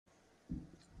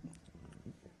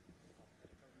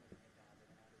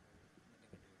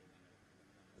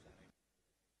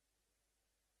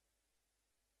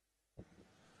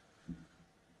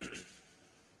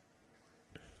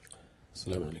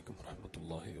السلام عليكم ورحمة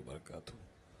الله وبركاته.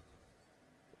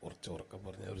 ورقم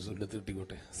برني أرزولنا ترتيبه.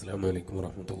 السلام عليكم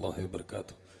ورحمة الله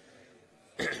وبركاته.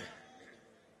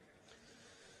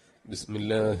 بسم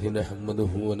الله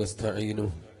نحمده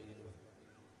ونستعينه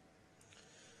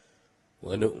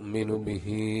ونؤمن به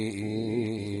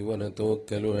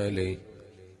ونتوكل عليه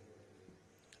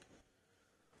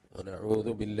ونعوذ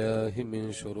بالله من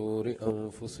شرور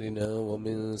أنفسنا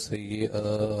ومن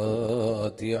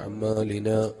سيئات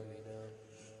أعمالنا.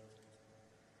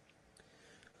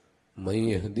 من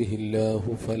يهده الله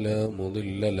فلا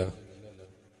مضل له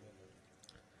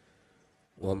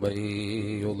ومن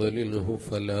يضلله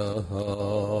فلا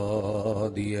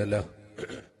هادي له.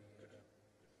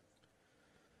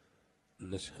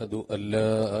 نشهد أن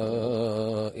لا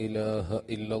إله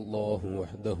إلا الله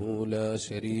وحده لا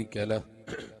شريك له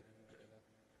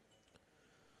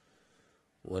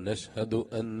ونشهد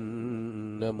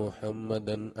أن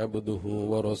محمدا عبده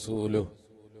ورسوله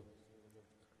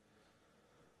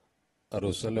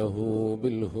أرسله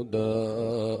بالهدى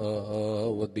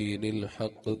ودين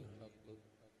الحق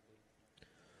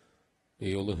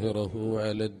ليظهره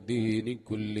على الدين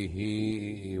كله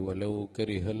ولو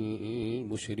كره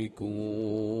المشركون.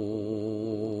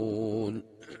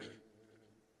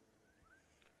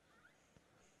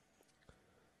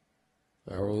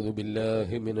 أعوذ بالله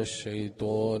من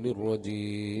الشيطان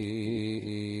الرجيم.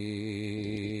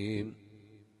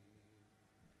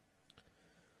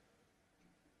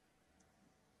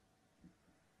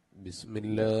 بسم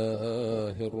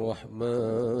الله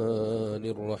الرحمن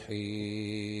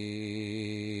الرحيم.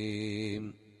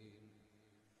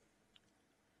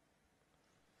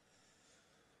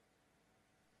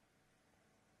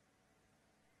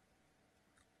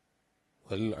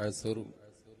 والعصر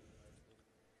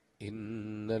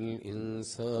إن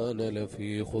الإنسان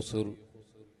لفي خسر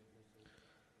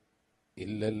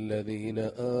إلا الذين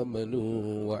آمنوا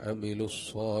وعملوا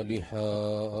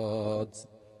الصالحات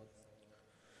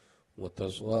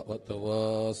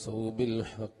وتواصوا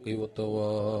بالحق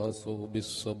وتواصوا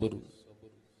بالصبر.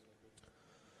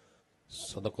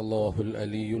 صدق الله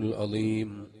العلي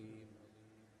العظيم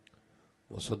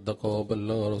وصدق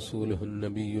وبلغ رسوله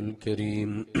النبي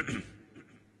الكريم.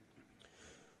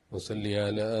 وصل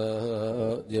على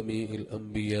جميع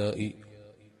الأنبياء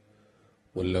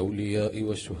والأولياء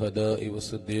والشهداء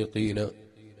والصديقين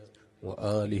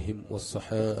وآلهم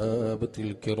والصحابة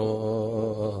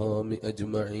الكرام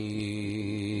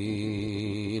أجمعين.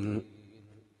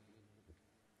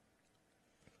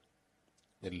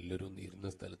 എല്ലാവരും ഇരുന്ന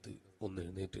സ്ഥലത്ത് ഒന്ന്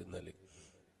എഴുന്നേറ്റ് നിന്നാല്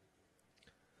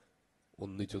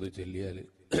ഒന്നിച്ചത് ചൊല്ലിയാല്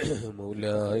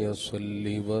മൗലായ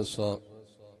സ്വല്ലി വസല്ലിം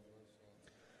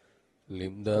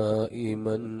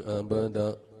ദായിമൻ അബദ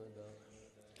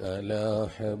അലാ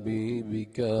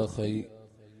ഹബീബിക خير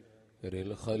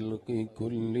الخلق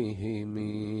كلهم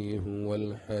هو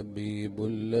الحبيب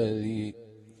الذي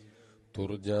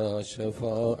ترجى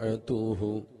شفاعته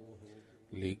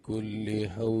لكل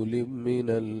حول من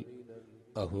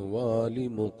الأهوال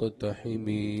مقتحم.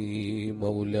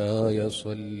 مولاي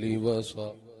صل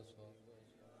وسلم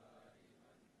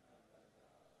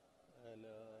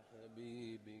على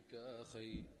حبيبك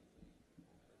خير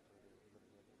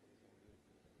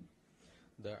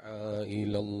دعا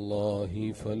إلى الله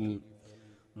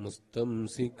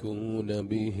فالمستمسكون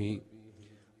به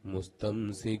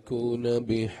مستمسكون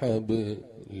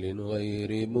بحبل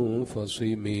غير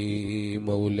منفصم.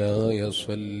 مولاي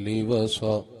صل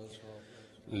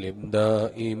وسلم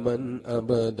دائما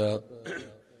أبدا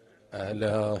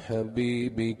على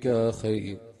حبيبك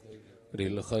خير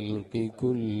الخلق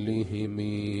كلهم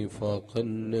فاق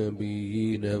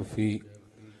النبيين في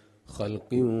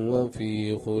خلق وفي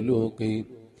خلق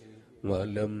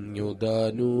ولم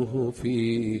يدانوه في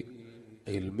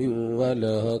علم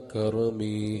ولا كرم.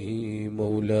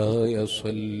 مولاي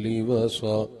صل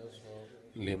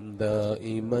وسلم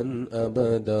دائما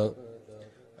أبدا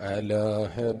على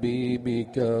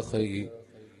حبيبك خير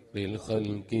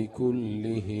الخلق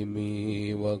كلهم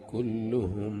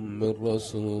وكلهم من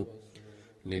رسول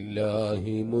لله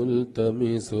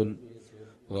ملتمس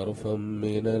غرفا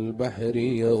من البحر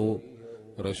يوم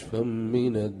رشفا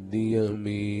من الديم.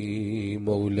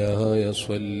 مولاي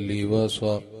صل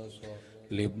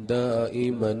وسلم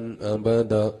دائما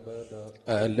أبدا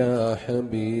على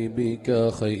حبيبك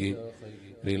خير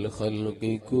الخلق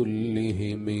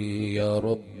كلهم. يا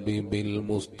رب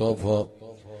بالمصطفى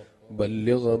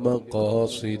بلغ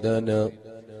مقاصدنا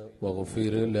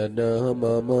واغفر لنا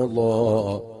ما مضى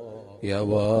يا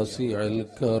واسع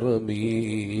الكرم.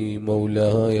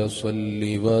 مولاي صل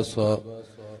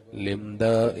وسلم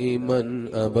دائما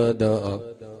أبدا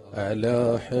على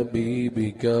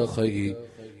حبيبك خير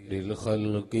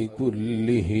للخلق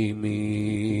كلهم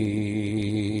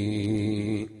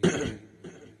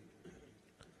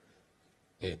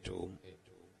ഏറ്റവും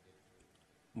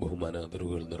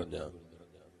ബഹുമാനാദരവുകൾ നിറഞ്ഞ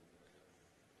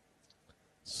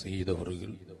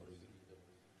സയ്യിദവറുകൾ,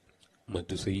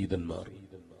 മറ്റു സയ്യിദന്മാർ,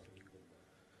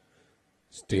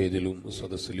 സ്റ്റേജിലും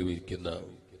സദസ്സിലും ഇരിക്കുന്ന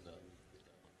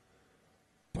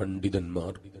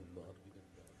പണ്ഡിതന്മാർ,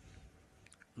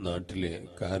 നാട്ടിലെ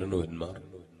കാരണവന്മാർ,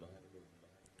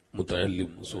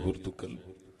 മുതഅല്ലിം സുഹൃത്തുക്കൾ,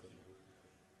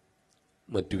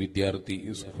 മറ്റു വിദ്യാർത്ഥി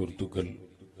സുഹൃത്തുക്കൾ,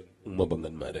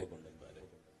 ഉമ്മബന്ധന്മാരെ,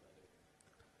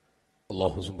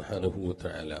 അല്ലാഹു സുബ്ഹാനഹു വ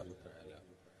തആല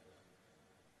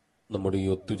നമ്മുടെ ഈ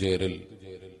ഒത്തുചേരൽ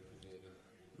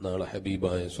നാളെ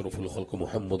ഹബീബായ അഷ്റഫുൽ ഖൽഖ്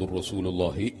മുഹമ്മദുർ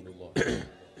റസൂലുള്ളാഹി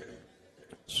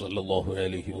സ്വല്ലല്ലാഹു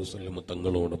അലൈഹി വസല്ലം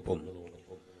തങ്ങളോടൊപ്പം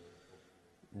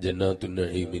ജന്നാത്തുൻ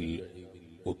നഈമിൽ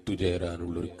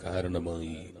ഒത്തുചേരാനുള്ളൊരു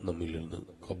കാരണമായി നമ്മിൽ നിന്ന്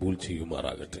കബൂൽ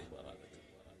ചെയ്യുമാറാകട്ടെ.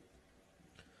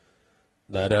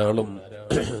 ധാരാളം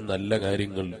നല്ല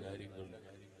കാര്യങ്ങൾ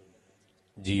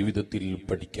ജീവിതത്തിൽ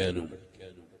പഠിക്കാനും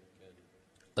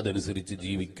അതനുസരിച്ച്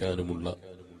ജീവിക്കാനുമുള്ള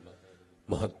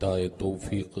മഹത്തായ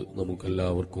തൗഫീഖ്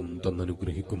നമുക്കെല്ലാവർക്കും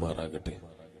തന്നനുഗ്രഹിക്കുമാറാകട്ടെ.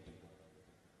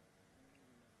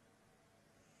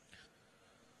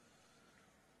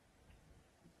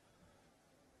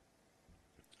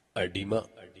 അടിമ,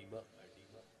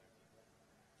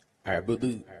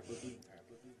 അബ്ദ്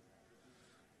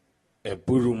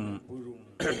എപ്പോഴും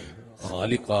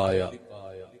ഖാലിഖായ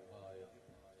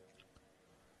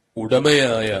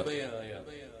ഉടമയായ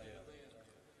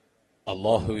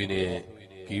അല്ലാഹുവിനെ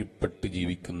കീഴ്പ്പെട്ട്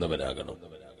ജീവിക്കുന്നവനാകണം.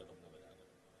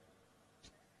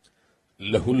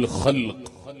 ലഹുൽ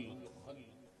ഖൽഖ്,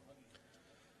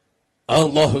 ആ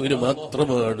അല്ലാഹുവിന്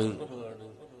മാത്രമാണ്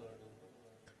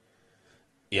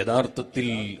യഥാർത്ഥത്തിൽ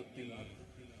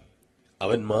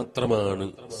അവൻ മാത്രമാണ്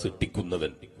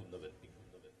സൃഷ്ടിക്കുന്നവൻ.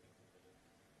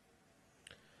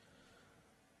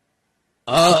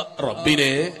 ആ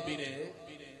റബ്ബിനെ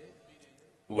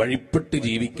വഴിപ്പെട്ട്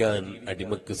ജീവിക്കാൻ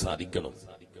അടിമക്ക് സാധിക്കണം.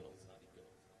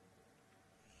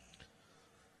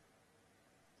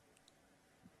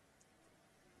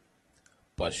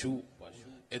 പശു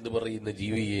എന്ന് പറയുന്ന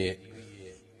ജീവിയെ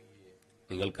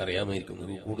നിങ്ങൾക്കറിയാമായിരിക്കും.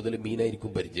 കൂടുതൽ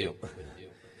മീനായിരിക്കും പരിചയം.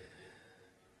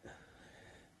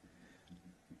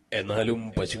 എന്നാലും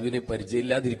പശുവിനെ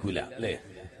പരിചയമില്ലാതിരിക്കൂല, അല്ലേ?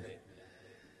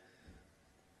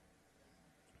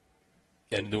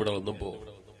 എന്റെ ഇവിടെ വന്നപ്പോ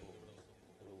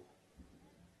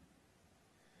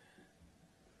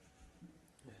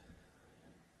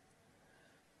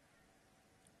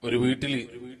ഒരു വീട്ടില്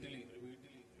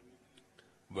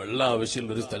വെള്ളം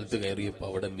ആവശ്യമുള്ള ഒരു സ്ഥലത്ത് കയറിയപ്പോ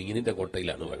അവിടെ മീനിന്റെ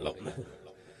കൊട്ടയിലാണ് വെള്ളം.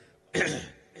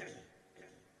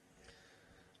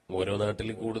 ഓരോ നാട്ടിൽ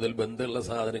കൂടുതൽ ബന്ധമുള്ള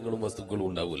സാധനങ്ങളും വസ്തുക്കളും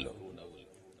ഉണ്ടാവുമല്ലോ.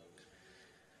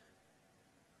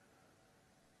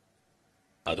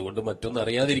 അതുകൊണ്ട് മറ്റൊന്നും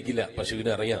അറിയാതിരിക്കില്ല,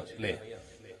 പശുവിനെ അറിയാം, അല്ലേ?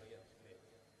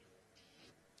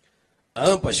 ആ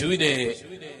പശുവിനെ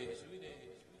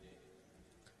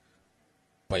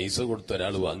പൈസ കൊടുത്ത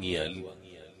ഒരാൾ വാങ്ങിയാൽ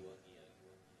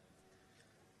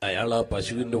അയാൾ ആ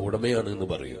പശുവിന്റെ ഉടമയാണ് എന്ന്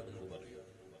പറയും.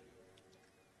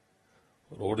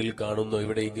 റോഡിൽ കാണുന്ന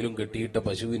എവിടെയെങ്കിലും കെട്ടിയിട്ട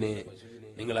പശുവിനെ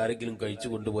നിങ്ങൾ ആരെങ്കിലും കഴിച്ചു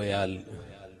കൊണ്ടുപോയാൽ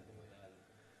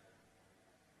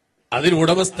അതിന്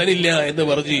ഉടമസ്ഥനില്ല എന്ന്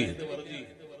പറഞ്ഞ്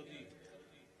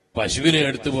പശുവിനെ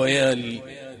എടുത്തു പോയാൽ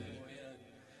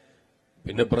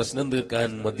പിന്നെ പ്രശ്നം തീർക്കാൻ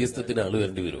മധ്യസ്ഥത്തിന് ആള്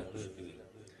വരേണ്ടി വരും.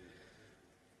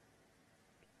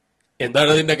 എന്താണ്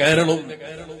അതിന്റെ കാരണം?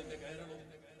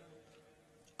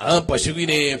 ആ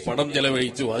പശുവിനെ പണം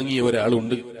ചെലവഴിച്ച് വാങ്ങിയ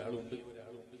ഒരാളുണ്ട്,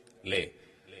 അല്ലേ?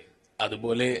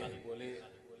 അതുപോലെ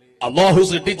അല്ലാഹു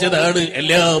സൃഷ്ടിച്ചതാണ്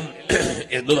എല്ലാം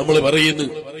എന്ന് നമ്മൾ പറയുന്നു.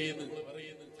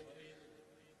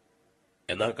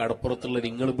 എന്നാൽ കടപ്പുറത്തുള്ള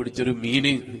നിങ്ങൾ പിടിച്ചൊരു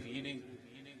മീന്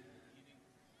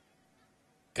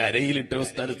കരയിലിട്ട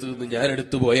സ്ഥലത്ത് നിന്ന് ഞാൻ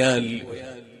എടുത്തു പോയാൽ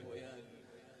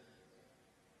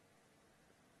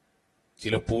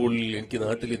ചിലപ്പോൾ എനിക്ക്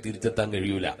നാട്ടിൽ തിരിച്ചെത്താൻ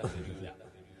കഴിയൂല.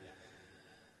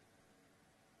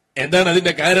 എന്താണ്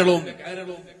അതിന്റെ കാരണം?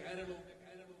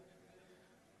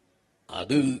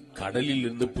 അത് കടലിൽ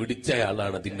നിന്ന്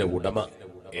പിടിച്ചയാളാണ് അതിന്റെ ഉടമ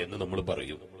എന്ന് നമ്മൾ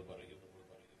പറയും.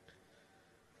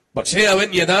 പക്ഷേ അവൻ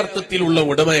യഥാർത്ഥത്തിലുള്ള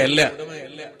ഉടമയല്ല.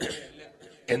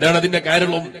 എന്താണ് അതിന്റെ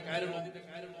കാരണം?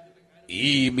 ഈ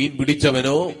മീൻ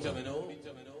പിടിച്ചവനോ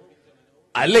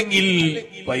അല്ലെങ്കിൽ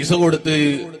പൈസ കൊടുത്ത്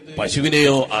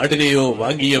പശുവിനെയോ ആടിനെയോ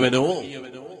വാങ്ങിയവനോ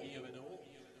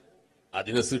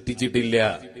അതിനെ സൃഷ്ടിച്ചിട്ടില്ല.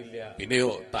 പിന്നെയോ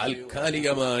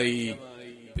താൽക്കാലികമായി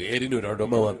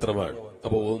പേരിനൊരുടമ മാത്രമാണ്.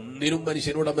 അപ്പൊ ഒന്നിനും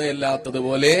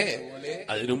മനുഷ്യനുടമയല്ലാത്തതുപോലെ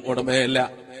അതിനും ഉടമയല്ല.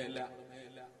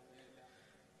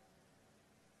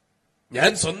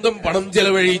 ഞാൻ സ്വന്തം പണം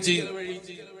ചെലവഴിച്ച്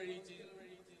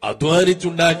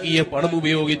അധ്വാനിച്ചുണ്ടാക്കിയ പണം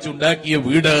ഉപയോഗിച്ചുണ്ടാക്കിയ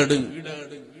വീടാണ്,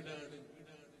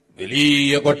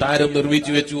 വലിയ കൊട്ടാരം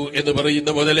നിർമ്മിച്ചു വെച്ചു എന്ന് പറയുന്ന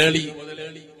മുതലാളി,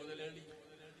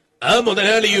 ആ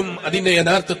മുതലാളിയും അതിന്റെ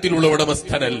യഥാർത്ഥത്തിലുള്ള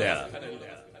ഉടമസ്ഥനല്ല.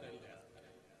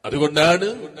 അതുകൊണ്ടാണ്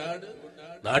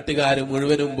നാട്ടുകാര്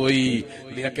മുഴുവനും പോയി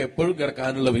നിനക്ക് എപ്പോഴും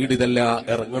കിടക്കാനുള്ള വീട് ഇതല്ല,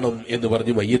 ഇറങ്ങണം എന്ന്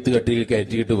പറഞ്ഞ് മയ്യത്ത് കട്ടിയിൽ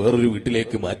കയറ്റിയിട്ട് വേറൊരു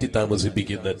വീട്ടിലേക്ക് മാറ്റി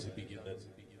താമസിപ്പിക്കുന്നത്.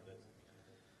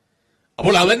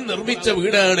 അപ്പോൾ അവൻ നിർമ്മിച്ച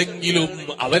വീടാണെങ്കിലും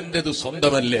അവന്റേത്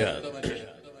സ്വന്തമല്ല,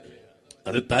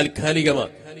 അത്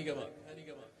താൽക്കാലികമാണ്.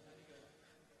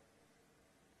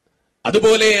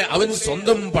 അതുപോലെ അവൻ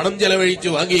സ്വന്തം പണം ചെലവഴിച്ച്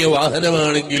വാങ്ങിയ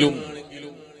വാഹനമാണെങ്കിലും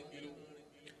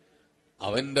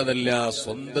അവന്റേതല്ല,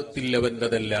 സ്വന്തത്തിൽ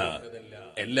അവന്റേതല്ല,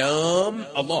 എല്ലാം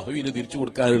അല്ലാഹുവിന് തിരിച്ചു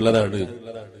കൊടുക്കാനുള്ളതാണ്.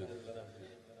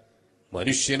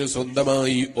 മനുഷ്യന്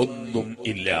സ്വന്തമായി ഒന്നും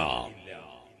ഇല്ല.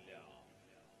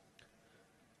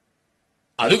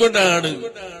 അതുകൊണ്ടാണ്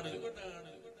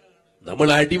നമ്മൾ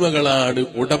അടിമകളാണ്,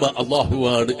 ഉടമ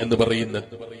അല്ലാഹുവാണ് എന്ന് പറയുന്നത്.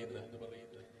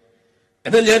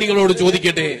 എന്നാൽ ഞാൻ നിങ്ങളോട്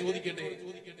ചോദിക്കട്ടെ,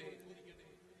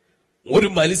 ഒരു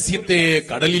മത്സ്യത്തെ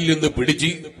കടലിൽ നിന്ന്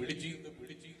പിടിച്ച്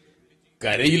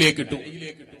കരയിലേക്കിട്ടു.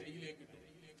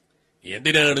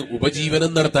 എന്തിനാണ്?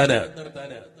 ഉപജീവനം നടത്താനാണ്,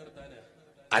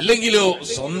 അല്ലെങ്കിലോ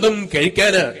സ്വന്തം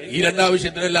കഴിക്കാനാണ്. ഈ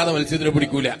രണ്ടാവശ്യത്തിനല്ലാതെ മത്സ്യത്തിനെ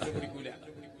പിടിക്കൂല.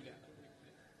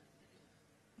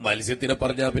 മത്സ്യത്തിനെ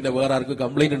പറഞ്ഞാൽ പിന്നെ വേറെ ആർക്കും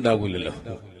കംപ്ലൈന്റ് ഉണ്ടാകൂലല്ലോ.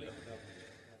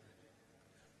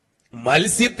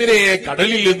 മത്സ്യത്തിനെ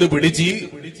കടലിൽ നിന്ന് പിടിച്ച്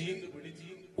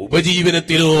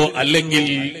ഉപജീവനത്തിനോ അല്ലെങ്കിൽ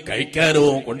കഴിക്കാനോ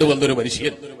കൊണ്ടുവന്നൊരു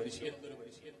മനുഷ്യൻ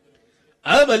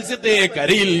ആ മത്സ്യത്തെ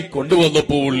കരയിൽ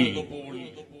കൊണ്ടുവന്നപ്പോൾ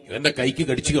ഇവന്റെ കൈക്ക്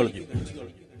കടിച്ചു കളഞ്ഞു.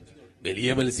 വലിയ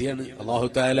മത്സ്യമാണ്. അല്ലാഹു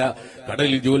തആല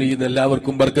കടലിൽ ജോലി ചെയ്യുന്ന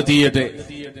എല്ലാവർക്കും ബർക്കത്ത് ചെയ്യട്ടെ.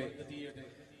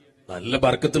 നല്ല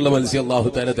ബർക്കത്തുള്ള മത്സ്യം അല്ലാഹു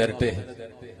തആല തരട്ടെ.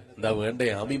 എന്താ വേണ്ടേ?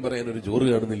 ആമീൻ പറയാൻ ഒരു ചോറ്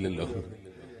കാണുന്നില്ലല്ലോ.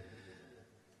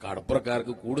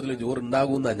 കടപ്പുറക്കാർക്ക് കൂടുതൽ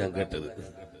ചോറുണ്ടാകുമെന്നാ ഞാൻ കേട്ടത്.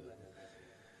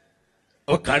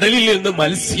 അപ്പൊ കടലിൽ നിന്ന്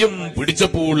മത്സ്യം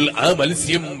പിടിച്ചപ്പോൾ ആ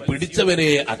മത്സ്യം പിടിച്ചവനെ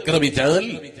ആക്രമിച്ചാൽ,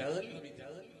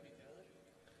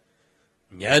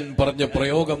 ഞാൻ പറഞ്ഞ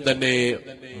പ്രയോഗം തന്നെ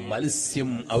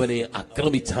മത്സ്യം അവനെ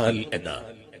ആക്രമിച്ചാൽ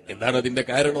എന്നാണ്. എന്താണ് അതിന്റെ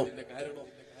കാരണം?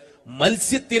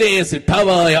 മത്സ്യത്തിനെ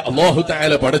സിട്ടാവായ അല്ലാഹു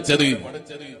തആല പടച്ചത്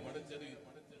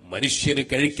മനുഷ്യന്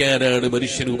കഴിക്കാനാണ്,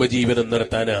 മനുഷ്യന് ഉപജീവനം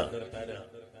നടത്താനാണ്.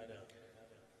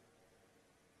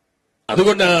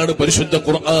 അതുകൊണ്ടാണ് പരിശുദ്ധ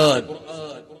ഖുർആൻ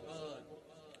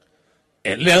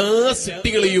എല്ലാ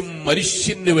സൃഷ്ടികളെയും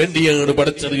മനുഷ്യന് വേണ്ടിയാണ്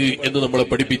പടച്ചത് എന്ന് നമ്മളെ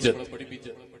പഠിപ്പിച്ചത്.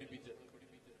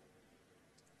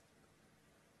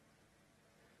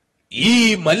 ഈ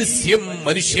മത്സ്യം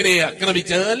മനുഷ്യനെ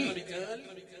ആക്രമിച്ചാൽ,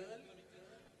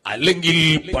 അല്ലെങ്കിൽ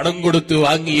പണം കൊടുത്ത്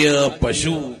വാങ്ങിയ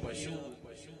പശു,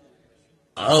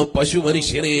 ആ പശു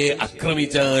മനുഷ്യനെ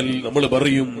ആക്രമിച്ചാൽ നമ്മൾ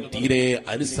പറയും തീരെ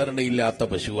അനുസരണയില്ലാത്ത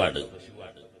പശുവാണ്.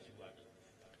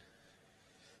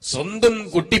 സ്വന്തം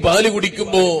കുട്ടി പാല്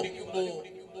കുടിക്കുമ്പോ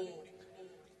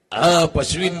ആ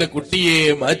പശുവിന്റെ കുട്ടിയെ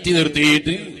മാറ്റി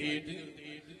നിർത്തിയിട്ട്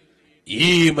ഈ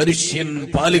മനുഷ്യൻ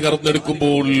പാല്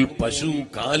കറന്നെടുക്കുമ്പോൾ പശു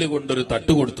കാലുകൊണ്ടൊരു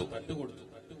തട്ടുകൊടുത്തു.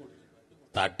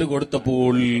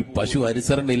 തട്ടുകൊടുത്തപ്പോൾ പശു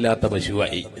അനുസരണയില്ലാത്ത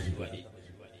പശുവായി,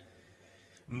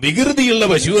 വികൃതിയുള്ള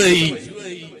പശുവായി.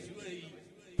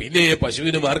 പിന്നെ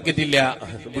പശുവിന് മാർക്കറ്റില്ല,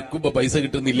 വിൽക്കുമ്പോ പൈസ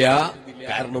കിട്ടുന്നില്ല,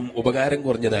 കാരണം ഉപകാരം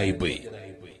കുറഞ്ഞതായിപ്പോയി.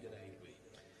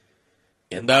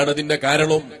 എന്താണ് അതിന്റെ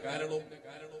കാരണം?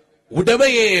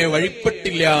 ഉടമയെ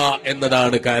വഴിപ്പെട്ടില്ല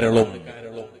എന്നതാണ് കാരണം.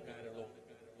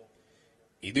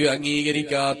 ഇത്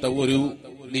അംഗീകരിക്കാത്ത ഒരു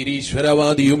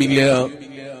നിരീശ്വരവാദിയുമില്ല,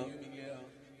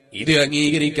 ഇത്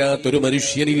അംഗീകരിക്കാത്തൊരു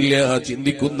മനുഷ്യനില്ല,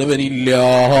 ചിന്തിക്കുന്നവനില്ല.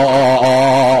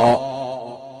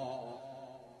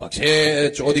 പക്ഷേ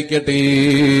ചോദിക്കട്ടെ,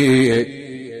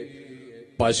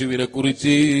 പശുവിനെ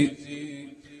കുറിച്ച്,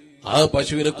 ആ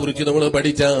പശുവിനെ കുറിച്ച് നമ്മൾ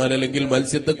പഠിച്ചാൽ, അല്ലെങ്കിൽ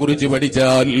മത്സ്യത്തെ കുറിച്ച്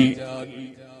പഠിച്ചാൽ,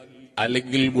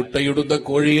 അല്ലെങ്കിൽ മുട്ടയിടുന്ന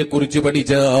കോഴിയെ കുറിച്ച്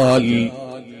പഠിച്ചാൽ,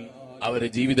 അവരെ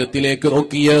ജീവിതത്തിലേക്ക്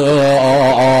നോക്കിയാൽ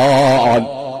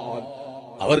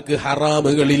അവർക്ക്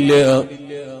ഹറാമുകളില്ല,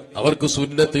 അവർക്ക്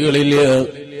സുന്നത്തുകളില്ല,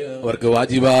 അവർക്ക്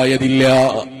വാജിബായതില്ല.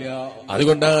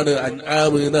 അതുകൊണ്ടാണ്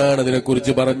അൻആം എന്നാണ്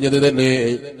അതിനെക്കുറിച്ച് പറഞ്ഞത് തന്നെ,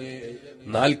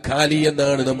 നാൽക്കാലി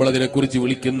എന്നാണ് നമ്മൾ അതിനെക്കുറിച്ച്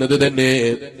വിളിക്കുന്നത് തന്നെ,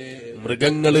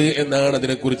 മൃഗങ്ങള് എന്നാണ്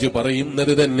അതിനെക്കുറിച്ച്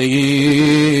പറയുന്നത് തന്നെ.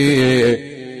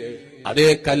 അതേ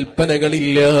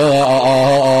കൽപ്പനകളില്ല.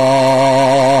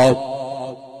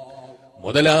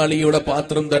 മുതലാളിയുടെ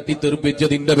പാത്രം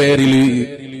തട്ടിത്തെറിപ്പിച്ചതിന്റെ പേരിൽ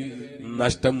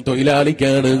നഷ്ടം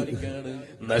തൊഴിലാളിക്കാണ്,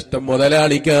 നഷ്ടം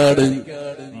മുതലാളിക്കാണ്.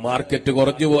 മാർക്കറ്റ്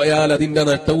കുറഞ്ഞു പോയാൽ അതിന്റെ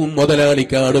നഷ്ടവും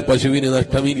മുതലാളിക്കാണ്, പശുവിന്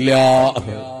നഷ്ടമില്ല.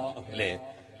 അല്ലേ?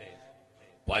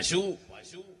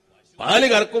 പാല്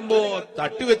കറക്കുമ്പോ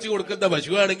തട്ടുവെച്ച് കൊടുക്കുന്ന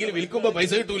പശുവാണെങ്കിൽ വിൽക്കുമ്പോ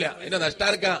പൈസ കിട്ടൂല. അതിന്റെ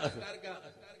നഷ്ടാർക്ക?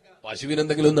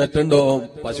 പശുവിനെന്തെങ്കിലും നട്ടുണ്ടോ?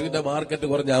 പശുവിന്റെ മാർക്കറ്റ്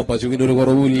കുറഞ്ഞ പശുവിനൊരു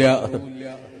കുറവുമില്ല.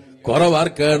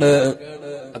 കുറവാർക്കാണ്?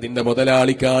 അതിന്റെ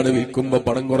മുതലാളിക്കാണ്. വിൽക്കുമ്പോ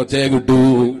പണം കുറച്ചേ കിട്ടൂ.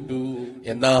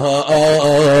 എന്നാ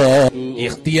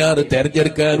ഇഖ്തിയാർ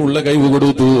തെരഞ്ഞെടുക്കാനുള്ള കഴിവ്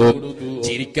കൊടുത്തു,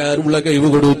 ചിരിക്കാനുള്ള കഴിവ്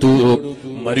കൊടുത്തു.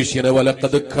 മനുഷ്യനെ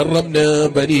വലഖദ് കറംനാ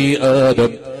ബനി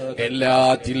ആദം,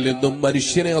 എല്ലാത്തിൽ നിന്നും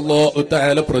മനുഷ്യനെ അല്ലാഹു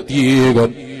തആല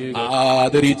പ്രത്യേകം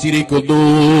ആദരിച്ചിരിക്കുന്നു.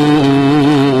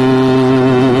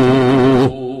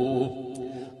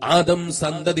 ആദം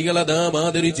സന്തതികളെ നാം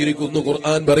ആദരിച്ചിരിക്കുന്നു.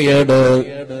 ഖുർആൻ പറയാണ്,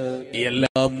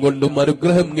 എല്ലാം കൊണ്ടും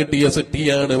അനുഗ്രഹം കിട്ടിയ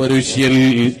സൃഷ്ടിയാണ് മനുഷ്യൻ,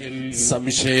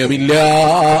 സംശയമില്ല.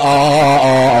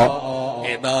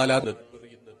 എന്നാൽ അത്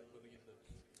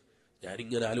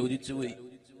ഞാനിങ്ങനെ ആലോചിച്ചു പോയി.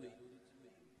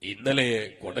 ഇന്നലെ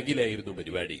കൊടകിലായിരുന്നു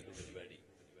പരിപാടി.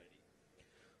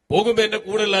 പോകുമ്പോ എന്റെ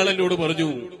കൂടെയുള്ള ആളെന്നോട് പറഞ്ഞു,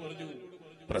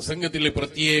 പ്രസംഗത്തിൽ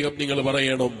പ്രത്യേകം നിങ്ങൾ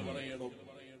പറയണം,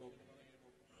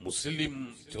 മുസ്ലിം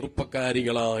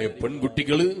ചെറുപ്പക്കാരികളായ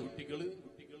പെൺകുട്ടികള്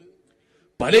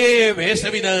പല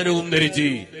വേഷവിധാനവും ധരിച്ച്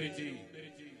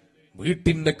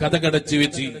വീട്ടിന്റെ കതകടച്ചു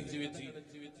വെച്ച്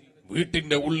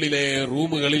വീട്ടിന്റെ ഉള്ളിലെ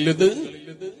റൂമുകളിൽ നിന്ന്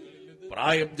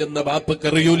പ്രായം ചെന്ന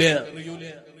ബാപ്പക്കറിയൂല,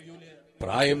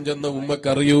 പ്രായം ചെന്ന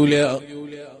ഉമ്മക്കറിയൂല,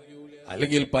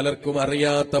 അല്ലെങ്കിൽ പലർക്കും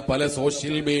അറിയാത്ത പല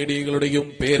സോഷ്യൽ മീഡിയകളുടെയും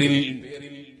പേരിൽ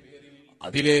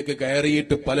അതിലേക്ക്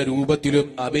കയറിയിട്ട് പല രൂപത്തിലും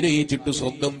അഭിനയിച്ചിട്ട്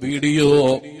സ്വന്തം വീഡിയോ,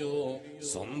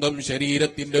 സ്വന്തം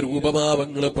ശരീരത്തിന്റെ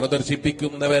രൂപഭാവങ്ങൾ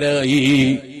പ്രദർശിപ്പിക്കുന്നവരായി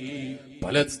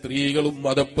പല സ്ത്രീകളും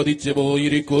മതപ്പതിച്ചു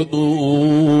പോയിരിക്കുന്നു.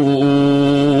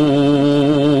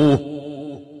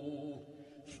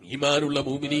 ഈമാനുള്ള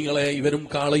മുഅ്മിനീങ്ങളെ, ഇവനും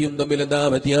കാളയും തമ്മിൽ എന്താ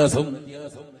വ്യത്യാസം?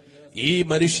 ഈ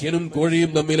മനുഷ്യനും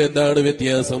കോഴിയും തമ്മിൽ എന്താണ്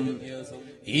വ്യത്യാസം?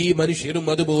 ഈ മനുഷ്യരും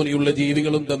അതുപോലെയുള്ള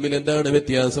ജീവികളും തമ്മിൽ എന്താണ്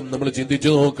വ്യത്യാസം? നമ്മൾ ചിന്തിച്ചു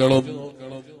നോക്കണം,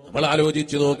 നമ്മൾ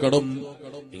ആലോചിച്ചു നോക്കണം.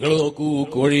 നിങ്ങൾ നോക്കൂ,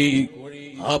 കോഴി,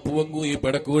 ആ പൂവങ്കോഴി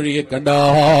പെടക്കോഴിയെ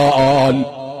കണ്ടാൽ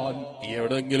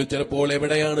എവിടെങ്കിലും ചിലപ്പോൾ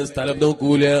എവിടെയാണ് സ്ഥലം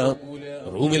നോക്കൂല,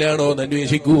 റൂമിലാണോ എന്ന്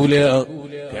അന്വേഷിക്കൂല,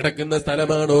 കിടക്കുന്ന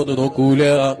സ്ഥലമാണോ എന്ന് നോക്കൂല,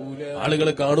 ആളുകൾ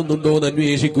കാണുന്നുണ്ടോ എന്ന്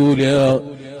അന്വേഷിക്കൂല.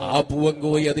 ആ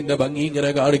പൂവങ്കോഴി അതിന്റെ ഭംഗി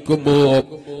ഇങ്ങനെ കാണിക്കുമ്പോ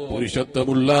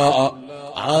പുരുഷത്വമുള്ള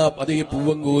ആ അതേ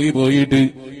പൂവങ്കോഴി പോയിട്ട്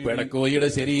പെടക്കോഴിയുടെ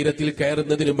ശരീരത്തിൽ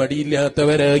കയറുന്നതിന്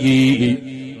മടിയില്ലാത്തവരായി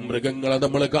മൃഗങ്ങളെ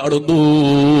നമ്മൾ കാണുന്നു.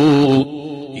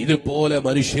 ഇതുപോലെ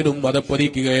മനുഷ്യനും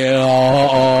അതപ്പതിക്കുകയാണ്,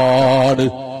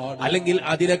 അല്ലെങ്കിൽ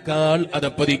അതിനേക്കാൾ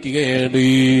അതപ്പതിക്കുകയാണ്.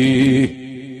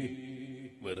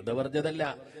 വെറുതെ പറഞ്ഞതല്ല.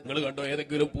 നിങ്ങൾ കണ്ടോ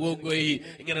ഏതെങ്കിലും പൂവങ്കോഴി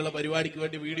ഇങ്ങനെയുള്ള പരിപാടിക്ക്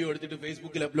വേണ്ടി വീഡിയോ എടുത്തിട്ട്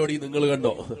ഫേസ്ബുക്കിൽ അപ്ലോഡ് ചെയ്ത് നിങ്ങൾ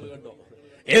കണ്ടോ?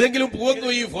 ഏതെങ്കിലും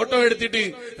പൂവങ്കോഴി ഫോട്ടോ എടുത്തിട്ട്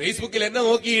ഫേസ്ബുക്കിൽ എന്നെ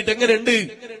നോക്കിയിട്ട് എങ്ങനെയുണ്ട്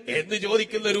എന്ന്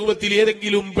ചോദിക്കുന്ന രൂപത്തിൽ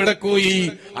ഏതെങ്കിലും പിടക്കോഴി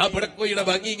ആ പിടക്കോഴിയുടെ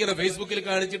ഭംഗി ഇങ്ങനെ ഫേസ്ബുക്കിൽ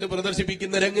കാണിച്ചിട്ട്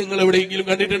പ്രദർശിപ്പിക്കുന്ന രംഗങ്ങൾ എവിടെയെങ്കിലും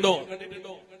കണ്ടിട്ടുണ്ടോ?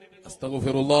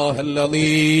 അസ്തഗ്ഫിറുല്ലാഹൽ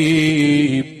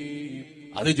അലീം.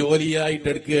 അത് ജോലിയായിട്ട്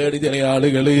എടുക്കുകയാണ് ചില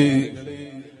ആളുകള്.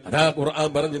 അതാ ഖുർആൻ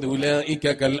പറഞ്ഞത്, ഉലൈക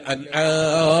കൽ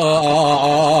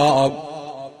അൻആം,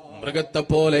 മൃഗത്തെ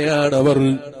പോലെയാണ് അവർ.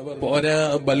 പോരാ,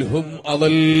 ബൽഹും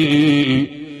അദൽ,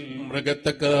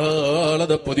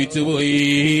 മൃഗത്തെക്കാളത് പൊതിച്ചുപോയി.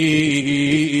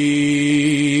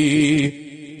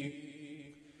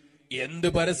 എന്ത്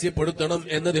പരസ്യപ്പെടുത്തണം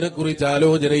എന്നതിനെ കുറിച്ച്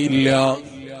ആലോചനയില്ല,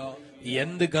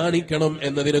 എന്ത് കാണിക്കണം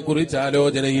എന്നതിനെ കുറിച്ച്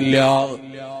ആലോചനയില്ല.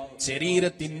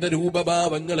 ശരീരത്തിന്റെ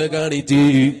രൂപഭാവങ്ങള് കാണിച്ച്,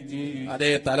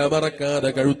 അതേ തല മറക്കാതെ,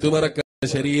 കഴുത്തു മറക്കാതെ,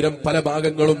 ശരീരം പല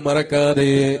ഭാഗങ്ങളും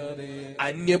മറക്കാതെ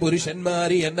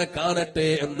അന്യപുരുഷന്മാര് എന്നെ കാണട്ടെ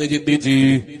എന്ന് ചിന്തിച്ച്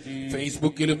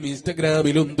ഫേസ്ബുക്കിലും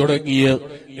ഇൻസ്റ്റഗ്രാമിലും തുടങ്ങിയ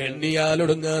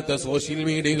എണ്ണിയാലൊടുങ്ങാത്ത സോഷ്യൽ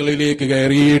മീഡിയകളിലേക്ക്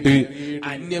കയറിയിട്ട്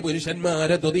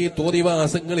അന്യപുരുഷന്മാരെ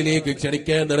തോതിവാസങ്ങളിലേക്ക്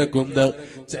ക്ഷണിക്കാൻ നടക്കുന്ന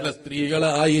ചില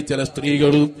സ്ത്രീകളായി ചില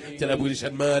സ്ത്രീകളും ചില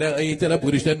പുരുഷന്മാരായി ചില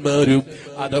പുരുഷന്മാരും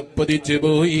അതപ്പതിച്ചു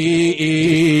പോയി.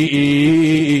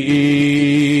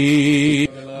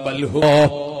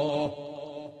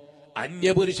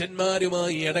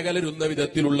 അന്യപുരുഷന്മാരുമായി ഇടകലരുന്ന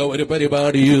വിധത്തിലുള്ള ഒരു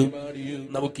പരിപാടിയും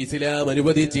നമുക്ക് ഇസ്ലാം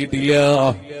അനുവദിച്ചിട്ടില്ല.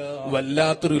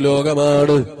 വല്ലാത്തൊരു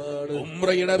ലോകമാണ്.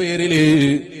 ഉംറയുടെ പേരില്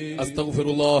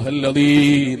അസ്തഗ്ഫിറുല്ലാഹൽ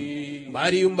അലീം,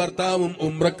 ഭാര്യയും ഭർത്താവും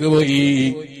ഉംറക്ക് പോയി.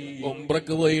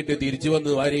 ഉംറക്ക് പോയിട്ട് തിരിച്ചു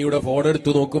വന്ന് ഭാര്യയുടെ ഫോൺ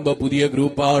എടുത്ത് നോക്കുമ്പോ പുതിയ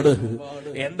ഗ്രൂപ്പാണ്.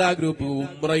 എന്താ ഗ്രൂപ്പ്?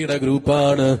 ഉംറയുടെ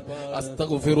ഗ്രൂപ്പാണ്.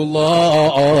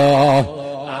 അസ്തഗ്ഫിറുല്ലാഹ്.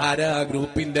 ആരാ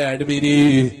ഗ്രൂപ്പിന്റെ അഡ്മിന്?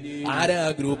 ആരാ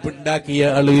ഗ്രൂപ്പ് ഉണ്ടാക്കിയ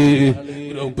ആള്?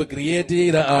 ഗ്രൂപ്പ് ക്രിയേറ്റ്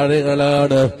ചെയ്ത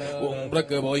ആളുകളാണ്.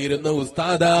 ഉംറക്ക് പോയിരുന്ന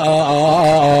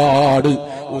ഉസ്താദാണ്.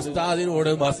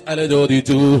 ഉസ്താദിനോട് മസ്അല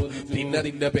ചോദിച്ചു. പിന്നെ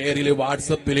അതിന്റെ പേരിൽ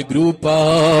വാട്സപ്പിൽ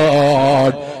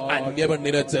ഗ്രൂപ്പാണ്. അന്യ ഭാര്യ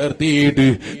പെണ്ണിനെ ചേർത്തിയിട്ട്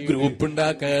ഗ്രൂപ്പ്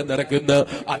ഉണ്ടാക്കാൻ നടക്കുന്ന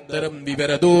അത്തരം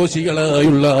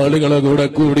വിവരദോഷികളായുള്ള ആളുകളെ കൂടെ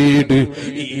കൂടിയിട്ട്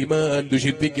ഈമാൻ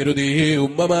ദുഷിപ്പിക്കരുതേ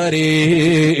ഉമ്മമാരേ.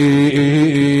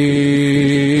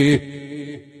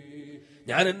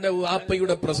 ഞാൻ എന്റെ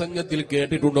വാപ്പയുടെ പ്രസംഗത്തിൽ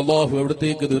കേട്ടിട്ടുണ്ട്, അല്ലാഹു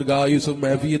അവിടത്തേക്ക് ദീർഘായുസും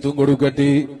ആഫിയത്തും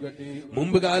കൊടുക്കട്ടെ.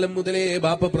 മുമ്പ് കാലം മുതലേ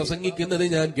ബാപ്പ പ്രസംഗിക്കുന്നത്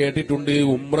ഞാൻ കേട്ടിട്ടുണ്ട്.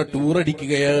 ഉംറ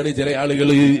ടൂറടിക്കുകയാണ് ചില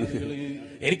ആളുകള്.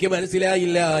 എനിക്ക്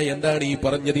മനസ്സിലായില്ല എന്താണ് ഈ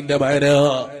പറഞ്ഞതിന്റെ മാന.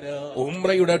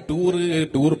 ഉംറയുടെ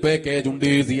ടൂർ പാക്കേജ് ഉണ്ട്,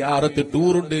 സിയാറത്ത്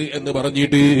ടൂറുണ്ട് എന്ന്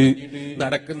പറഞ്ഞിട്ട്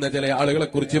നടക്കുന്ന ചില ആളുകളെ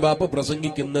കുറിച്ച് ബാപ്പ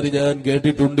പ്രസംഗിക്കുന്നത് ഞാൻ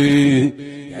കേട്ടിട്ടുണ്ട്.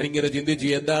 ഞാനിങ്ങനെ ചിന്തിച്ചു,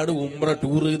 എന്താണ് ഉംറ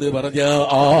ടൂർ എന്ന് പറഞ്ഞാൽ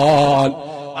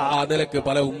ആ നിലക്ക്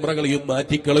പല ഉംറകളെയും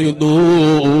മാറ്റിക്കളയുന്നു.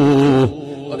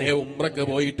 അതേ ഉംറക്ക്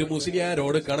പോയിട്ട്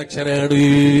മുസ്ലിയാരോട് കണക്ഷനാണ്.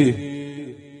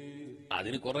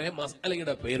 അതിന് കുറെ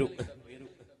മസാലയുടെ പേരും.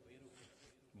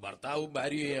 ഭർത്താവും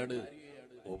ഭാര്യയാണ്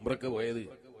ഉംറക്ക് പോയത്.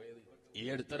 ഈ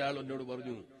അടുത്തൊരാൾ എന്നോട്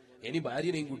പറഞ്ഞു, ഇനി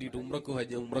ഭാര്യനെയും കൂട്ടിയിട്ട് ഉംറക്ക്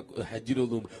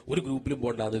ഹജ്ജിനൊന്നും ഒരു ഗ്രൂപ്പിലും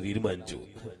പോണ്ടാന്ന് തീരുമാനിച്ചു.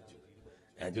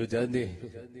 ഞാൻ ചോദിച്ചതിന്റെ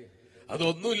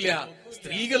അതൊന്നുമില്ല.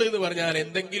 സ്ത്രീകൾ എന്ന് പറഞ്ഞാൽ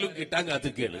എന്തെങ്കിലും കിട്ടാൻ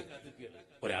കാത്തിക്കുകയാണ്.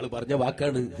 ഒരാൾ പറഞ്ഞ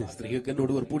വാക്കാണ്, സ്ത്രീകൾക്ക്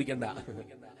എന്നോട് വെറുപ്പ് പിടിക്കണ്ട.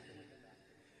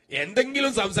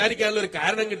 എന്തെങ്കിലും സംസാരിക്കാനുള്ള ഒരു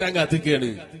കാരണം കിട്ടാൻ കാത്തിക്കുകയാണ്.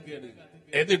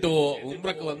 എന്നിട്ടോ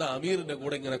ഉംറക്ക് വന്ന അമീറിന്റെ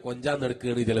കൂടെ ഇങ്ങനെ കൊഞ്ചാൻ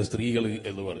നടക്കുകയാണ് ചില സ്ത്രീകൾ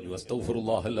എന്ന് പറഞ്ഞു.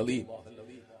 അസ്തഗ്ഫിറുല്ലാഹൽ അലീം.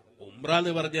 ഉംറ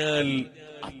എന്ന് പറഞ്ഞാൽ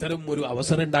അത്തരം ഒരു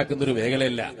അവസരം ഉണ്ടാക്കുന്ന ഒരു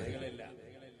മേഖലയല്ല.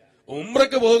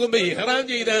 ഉംറക്ക് പോകുമ്പോ ഇഹ്റാം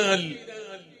ചെയ്താൽ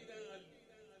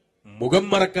മുഖം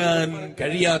മറക്കാൻ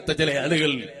കഴിയാത്ത ചില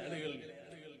ആളുകൾ,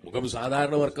 മുഖം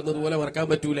സാധാരണ മറക്കുന്നത് പോലെ മറക്കാൻ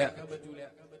പറ്റൂല,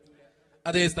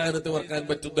 അതേ സ്ഥാനത്ത് മറക്കാൻ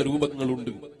പറ്റുന്ന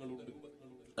രൂപങ്ങളുണ്ട്.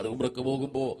 അത് ഉംറക്ക്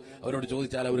പോകുമ്പോ അവരോട്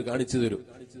ചോദിച്ചാൽ അവർ കാണിച്ചു തരും.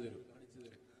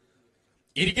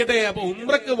 ഇരിക്കട്ടെ, അപ്പൊ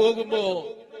ഉംറക്ക് പോകുമ്പോ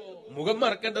മുഖം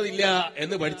മറക്കേണ്ടതില്ല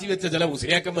എന്ന് പഠിച്ചു വെച്ച ചില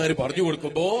മുസ്ലിയാക്കന്മാര് പറഞ്ഞു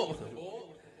കൊടുക്കുമ്പോ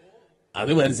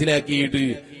അത് മനസ്സിലാക്കിയിട്ട്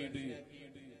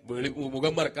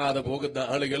മുഖം മറക്കാതെ പോകുന്ന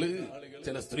ആളുകള്,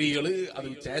 ചില സ്ത്രീകള് അത്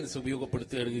ചാൻസ്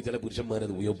ഉപയോഗപ്പെടുത്തുകയാണെങ്കിൽ ചില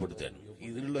പുരുഷന്മാരത് ഉപയോഗപ്പെടുത്തുകയാണ്.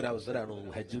 ഇതിനുള്ളൊരു അവസരമാണോ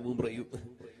ഹജ്ജ് ഉംറയും?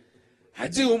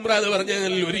 ഹജ്ജ് ഉംറ എന്ന്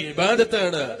പറഞ്ഞാൽ ഒരു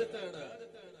ഇബാദത്താണ്.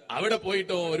 അവിടെ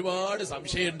പോയിട്ടോ ഒരുപാട്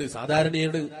സംശയമുണ്ട്.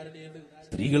 സാധാരണയാണ്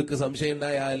സ്ത്രീകൾക്ക് സംശയം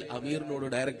ഉണ്ടായാൽ അമീറിനോട്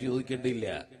ഡയറക്റ്റ് ചോദിക്കേണ്ടിയില്ല.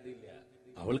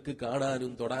 അവൾക്ക്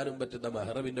കാണാനും തൊടാനും പറ്റുന്ന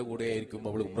മെഹ്റമിന്റെ കൂടെ ആയിരിക്കും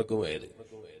അവൾ ഉംറക്ക് പോയത്.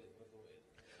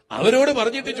 അവരോട്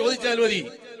പറഞ്ഞിട്ട് ചോദിച്ചാൽ മതി.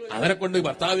 അവരെ കൊണ്ട്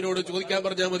ഭർത്താവിനോട് ചോദിക്കാൻ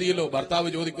പറഞ്ഞാൽ മതിയല്ലോ. ഭർത്താവ്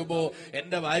ചോദിക്കുമ്പോ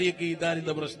എന്റെ ഭാര്യക്ക്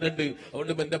ഇതാനിന്ന പ്രശ്നമുണ്ട്,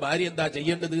 അതുകൊണ്ട് എന്റെ ഭാര്യ എന്താ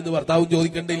ചെയ്യേണ്ടത് എന്ന് ഭർത്താവും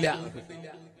ചോദിക്കേണ്ടില്ല.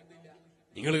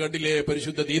 നിങ്ങൾ കണ്ടില്ലേ,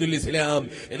 പരിശുദ്ധ ദീനുൽ ഇസ്ലാം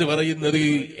എന്ന് പറയുന്നത്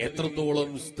എത്രത്തോളം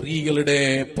സ്ത്രീകളുടെ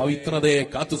പവിത്രതയെ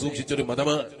കാത്തു സൂക്ഷിച്ചൊരു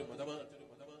മതമാണ്.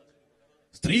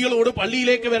 സ്ത്രീകളോട്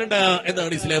പള്ളിയിലേക്ക് വരണ്ട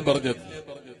എന്നാണ് ഇസ്ലാം പറഞ്ഞത്.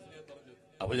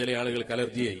 അപ്പൊ ചില ആളുകൾക്ക്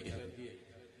അലർജിയായി.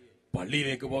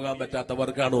 പള്ളിയിലേക്ക് പോകാൻ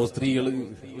പറ്റാത്തവർക്കാണോ സ്ത്രീകൾ?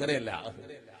 അങ്ങനെയല്ല.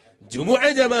 ജുമുഅ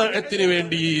ജമാഅത്തിന്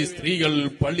വേണ്ടി സ്ത്രീകൾ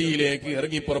പള്ളിയിലേക്ക്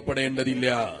ഇറങ്ങി പുറപ്പെടേണ്ടതില്ല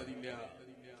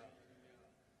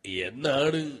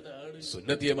എന്നാണ്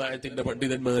സുന്നത്തി ജമാഅത്തിന്റെ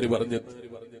പണ്ഡിതന്മാര് പറഞ്ഞത്.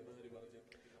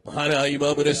 മഹാനായ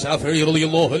ഇമാമുന ശാഫിഈ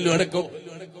റളിയല്ലാഹു അൻഹു അടക്കം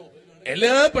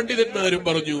എല്ലാ പണ്ഡിതന്മാരും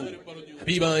പറഞ്ഞു,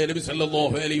 ഹബീബായ നബി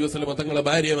സല്ലല്ലാഹു അലൈഹി വസല്ലം തങ്ങളുടെ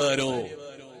ഭാര്യമാരോ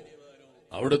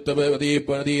അവിടുത്തെ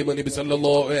നബി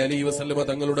സല്ലല്ലാഹു അലൈഹി വസല്ലം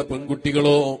തങ്ങളുടെ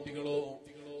പെൺകുട്ടികളോ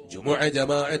ജുമുഅ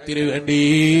ജമാഅത്തിന് വേണ്ടി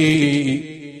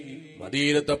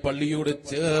മദീനത്തെ പള്ളിയോട്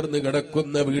ചേർന്ന്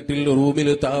കിടക്കുന്ന വീട്ടിൽ റൂമിൽ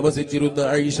താമസിച്ചിരുന്ന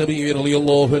ആയിഷ ബീവി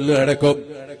റളിയല്ലാഹു അൻഹ അടക്കം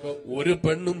ഒരു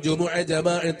പെണ്ണും ജുമുഅ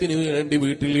ജമാഅത്തിന് വേണ്ടി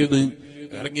വീട്ടിൽ നിന്ന്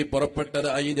ഇറങ്ങി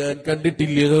പുറപ്പെട്ടതായി ഞാൻ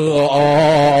കണ്ടിട്ടില്ല.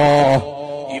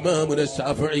 ഇമാമുന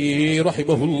ശാഫിഈ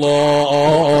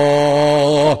റഹിമഹുല്ലാഹ്.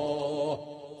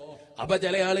 അപ്പൊ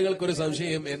ചില ആളുകൾക്കൊരു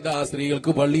സംശയം, എന്താ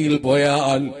സ്ത്രീകൾക്ക് പള്ളിയിൽ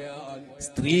പോയാൽ,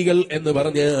 സ്ത്രീകൾ എന്ന്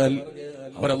പറഞ്ഞാൽ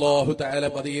അവർ അല്ലാഹു തആല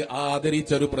പതിയെ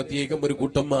ആദരിച്ചൊരു പ്രത്യേകം ഒരു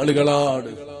കൂട്ടം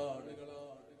ആളുകളാണ്.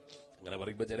 അങ്ങനെ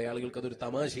പറയുമ്പോ ചില ആളുകൾക്ക് അതൊരു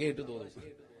തമാശയായിട്ട് തോന്നും.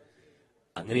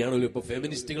 അങ്ങനെയാണല്ലോ ഇപ്പൊ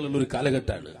ഫെമിനിസ്റ്റുകളുള്ള ഒരു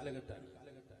കാലഘട്ടമാണ്.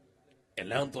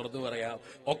 എല്ലാം തുറന്നു പറയാം,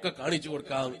 ഒക്കെ കാണിച്ചു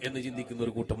കൊടുക്കാം എന്ന് ചിന്തിക്കുന്ന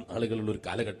ഒരു കൂട്ടം ആളുകളുള്ള ഒരു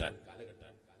കാലഘട്ടമാണ്.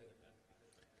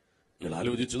 നിങ്ങൾ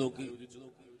ആലോചിച്ചു നോക്ക്,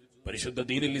 പരിശുദ്ധ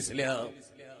ദീനുൽ ഇസ്ലാം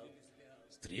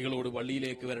സ്ത്രീകളോട്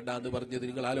പള്ളിയിലേക്ക് വരണ്ട എന്ന് പറഞ്ഞത്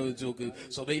നിങ്ങൾ ആലോചിച്ച് നോക്ക്.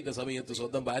 സ്വബൈന്റെ സമയത്ത്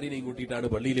സ്വന്തം ഭാര്യനെയും കൂട്ടിയിട്ടാണ്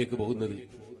പള്ളിയിലേക്ക് പോകുന്നത്.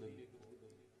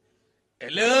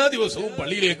 എല്ലാ ദിവസവും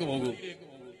പള്ളിയിലേക്ക് പോകും.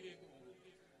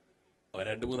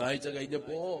 2-3 ആഴ്ച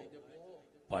കഴിഞ്ഞപ്പോ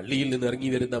പള്ളിയിൽ നിന്ന് ഇറങ്ങി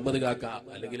വരുന്ന അമ്മദ് കാക്ക,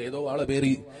 അല്ലെങ്കിൽ ഏതോ ആളെ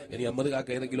പേര്, ഇനി അമ്മദ്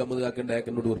കാക്ക ഏതെങ്കിലും അമ്മദ് കാക്ക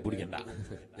ഉണ്ടാക്കുന്നോട് ഉറപ്പിടിക്കണ്ട,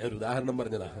 ഞാനൊരു ഉദാഹരണം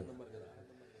പറഞ്ഞതാ.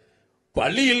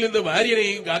 പള്ളിയിൽ നിന്ന്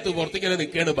ഭാര്യനെയും കാത്ത് പുറത്തേക്കിങ്ങനെ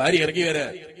നിൽക്കുകയാണ്. ഭാര്യ ഇറങ്ങി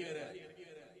വരാൻ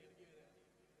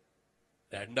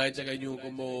 2 ആഴ്ച കഴിഞ്ഞ്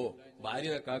നോക്കുമ്പോ ഭാര്യ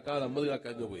കാക്കാതെ അമ്മദ്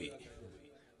കാക്കാന്ന് പോയി.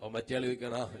 അപ്പൊ മറ്റേ ആള്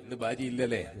ചോദിക്കണ, ഇന്ന് ഭാര്യ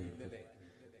ഇല്ലല്ലേ?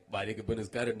 ഭാര്യക്ക് ഇപ്പൊ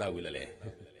നിസ്കാരം ഉണ്ടാവൂലല്ലേ?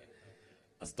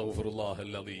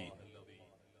 അസ്തഗ്ഫിറുല്ലാഹൽ അലീം.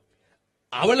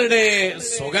 അവളുടെ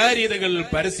സ്വകാര്യതകൾ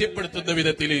പരസ്യപ്പെടുത്തുന്ന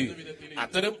വിധത്തിൽ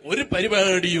അത്തരം ഒരു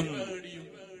പരിപാടിയും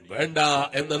വേണ്ട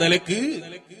എന്ന നിലക്ക്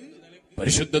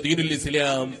പരിശുദ്ധ ദീനുൽ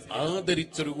ഇസ്ലാം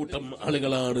ആദരിച്ചൊരു കൂട്ടം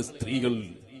ആളുകളാണ് സ്ത്രീകൾ.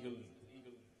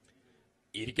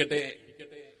 ഇരിക്കട്ടെ,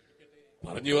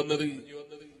 പറഞ്ഞു വന്നത്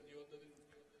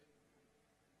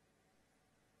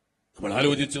നമ്മൾ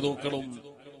ആലോചിച്ചു നോക്കണം.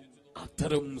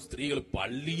 അത്തരം സ്ത്രീകൾ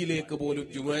പള്ളിയിലേക്ക് പോലും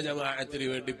ജുമുഅ ജമാഅത്തിന്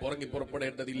വേണ്ടി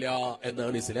പുറപ്പെടേണ്ടതില്ല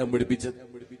എന്നാണ് ഇസ്ലാം പഠിപ്പിച്ചത്.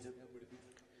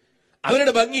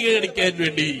 അവരുടെ ഭംഗി കാണിക്കാൻ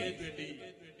വേണ്ടി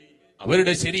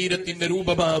അവരുടെ ശരീരത്തിന്റെ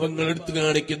രൂപഭാവങ്ങൾ എടുത്തു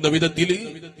കാണിക്കുന്ന വിധത്തിൽ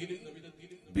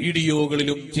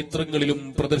വീഡിയോകളിലും ചിത്രങ്ങളിലും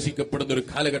പ്രദർശിക്കപ്പെടുന്ന ഒരു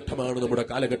കാലഘട്ടമാണ് നമ്മുടെ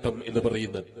കാലഘട്ടം എന്ന്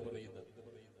പറയുന്നത്.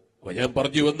 അപ്പൊ ഞാൻ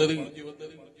പറഞ്ഞു വന്നത്,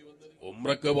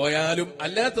 ഉംറക്ക് പോയാലും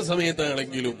അല്ലാത്ത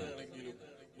സമയത്താണെങ്കിലും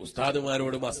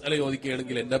ഉസ്താദുമാരോട് മസല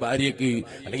ചോദിക്കുകയാണെങ്കിൽ എന്റെ ഭാര്യയ്ക്ക്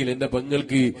അല്ലെങ്കിൽ എന്റെ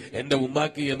പെങ്ങൾക്ക് എന്റെ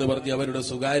ഉമ്മാക്ക് എന്ന് പറഞ്ഞ് അവരുടെ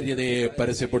സ്വകാര്യതയെ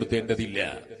പരസ്യപ്പെടുത്തേണ്ടതില്ല.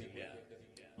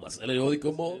 മസല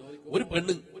ചോദിക്കുമ്പോ ഒരു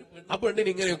പെണ്ണ്, ആ പെണ്ണിന്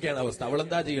ഇങ്ങനെയൊക്കെയാണ് അവസ്ഥ,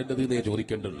 അവളെന്താ ചെയ്യേണ്ടത് എന്നേ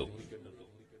ചോദിക്കേണ്ടുള്ളൂ.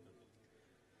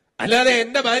 അല്ലാതെ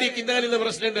എന്റെ ഭാര്യയ്ക്ക് ഇന്നാലിന്ന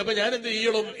പ്രശ്നമുണ്ട് അപ്പൊ ഞാൻ എന്ത്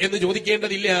ചെയ്യണം എന്ന്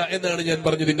ചോദിക്കേണ്ടതില്ല എന്നാണ് ഞാൻ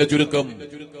പറഞ്ഞതിന്റെ ചുരുക്കം.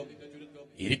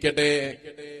 ഇരിക്കട്ടെ,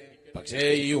 പക്ഷേ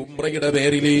ഈ ഉംറയുടെ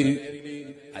പേരില്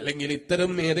അല്ലെങ്കിൽ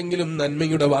ഇത്തരം ഏതെങ്കിലും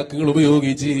നന്മയുടെ വാക്കുകൾ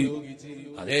ഉപയോഗിച്ച്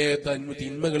അതേ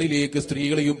തിന്മകളിലേക്ക്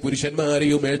സ്ത്രീകളെയും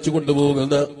പുരുഷന്മാരെയും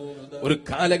അയച്ചുകൊണ്ടുപോകുന്ന ഒരു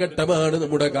കാലഘട്ടമാണ്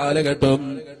നമ്മുടെ കാലഘട്ടം.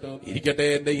 ഇരിക്കട്ടെ,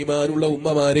 എന്റെ ഈമാനുള്ള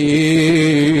ഉമ്മമാരെ,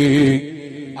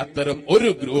 അത്തരം ഒരു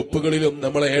ഗ്രൂപ്പുകളിലും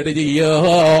നമ്മളെ ആഡ്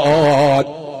ചെയ്യാൻ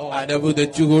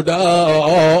അനുവദിച്ചുകൂടാ.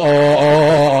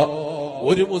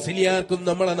 ഒരു മുസ്ലിയാർക്കും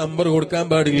നമ്മളെ നമ്പർ കൊടുക്കാൻ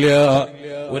പാടില്ല,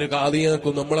 ഒരു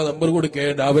ഖാദിയാർക്കും നമ്മളെ നമ്പർ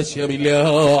കൊടുക്കേണ്ട ആവശ്യമില്ല.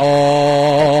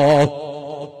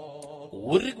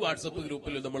 ഒരു വാട്സപ്പ്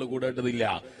ഗ്രൂപ്പിലും നമ്മൾ കൂടേണ്ടതില്ല.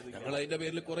 ഞങ്ങൾ അതിന്റെ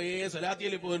പേരിൽ കുറെ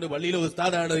സലാത്തിയിൽ പോകുന്നുണ്ട്. പള്ളിയിലെ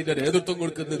ഉസ്താദാണ് അതിന്റെ നേതൃത്വം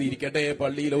കൊടുക്കുന്നത്. ഇരിക്കട്ടെ,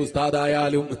 പള്ളിയിലെ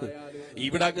ഉസ്താദായാലും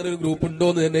ഇവിടെ അങ്ങനെ ഒരു ഗ്രൂപ്പ് ഉണ്ടോ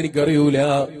എന്ന് തന്നെ എനിക്കറിയൂല.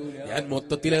 ഞാൻ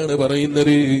മൊത്തത്തിലാണ്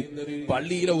പറയുന്നത്.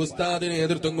 പള്ളിയിലെ ഉസ്താദ്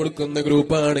നേതൃത്വം കൊടുക്കുന്ന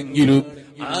ഗ്രൂപ്പാണെങ്കിലും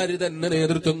ആര് തന്നെ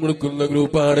നേതൃത്വം കൊടുക്കുന്ന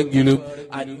ഗ്രൂപ്പാണെങ്കിലും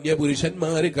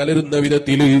അന്യപുരുഷന്മാര് കലരുന്ന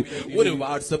വിധത്തിൽ ഒരു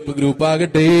വാട്സപ്പ്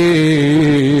ഗ്രൂപ്പാകട്ടെ,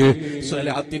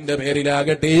 സ്വലാത്തിന്റെ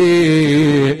പേരിലാകട്ടെ,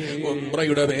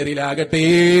 ഉംറയുടെ പേരിലാകട്ടെ,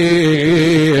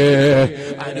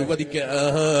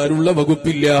 അനുവദിക്കാനുള്ള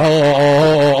വകുപ്പില്ല.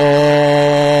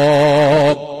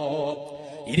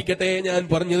 ഇരിക്കട്ടെ, ഞാൻ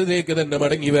പറഞ്ഞതിലേക്ക് തന്നെ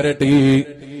മടങ്ങി വരട്ടെ.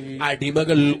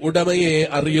 അടിമകൾ ഉടമയെ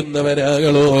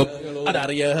അറിയുന്നവനാകളോ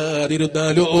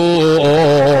അതറിയാതിരുന്നാലോ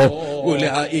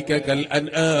ഉലൈക കൽ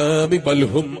അൻആമി ബൽ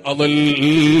ഹും അദൽ,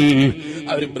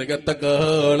 അവർ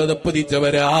മൃഗത്തെക്കാൾ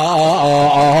പതിച്ചവരാണ്.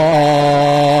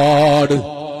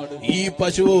 ഈ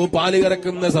പശു പാല്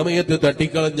കറക്കുന്ന സമയത്ത്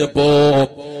തട്ടിക്കളഞ്ഞപ്പോ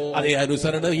അതേ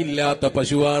അനുസരണയില്ലാത്ത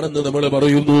പശുവാണെന്ന് നമ്മൾ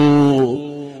പറയുന്നു.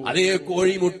 അതേ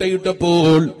കോഴി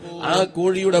മുട്ടയിട്ടപ്പോൾ ആ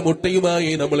കോഴിയുടെ മുട്ടയുമായി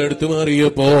നമ്മൾ എടുത്തു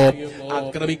മാറിയപ്പോ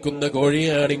ആക്രമിക്കുന്ന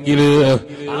കോഴിയാണെങ്കിൽ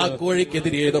ആ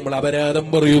കോഴിക്കെതിരെ നമ്മൾ അപരാധം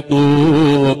പറയുന്നു,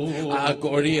 ആ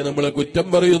കോഴിയെ നമ്മൾ കുറ്റം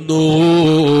പറയുന്നു.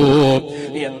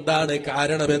 എന്താണ്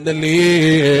കാരണമെന്നല്ലേ?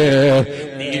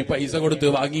 നീ പൈസ കൊടുത്ത്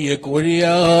വാങ്ങിയ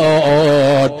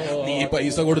കോഴിയാൻ, നീ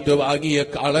പൈസ കൊടുത്ത് വാങ്ങിയ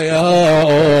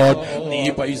കാളയാൻ, നീ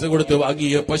പൈസ കൊടുത്ത്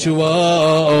വാങ്ങിയ പശുവാൻ.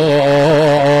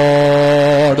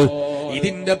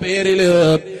 ഇതിന്റെ പേരില്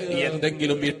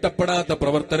എന്തെങ്കിലും ഇഷ്ടപ്പെടാത്ത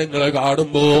പ്രവർത്തനങ്ങൾ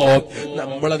കാണുമ്പോ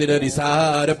നമ്മളതിനെ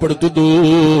നിസാരപ്പെടുത്തുന്നു,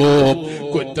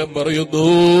 കുറ്റം പറയുന്നു.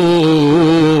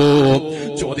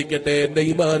 ചോദിക്കട്ടെ എന്റെ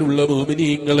ഈമാനുള്ള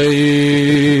മുഅ്മിനീങ്ങളെ,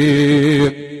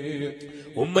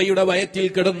 ഉമ്മയുടെ വയറ്റിൽ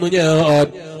കിടന്നു ഞാൻ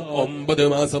 9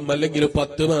 മാസം അല്ലെങ്കിൽ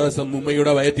 10 മാസം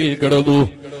ഉമ്മയുടെ വയറ്റിൽ കിടന്നു.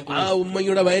 ആ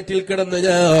ഉമ്മയുടെ വയറ്റിൽ കിടന്ന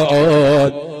ഞാൻ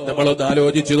നമ്മളൊന്ന്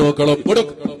ആലോചിച്ചു നോക്കണം.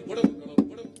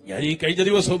 ഞാൻ ഈ കഴിഞ്ഞ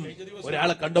ദിവസം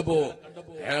ഒരാളെ കണ്ടപ്പോ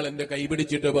അയാൾ എന്റെ കൈ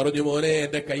പിടിച്ചിട്ട് പറഞ്ഞു, മോനെ,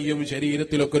 എന്റെ കൈയും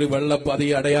ശരീരത്തിലൊക്കെ ഒരു വെള്ളപ്പതി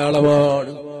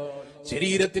അടയാളമാണ്,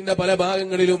 ശരീരത്തിന്റെ പല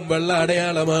ഭാഗങ്ങളിലും വെള്ള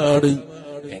അടയാളമാണ്.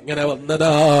 എങ്ങനെ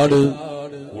വന്നതാണ്?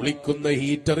 കുളിക്കുന്ന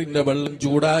ഹീറ്ററിന്റെ വെള്ളം,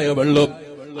 ചൂടായ വെള്ളം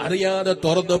അറിയാതെ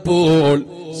തുറന്നപ്പോൾ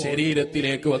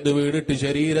ശരീരത്തിലേക്ക് വന്ന് വീണിട്ട്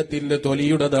ശരീരത്തിന്റെ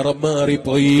തൊലിയുടെ നിറം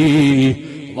മാറിപ്പോയി.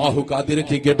 അല്ലാഹു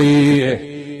കാത്തിരക്ഷിക്കട്ടെ.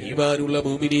 ഈമാനുള്ള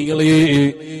മുഅ്മിനീങ്ങളെ,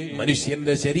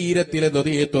 മനുഷ്യന്റെ ശരീരത്തിലെ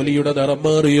തൊലിയുടെ നിറം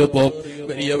മാറിയപ്പോ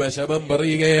വലിയ വിഷമം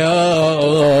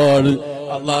പറയുകയാണ്.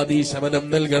 അല്ലാഹ് നീ ശമനം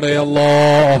നൽകണേ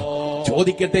അല്ലാഹ്.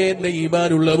 ചോദിക്കട്ടെ എന്റെ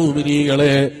ഈമാനുള്ള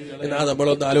മുഅ്മിനീങ്ങളെ, എന്നാ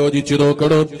നമ്മളൊന്ന് ആലോചിച്ചു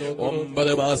നോക്കണം.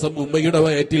 9 മാസം ഉമ്മയുടെ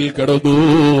വയറ്റിൽ കിടന്നു.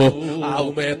 ആ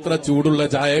ഉമ്മ എത്ര ചൂടുള്ള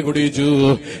ചായ കുടിച്ചു.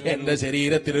 എന്റെ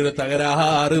ശരീരത്തിനൊരു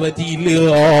തകരാറ് പറ്റിയില്ല.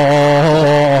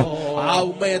 ആ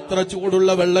ഉമ്മ എത്ര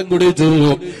ചൂടുള്ള വെള്ളം കുടിച്ചു.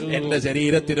 എന്റെ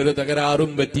ശരീരത്തിനൊരു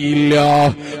തകരാറും പറ്റിയില്ല.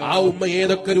 ആ ഉമ്മ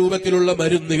ഏതൊക്കെ രൂപത്തിലുള്ള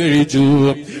മരുന്ന് കഴിച്ചു.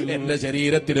 എന്റെ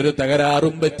ശരീരത്തിനൊരു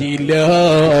തകരാറും പറ്റിയില്ല.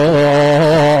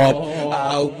 ആ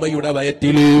ഉമ്മ ഉമ്മയുടെ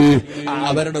വയറ്റില്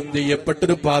ആവരണം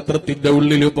ചെയ്യപ്പെട്ടൊരു പാത്രത്തിന്റെ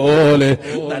ഉള്ളില് പോലെ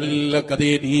നല്ല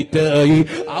കഥയെ നീറ്റായി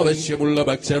ആവശ്യമുള്ള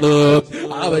ഭക്ഷണം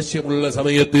ആവശ്യമുള്ള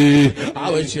സമയത്ത്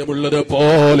ആവശ്യമുള്ളത്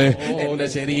പോലെ എന്റെ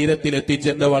ശരീരത്തിൽ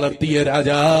എത്തിച്ചെന്നെ വളർത്തിയ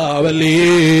രാജാവല്ലേ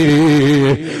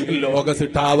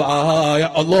ലോകസിട്ടാവായ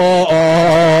അല്ലാഹ്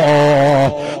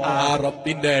ആ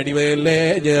റബ്ബിന്റെ അടിമയല്ലേ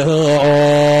ഞാൻ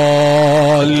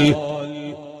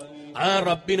ആ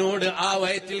റബ്ബിനോട് ആ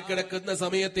വയറ്റിൽ കിടക്കുന്ന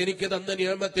സമയത്ത് എനിക്ക് തന്ന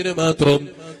നിയമത്തിന് മാത്രം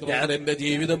ഞാൻ എന്റെ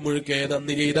ജീവിതം മുഴുക്കെ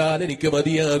നന്ദി ചെയ്താൽ എനിക്ക്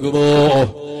മതിയാകുമോ?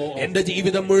 എന്റെ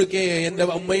ജീവിതം മുഴുക്കെ എന്റെ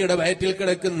അമ്മയുടെ വയറ്റിൽ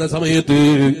കിടക്കുന്ന സമയത്ത്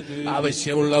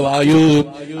ആവശ്യമുള്ള വായു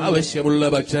ആവശ്യമുള്ള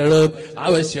ഭക്ഷണം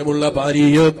ആവശ്യമുള്ള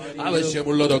പാനീയം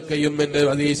ആവശ്യമുള്ളതൊക്കെയും എന്റെ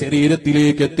അതേ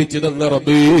ശരീരത്തിലേക്ക് എത്തിച്ചു തന്ന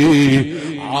റബ്ബ്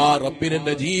ആ റബ്ബിന്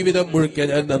എന്റെ ജീവിതം മുഴുക്കെ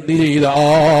ഞാൻ നന്ദി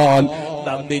ചെയ്താൽ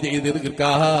നന്ദി ചെയ്ത്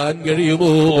തീർക്കാൻ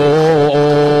കഴിയുമോ?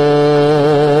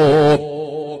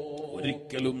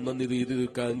 ഒരിക്കലും നന്ദി ചെയ്ത്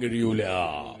തീർക്കാൻ കഴിയൂല.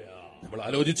 നമ്മൾ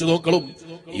ആലോചിച്ചു നോക്കണം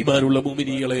ഈമാനുള്ള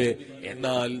മുഅ്മിനീങ്ങളെ.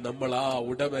 എന്നാൽ നമ്മൾ ആ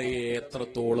ഉടമയെ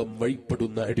എത്രത്തോളം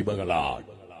വഴിപ്പെടുന്ന അടിമകളാണ്.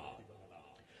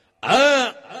 ആ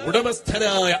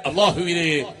ഉടമസ്ഥനായ അല്ലാഹുവിനെ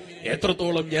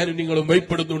എത്രത്തോളം ഞാനും നിങ്ങളും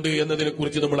വഴിപ്പെടുന്നുണ്ട് എന്നതിനെ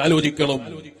കുറിച്ച് നമ്മൾ ആലോചിക്കണം.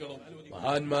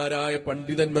 മഹാന്മാരായ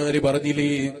പണ്ഡിതന്മാര്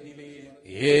പറഞ്ഞില്ലേ,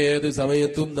 ഏത്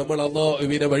സമയത്തും നമ്മൾ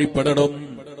അല്ലാഹുവിനെ വഴിപ്പെടണം,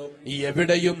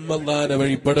 എവിടെയും അല്ലാഹുവിനെ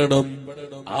വഴിപ്പെടണം.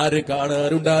 ആര്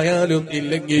കാണാനുണ്ടായാലും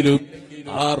ഇല്ലെങ്കിലും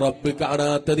ആ റബ്ബ്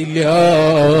കാണാത്തതില്ല,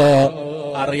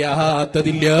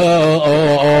 അറിയാത്തതില്ല.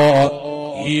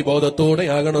 ഈ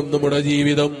ബോധത്തോടെയാകണം നമ്മുടെ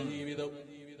ജീവിതം,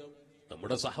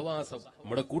 നമ്മുടെ സഹവാസം,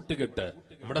 നമ്മുടെ കൂട്ടുകെട്ട്,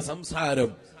 നമ്മുടെ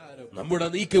സംസാരം, നമ്മുടെ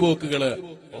നീക്കുപോക്കുകള്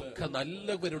ഒക്കെ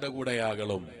നല്ലവരുടെ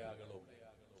കൂടെയാകണം.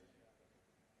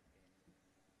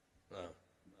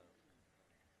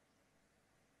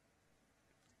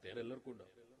 എല്ലാവർക്കും ഉണ്ടോ?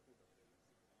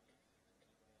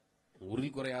 ഊറിൽ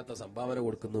കുറയാത്ത സംഭാവന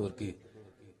കൊടുക്കുന്നവർക്ക്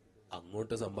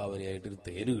അങ്ങോട്ട് സംഭാവനയായിട്ട്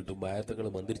തേന് കിട്ടുമ്പോ ആയത്തുകൾ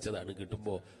മന്ത്രിച്ചതാണ്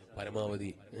കിട്ടുമ്പോ പരമാവധി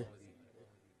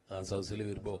ആ സദസ്സിൽ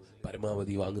വരുമ്പോ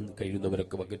പരമാവധി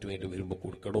കഴിയുന്നവരൊക്കെ ബക്കറ്റുമായിട്ട് വരുമ്പോ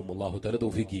കൊടുക്കണം. അല്ലാഹു തആല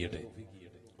തൗഫീഖ് ചെയ്യട്ടെ.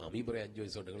 ആമീൻ പറയാൻ 5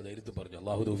 വയസ്സോട്ട് നിങ്ങൾ നേരിട്ട് പറഞ്ഞു.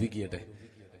 അല്ലാഹു തൗഫീഖ് ചെയ്യട്ടെ.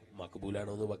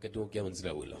 മഖബൂലാണോ എന്ന് ബക്കറ്റ് നോക്കിയാൽ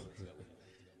മനസ്സിലാവുമല്ലോ.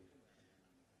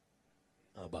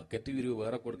 ആ ബക്കറ്റ്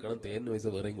വേറെ കൊടുക്കണം, തേന് പൈസ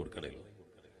വേറെയും കൊടുക്കണല്ലോ.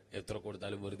 എത്ര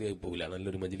കൊടുത്താലും വെറുതെ ആയി പോകില്ല.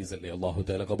 നല്ലൊരു മജ്ലിസ് അല്ലേ. അല്ലാഹു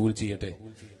തആല കബൂൽ ചെയ്യട്ടെ.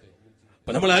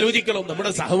 അപ്പൊ നമ്മൾ ആലോചിക്കണം,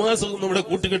 നമ്മുടെ സഹവാസവും നമ്മുടെ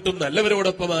കൂട്ടുകെട്ടും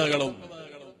നല്ലവരോടൊപ്പമാകണം.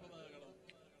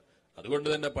 അതുകൊണ്ട്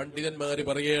തന്നെ പണ്ഡിതന്മാര്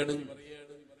പറയാണ്,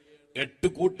 8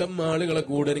 കൂട്ടം ആളുകളെ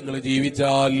കൂടെ നിങ്ങൾ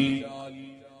ജീവിച്ചാൽ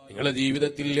നിങ്ങളുടെ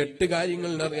ജീവിതത്തിൽ 8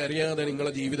 കാര്യങ്ങൾ അറിയാതെ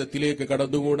നിങ്ങളുടെ ജീവിതത്തിലേക്ക്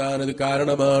കടന്നുകൂടാൻ അത്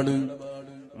കാരണമാണ്.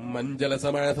 മഞ്ചല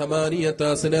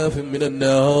സമാനിയത്താസ്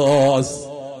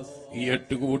ഈ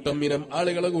 8 കൂട്ടം ഇനം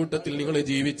ആളുകളെ കൂട്ടത്തിൽ നിങ്ങൾ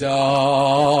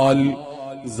ജീവിച്ചാൽ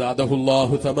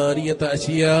സാദഹുല്ലാഹു സമാനിയത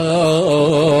അശിയാ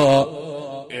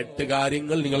 8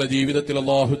 കാര്യങ്ങൾ നിങ്ങളുടെ ജീവിതത്തിൽ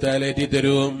അല്ലാഹു തആല ഏറ്റി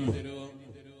തരും.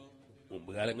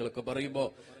 മുമ്പ് കാലങ്ങളൊക്കെ പറയുമ്പോ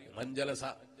മഞ്ചലസ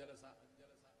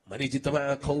മനിജിതമാ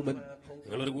ഖൗമൻ,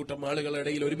 നിങ്ങളൊരു കൂട്ടം ആളുകളുടെ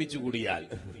ഇടയിൽ ഒരുമിച്ച് കൂടിയാൽ,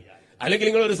 അല്ലെങ്കിൽ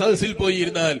നിങ്ങളൊരു സദസ്സിൽ പോയി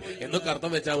ഇരുന്നാൽ എന്നൊക്കെ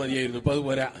അർത്ഥം വെച്ചാൽ മതിയായിരുന്നു. ഇപ്പൊ അത്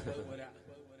പോരാ.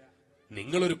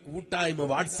 നിങ്ങളൊരു കൂട്ടായ്മ,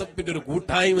 വാട്സപ്പിന്റെ ഒരു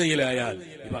കൂട്ടായ്മയിലായാൽ,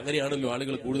 ഇപ്പൊ അങ്ങനെയാണല്ലോ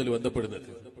ആളുകൾ കൂടുതൽ ബന്ധപ്പെടുന്നത്.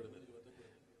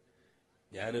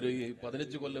 ഞാനൊരു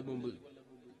 15 കൊല്ലം മുമ്പ്,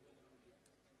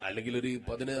 അല്ലെങ്കിൽ ഒരു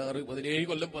 16, 17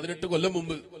 കൊല്ലം, 18 കൊല്ലം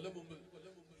മുമ്പ്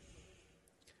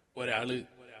ഒരാള്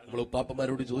നമ്മളെ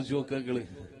ഉപ്പാപ്പന്മാരോട് ചോദിച്ചു നോക്കുകള്,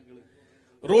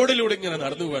 റോഡിലൂടെ ഇങ്ങനെ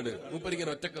നടന്നു പോവാണ്.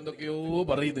 മൂപ്പരിങ്ങനെ ഒറ്റക്ക് എന്തൊക്കെയോ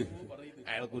പറയുന്നത്.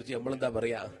 അയാളെ കുറിച്ച് നമ്മളെന്താ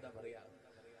പറയാ?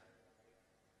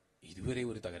 ഇതുവരെ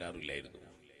ഒരു തകരാറില്ലായിരുന്നു.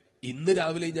 ഇന്ന്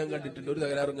രാവിലെ ഞാൻ കണ്ടിട്ടുണ്ട്, ഒരു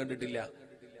തകരാറും കണ്ടിട്ടില്ല.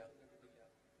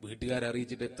 വീട്ടുകാരെ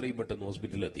അറിയിച്ചിട്ട് എത്രയും പെട്ടെന്ന്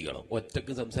ഹോസ്പിറ്റലിൽ എത്തിക്കണം.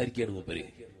 ഒറ്റക്ക് സംസാരിക്കുകയാണ് മൂപ്പര്,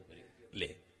 അല്ലേ?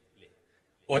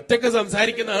 ഒറ്റക്ക്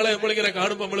സംസാരിക്കുന്ന ആളെ നമ്മളിങ്ങനെ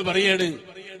കാണുമ്പോ നമ്മൾ പറയാണ്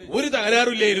ഒരു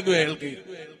തകരാറില്ലായിരുന്നു അയാൾക്ക്.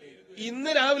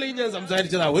 ഇന്ന് രാവിലെ ഞാൻ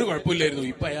സംസാരിച്ചതാ, ഒരു കുഴപ്പമില്ലായിരുന്നു.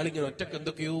 ഇപ്പൊ അയാൾ ഇങ്ങനെ ഒറ്റക്ക്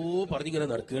എന്തൊക്കെയോ പറഞ്ഞിങ്ങനെ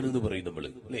നടക്കുകയാണെന്ന് പറയും നമ്മള്,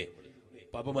 അല്ലേ?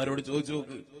 പാപ്പമാരോട് ചോദിച്ചു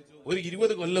നോക്ക്. ഒരു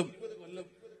 20 കൊല്ലം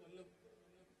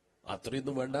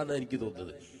അത്രയൊന്നും വേണ്ടെന്നാ എനിക്ക്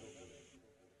തോന്നുന്നത്.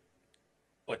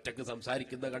 ഒറ്റക്ക്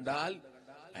സംസാരിക്കുന്ന കണ്ടാൽ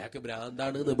അയാൾക്ക്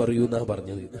ഭ്രാന്താണ് എന്ന് പറയൂന്നാ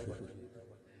പറഞ്ഞത്.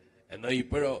 എന്നാ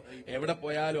ഇപ്പോഴോ എവിടെ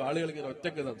പോയാലും ആളുകൾ ഇങ്ങനെ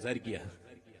ഒറ്റക്ക് സംസാരിക്കുക.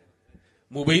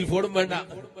 മൊബൈൽ ഫോണും വേണ്ട,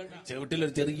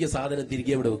 ചെവിട്ടിലൊരു ചെറിയ സാധനം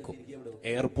തിരികെ എവിടെ വെക്കും.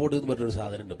 എയർപോർട്ട് എന്ന് പറഞ്ഞൊരു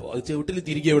സാധനം ഉണ്ട്. ഇപ്പോ അത് ചെവിട്ടിൽ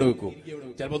തിരികെ എവിടെ വെക്കും.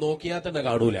 ചിലപ്പോ നോക്കിയാൽ തന്നെ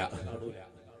കാണൂല.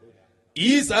 ഈ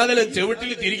സാധനം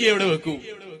ചെവിട്ടിൽ തിരികെ എവിടെ വെക്കും.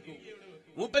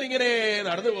 മൂപ്പരിങ്ങനെ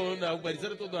നടന്നു പോകുന്നുണ്ടാവും,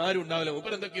 പരിസരത്തൊന്നും ആരും ഉണ്ടാവില്ല.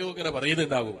 മൂപ്പർ എന്തൊക്കെയോ ഇങ്ങനെ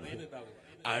പറയുന്നുണ്ടാവും.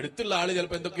 അടുത്തുള്ള ആള്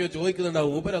ചിലപ്പോ എന്തൊക്കെയോ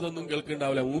ചോദിക്കുന്നുണ്ടാവും. മൂപ്പർ അതൊന്നും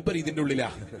കേൾക്കുന്നുണ്ടാവില്ല. മൂപ്പർ ഇതിന്റെ ഉള്ളിലാ.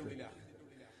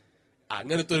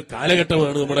 അങ്ങനത്തെ ഒരു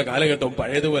കാലഘട്ടമാണ് നമ്മുടെ കാലഘട്ടം.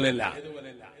 പഴയതുപോലെയല്ല.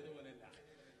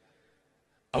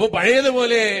 അപ്പൊ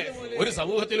പഴയതുപോലെ ഒരു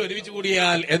സമൂഹത്തിൽ ഒരുമിച്ച്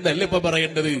കൂടിയാൽ എന്നല്ല ഇപ്പൊ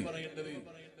പറയേണ്ടത്.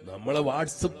 നമ്മളെ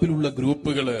വാട്സപ്പിലുള്ള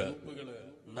ഗ്രൂപ്പുകള്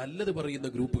നല്ലത് പറയുന്ന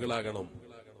ഗ്രൂപ്പുകളാകണം,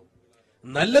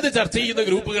 നല്ലത് ചർച്ച ചെയ്യുന്ന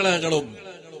ഗ്രൂപ്പുകളാകണം,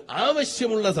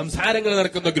 ആവശ്യമുള്ള സംസാരങ്ങൾ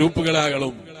നടക്കുന്ന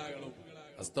ഗ്രൂപ്പുകളാകണം.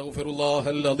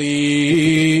 അസ്തഗ്ഫിറുല്ലാഹൽ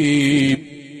അദീം.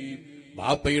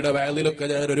 ബാപ്പയുടെ വയലിലൊക്കെ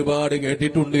ഞാൻ ഒരുപാട്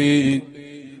കേട്ടിട്ടുണ്ട്.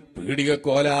 പീഡിക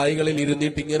കോലായികളിൽ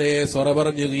ഇരുന്നിട്ട് ഇങ്ങനെ സൊറ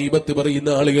പറഞ്ഞ് ഗീബത്ത് പറയുന്ന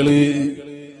ആളുകള്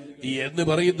എന്ന്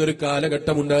പറയുന്നൊരു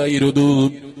കാലഘട്ടമുണ്ടായിരുന്നു.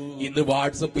 ഇന്ന്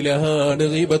വാട്സപ്പിലാണ്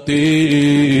ഗീബത്ത്.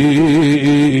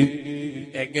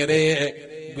 എങ്ങനെ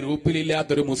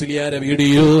ഗ്രൂപ്പിലില്ലാത്തൊരു മുസ്ലിയാരെ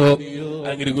വീഡിയോ,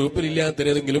 അങ്ങനെ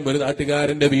ഗ്രൂപ്പിലില്ലാത്തൊരേതെങ്കിലും ഒരു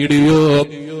നാട്ടുകാരന്റെ വീഡിയോ,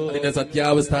 അതിന്റെ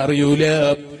സത്യാവസ്ഥ അറിയൂല,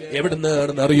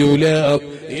 എവിടുന്നാണെന്ന് അറിയൂല,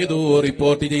 ഏതോ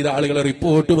റിപ്പോർട്ട് ചെയ്ത ആളുകളെ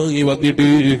റിപ്പോർട്ട് വാങ്ങി വന്നിട്ട്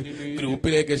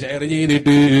ഗ്രൂപ്പിലേക്ക് ഷെയർ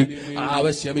ചെയ്തിട്ട്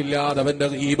ആവശ്യമില്ലാതെ അവന്റെ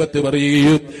ഗീബത്ത്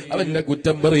പറയുകയും അവന്റെ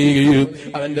കുറ്റം പറയുകയും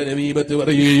അവന്റെ നമീമത്ത്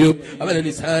പറയുകയും അവനെ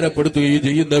നിസ്സാരപ്പെടുത്തുകയും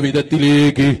ചെയ്യുന്ന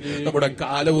വിധത്തിലേക്ക് നമ്മുടെ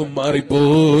കാലവും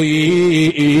മാറിപ്പോയി.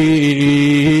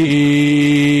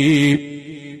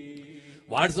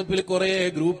 വാട്സപ്പിൽ കുറെ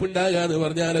ഗ്രൂപ്പ് ഉണ്ടാകാന്ന്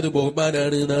പറഞ്ഞാൽ അത്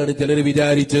ബഹുമാനാണ് എന്നാണ് ചിലർ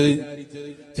വിചാരിച്ചത്.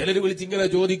 ചിലർ വിളിച്ചിങ്ങനെ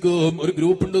ചോദിക്കും, ഒരു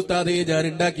ഗ്രൂപ്പ് ഉണ്ട് ഉസ്താദേ, ഞാൻ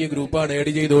ഉണ്ടാക്കിയ ഗ്രൂപ്പാണ്,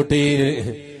 ആഡ് ചെയ്തോട്ടെ.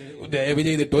 ദയവ്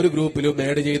ചെയ്തിട്ട് ഒരു ഗ്രൂപ്പിലും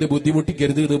ആഡ് ചെയ്ത്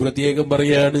ബുദ്ധിമുട്ടിക്കരുത് എന്ന് പ്രത്യേകം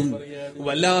പറയാണ്.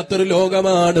 വല്ലാത്തൊരു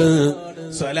ലോകമാണ്.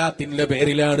 സ്വലാത്തിന്റെ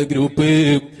പേരിലാണ് ഗ്രൂപ്പ്,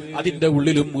 അതിന്റെ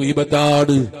ഉള്ളിലും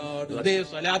മുഹിബത്താണ്. അതേ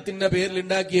സ്വലാത്തിന്റെ പേരിൽ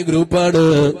ഉണ്ടാക്കിയ ഗ്രൂപ്പാണ്.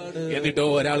 എന്നിട്ടോ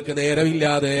ഒരാൾക്ക്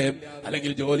നേരമില്ലാതെ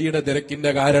അല്ലെങ്കിൽ ജോലിയുടെ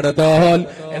തിരക്കിന്റെ കാരണത്താൽ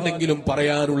എന്തെങ്കിലും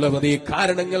പറയാനുള്ള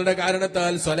കാരണങ്ങളുടെ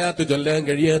കാരണത്താൽ സ്വലാത്ത് ചൊല്ലാൻ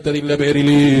കഴിയാത്തതിന്റെ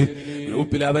പേരില്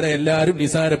ഗ്രൂപ്പിൽ അവരെ എല്ലാരും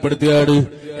നിസാരപ്പെടുത്തുകയാണ്,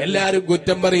 എല്ലാരും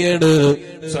കുറ്റം പറയാണ്.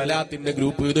 സ്വലാത്തിന്റെ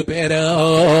ഗ്രൂപ്പ് ഇത്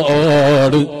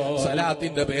പേരാണ്.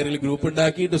 സ്വലാത്തിന്റെ പേരിൽ ഗ്രൂപ്പ്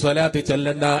ഉണ്ടാക്കിയിട്ട് സ്വലാത്ത്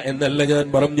ചൊല്ലണ്ട എന്നല്ല ഞാൻ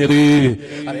പറഞ്ഞത്.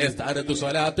 അതേ സ്ഥാനത്ത്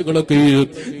സ്വലാത്തുകളൊക്കെ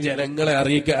ജനങ്ങളെ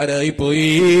അറിയിക്കാനായി പോയി.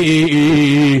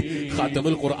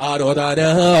 ഖത്മുൽ ഖുർആൻ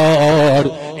ഓതാനാണ്,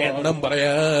 എണ്ണം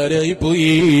പറയാനായി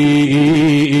പോയി.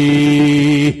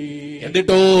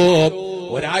 എന്നിട്ടോ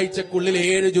ഒരാഴ്ചക്കുള്ളിൽ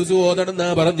 7 ജുസ് ഓതണമെന്നാ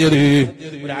പറഞ്ഞത്.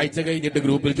 ഒരാഴ്ച കഴിഞ്ഞിട്ട്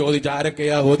ഗ്രൂപ്പിൽ ചോദിച്ച്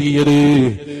ആരൊക്കെയാ ഓതിയത്?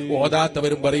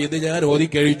 ഓതാത്തവരും പറയുന്നത് ഞാൻ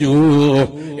ഓതിക്കഴിഞ്ഞു.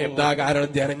 എന്താ കാരണം?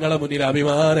 ജനങ്ങളെ മുന്നിൽ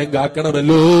അഭിമാനം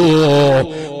കാക്കണമല്ലോ.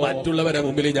 മറ്റുള്ളവരെ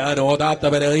മുമ്പിൽ ഞാൻ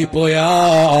ഓതാത്തവനായി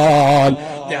പോയാൽ,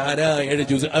 ഞാനാ 7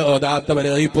 ജുസ്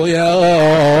ഓതാത്തവനായി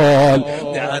പോയാൽ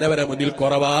ഞാനവരെ മുന്നിൽ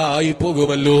കുറവായി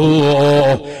പോകുമല്ലോ.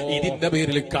 ഇതിന്റെ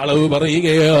പേരിൽ കളവ്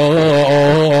പറയുകയാണ്.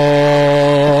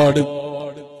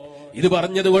 ഇത്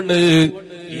പറഞ്ഞതുകൊണ്ട്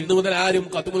ഇന്നു മുതൽ ആരും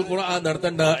ഖത്മുൽ ഖുർആൻ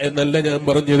നടത്തണ്ട എന്നല്ല ഞാൻ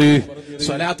പറഞ്ഞത്,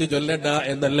 സ്വലാത്ത് ചൊല്ലണ്ട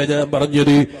എന്നല്ല ഞാൻ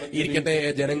പറഞ്ഞത്. ഇരിക്കട്ടെ,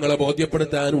 ജനങ്ങളെ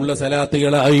ബോധ്യപ്പെടുത്താനുള്ള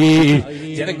സലാത്തുകളായി,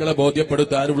 ജനങ്ങളെ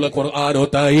ബോധ്യപ്പെടുത്താനുള്ള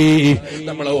ഖുർആനോത്തായി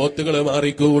നമ്മളെ ഓത്തുകൾ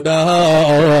മാറിക്കൂടാ,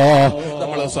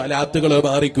 നമ്മളെ സ്വലാത്തുകൾ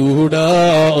മാറിക്കൂടാ.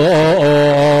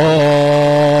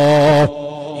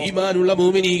 ഈമാനുള്ള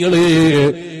മുഅ്മിനീങ്ങള്,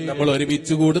 നമ്മൾ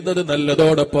ഒരുമിച്ച് കൂടുന്നത്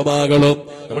നല്ലതോടൊപ്പമാകണം,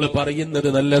 നമ്മൾ പറയുന്നത്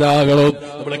നല്ലതാകണം,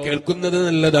 നമ്മൾ കേൾക്കുന്നത്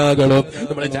നല്ലതാകണം,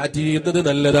 നമ്മൾ ചാറ്റ് ചെയ്യുന്നത്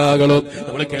നല്ലതാകണം,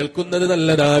 നമ്മൾ കേൾക്കുന്നത്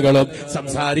നല്ലതാകണം,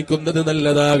 സംസാരിക്കുന്നത്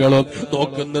നല്ലതാകണം,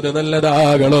 നോക്കുന്നത്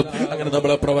നല്ലതാകണം. അങ്ങനെ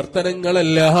നമ്മളെ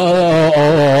പ്രവർത്തനങ്ങളെല്ലാം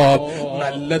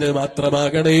നല്ലത്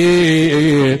മാത്രമാകണേ.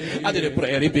 അതിനെ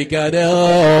പ്രേരിപ്പിക്കാനാ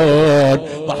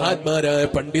മഹാന്മാരായ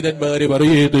പണ്ഡിതന്മാര്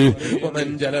പറയുന്നത്,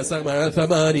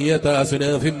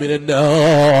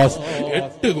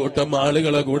 8 കൂട്ടം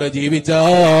ആളുകളെ കൂടെ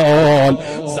ജീവിച്ചാൽ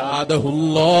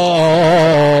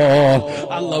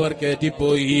അള്ളവർ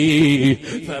കയറ്റിപ്പോയി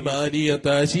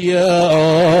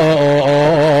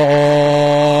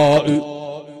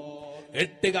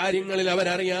 8 കാര്യങ്ങളിൽ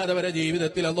അവരറിയാതെ അവരെ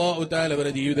ജീവിതത്തിൽ അല്ലാഹു തആല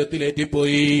അവരെ ജീവിതത്തിൽ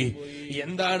ഏറ്റിപ്പോയി.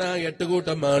 എന്താണ് 8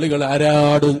 കൂട്ടം ആളുകൾ?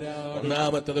 ആരാണ്?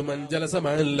 ഒന്നാമത്തത്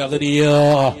മഞ്ചലസമഅൽ-അഗ്നിയ.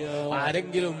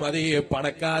 ആരെങ്കിലും അതേ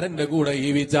പണക്കാരന്റെ കൂടെ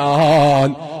ജീവിച്ചാൽ,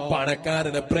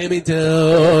 പണക്കാരനെ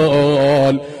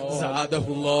പ്രേമിച്ചാൽ,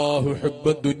 സാദഹുല്ലാഹു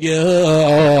ഹുബ്ബദ് ദുനിയാ,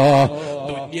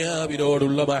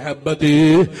 ദുനിയാവിനോടുള്ള മഹബ്ബത്ത്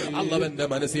അല്ലാഹുവിന്റെ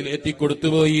മനസ്സിൽ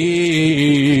ഏറ്റിക്കൊടുത്തുപോയി.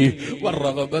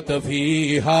 വറഗബത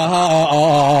ഫീഹാ,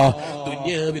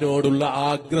 ദുനിയാവിനോടുള്ള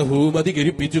ആഗ്രഹവും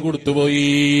അധികരിപ്പിച്ചു കൊടുത്തുപോയി.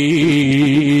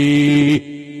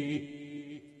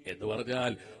 എന്ന്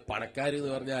പറഞ്ഞാൽ പണക്കാർ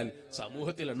എന്ന് പറഞ്ഞാൽ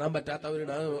സമൂഹത്തിൽ എണ്ണാൻ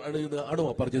പറ്റാത്തവരാണോ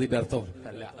പറഞ്ഞതിന്റെ അർത്ഥം?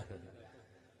 അല്ല.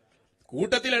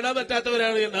 കൂട്ടത്തിൽ എണ്ണാൻ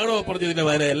പറ്റാത്തവരാണ് എന്നാണോ പറഞ്ഞതിന്റെ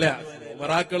മാനയല്ല.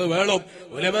 ഉമറാക്കള് വേണം,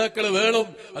 ഉലമാക്കള് വേണം.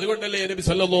 അതുകൊണ്ടല്ലേ നബി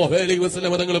സല്ലല്ലാഹു അലൈഹി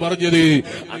വസല്ലം തങ്ങൾ പറഞ്ഞത്,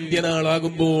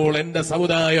 അന്ത്യനാളാകുമ്പോൾ എന്റെ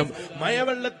സമുദായം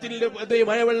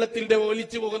മഴവെള്ളത്തിൽ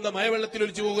ഒലിച്ചു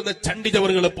പോകുന്ന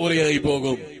ചണ്ടിചവറുകളെ പോലെയായി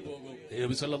പോകും.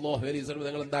 നബി സല്ലല്ലാഹു അലൈഹി വസല്ലം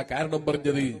തങ്ങൾ എന്താ കാരണം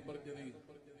പറഞ്ഞത്?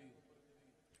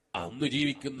 അന്ന്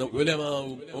ജീവിക്കുന്ന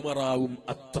ഉലമാവും ഉമറാവും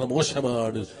അത്ര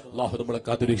മോശമാണ്. അല്ലാഹു നമ്മളെ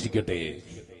കാത്തുരക്ഷിക്കട്ടെ.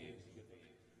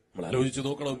 നമ്മൾ ആലോചിച്ചു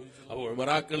നോക്കണം. അപ്പൊ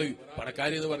ഉമറാക്കള്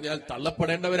പണക്കാരി എന്ന് പറഞ്ഞാൽ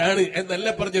തള്ളപ്പെടേണ്ടവരാണ് എന്നല്ല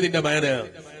പറഞ്ഞതിന്റെ മാന,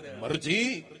 മറിച്ച്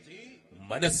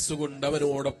മനസ്സുകൊണ്ട്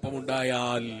അവനോടൊപ്പം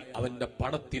ഉണ്ടായാൽ അവന്റെ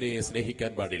പണത്തിനെ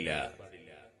സ്നേഹിക്കാൻ പാടില്ല,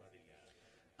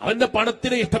 അവന്റെ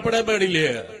പണത്തിനെ ഇഷ്ടപ്പെടാൻ പാടില്ല.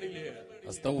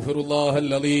 അസ്തഗ്ഫിറുല്ലാഹൽ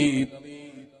അലീം.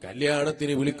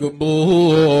 കല്യാണത്തിന്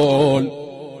വിളിക്കുമ്പോൾ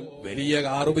വലിയ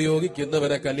കാർ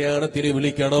ഉപയോഗിക്കുന്നവരെ കല്യാണത്തിന്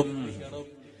വിളിക്കണം.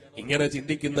 ഇങ്ങനെ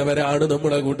ചിന്തിക്കുന്നവരാണ്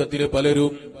നമ്മുടെ കൂട്ടത്തില്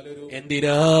പലരും.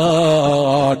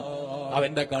 എന്തിനാണ്?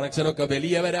 അവന്റെ കണക്ഷനൊക്കെ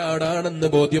വലിയവരാണെന്ന്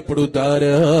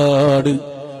ബോധ്യപ്പെടുത്താനാണ്.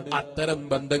 അത്തരം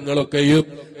ബന്ധങ്ങളൊക്കെയും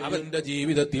അവന്റെ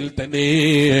ജീവിതത്തിൽ തന്നെ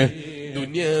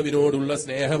ദുനിയാവിനോടുള്ള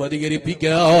സ്നേഹം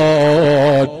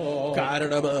അധികരിപ്പിക്കാൻ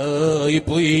കാരണമായി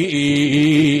പോയി.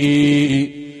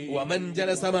 വമൻ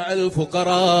ജലസ മഅൽ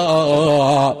ഫുഖറാ,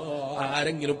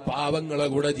 ആരെങ്കിലും പാവങ്ങളെ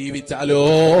കൂടെ ജീവിച്ചാലോ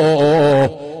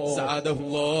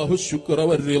സാദഹുല്ലാഹു ശുക്ര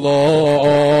വറിളാ.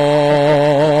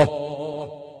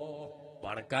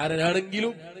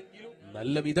 പണക്കാരനാണെങ്കിലും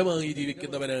നല്ല മിതമായി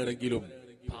ജീവിക്കുന്നവനാണെങ്കിലും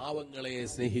പാവങ്ങളെ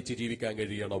സ്നേഹിച്ച് ജീവിക്കാൻ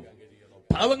കഴിയണം,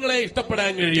 പാവങ്ങളെ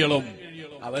ഇഷ്ടപ്പെടാൻ കഴിയണം,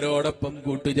 അവരോടൊപ്പം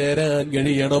കൂട്ടുചേരാൻ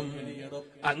കഴിയണം.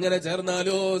 അങ്ങനെ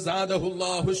ചേർന്നാലോ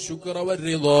സാദഹുല്ലാഹു ശുക്ര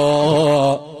വറിളാ,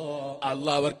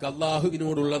 അല്ലാഹ് അവർക്ക്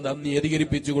അല്ലാഹുവിനോടുള്ള നന്ദി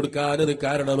അധികരിപ്പിച്ചു കൊടുക്കാൻ അത്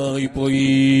കാരണമായി പോയി.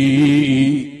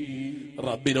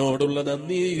 റബ്ബിനോടുള്ള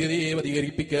നന്ദി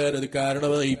അധികരിപ്പിക്കാൻ അത്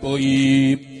കാരണമായി പോയി.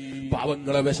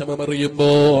 പാവങ്ങളെ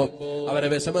വിഷമമറിയുമ്പോ, അവരെ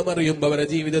വിഷമമറിയുമ്പോ, അവരെ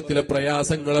ജീവിതത്തിലെ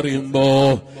പ്രയാസങ്ങൾ അറിയുമ്പോ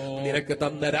നിനക്ക്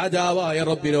തന്ന രാജാവായ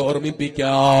റബ്ബിനെ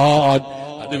ഓർമ്മിപ്പിക്കാൻ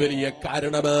അത് വലിയ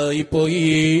കാരണമായി പോയി.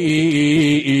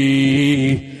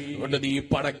 അതുകൊണ്ട് നീ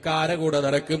പണക്കാരെ കൂടെ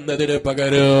നടക്കുന്നതിന്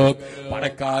പകരം,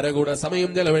 പണക്കാരെ കൂടെ സമയം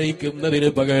ചെലവഴിക്കുന്നതിന്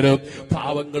പകരം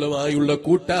പാവങ്ങളുമായുള്ള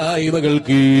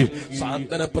കൂട്ടായ്മകൾക്ക്,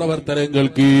 സാന്ത്വന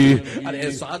പ്രവർത്തനങ്ങൾക്ക്, അതേ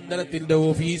സാന്ത്വനത്തിന്റെ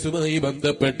ഓഫീസുമായി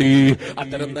ബന്ധപ്പെട്ട്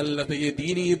അത്തരം നല്ല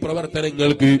ദീനീ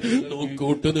പ്രവർത്തനങ്ങൾക്ക്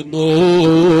നോക്കൂട്ടു നിന്നോ.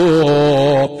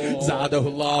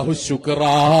 സാദഹുല്ലാഹു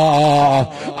ശുക്റാ,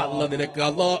 അല്ലാഹ് നിനക്ക്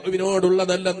അല്ലാഹുവിനോടുള്ള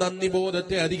നല്ല നന്ദി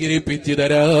ബോധത്തെ അധികരിപ്പിച്ചു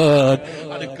തരാൻ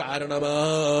അത്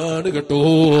കാരണമാണ് കേട്ടോ.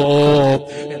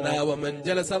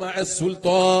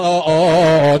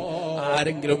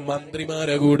 ആരെങ്കിലും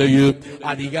മന്ത്രിമാരെ കൂടെയും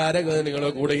അധികാരങ്ങളെ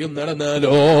കൂടെയും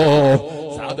നടന്നാലോ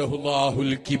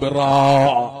സാദഹുല്ലാഹുൽ കിബ്റാ,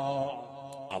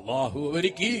 അല്ലാഹു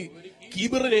അവർക്ക്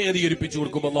കിബ്റിനെ അധികരിപ്പിച്ചു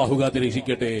കൊടുക്കും. അല്ലാഹു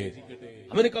കാത്തിരക്ഷിക്കട്ടെ.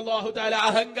 അവനക്ക് അല്ലാഹു തആല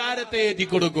അഹങ്കാരത്തെ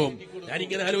എത്തിക്കൊടുക്കും.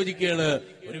 ഞാനിങ്ങനെ ആലോചിക്കുകയാണ്,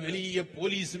 ഒരു വലിയ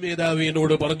പോലീസ് മേധാവി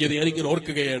എന്നോട് പറഞ്ഞത് ഞാനിങ്ങനെ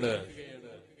ഓർക്കുകയാണ്.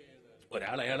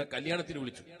 ഒരാളെ കല്യാണത്തിന്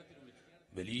വിളിച്ചു.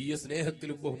 വലിയ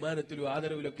സ്നേഹത്തിലും ബഹുമാനത്തിലും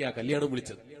ആദരവിലൊക്കെ ആ കല്യാണം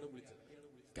വിളിച്ചത്.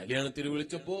 കല്യാണത്തിന്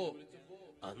വിളിച്ചപ്പോ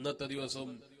അന്നത്തെ ദിവസം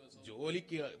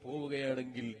ജോലിക്ക്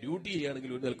പോവുകയാണെങ്കിൽ, ഡ്യൂട്ടി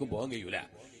ചെയ്യുകയാണെങ്കിൽ ഒരു നിലക്കും പോകാൻ കഴിയൂല.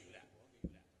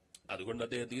 അതുകൊണ്ട്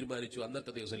അദ്ദേഹം തീരുമാനിച്ചു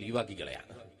അന്നത്തെ ദിവസം ലീവാക്കി കളയാൻ.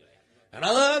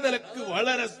 കാരണം ആ നിലക്ക്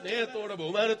വളരെ സ്നേഹത്തോടെ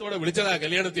ബഹുമാനത്തോടെ വിളിച്ചതാ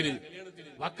കല്യാണത്തിന്.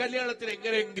 കല്യാണത്തിന്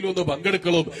എങ്ങനെയെങ്കിലും ഒന്ന്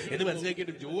പങ്കെടുക്കണം എന്ന്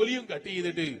മനസ്സിലാക്കിയിട്ട് ജോലിയും കട്ട്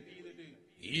ചെയ്തിട്ട്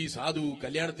ഈ സാധു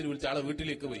കല്യാണത്തിന് വിളിച്ച ആളെ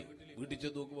വീട്ടിലേക്ക് പോയി. വീട്ടിൽ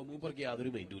ചെന്ന് നോക്കുമ്പോ മൂപ്പർക്ക് യാതൊരു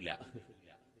മൈൻഡുമില്ല.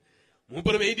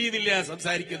 മൂപ്പർ വെയിറ്റ് ചെയ്യുന്നില്ല,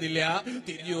 സംസാരിക്കുന്നില്ല,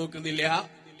 തിരിഞ്ഞു നോക്കുന്നില്ല,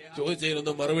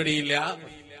 ചോദിച്ചതിനൊന്നും മറുപടിയില്ല,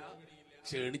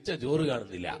 ക്ഷണിച്ച ചോറ്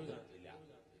കാണുന്നില്ല.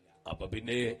 അപ്പൊ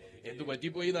പിന്നെ എന്തു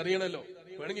പറ്റിപ്പോയി എന്നറിയണല്ലോ.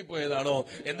 പിണങ്ങിപ്പോയതാണോ,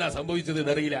 എന്താ സംഭവിച്ചത്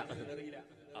എന്നറിയില്ല.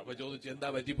 അപ്പൊ ചോദിച്ചു, എന്താ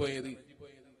പറ്റിപ്പോയത്?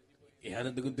 ഞാൻ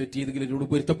എന്തെങ്കിലും തെറ്റിയതെങ്കിലും എന്നോട്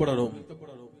പൊരുത്തപ്പെടണോ?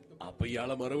 അപ്പൊ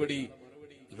ഇയാളെ മറുപടി,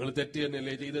 നിങ്ങൾ തെറ്റ്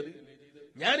തന്നെയല്ലേ ചെയ്തത്.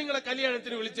 ഞാൻ നിങ്ങളെ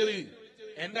കല്യാണത്തിന് വിളിച്ചത്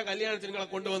എന്റെ കല്യാണത്തിന് നിങ്ങളെ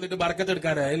കൊണ്ടുവന്നിട്ട്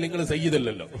ബർക്കത്തെടുക്കാനാണ്, നിങ്ങൾ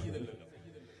സയ്യിദല്ലല്ലോ.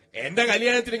 എന്റെ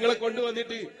കല്യാണത്തിന് നിങ്ങളെ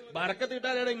കൊണ്ടുവന്നിട്ട് ബർക്കത്ത്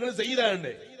കിട്ടാനാണ് നിങ്ങൾ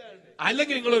സയ്യിദാണ്ടേ,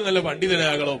 അല്ലെങ്കിൽ നിങ്ങളൊരു നല്ല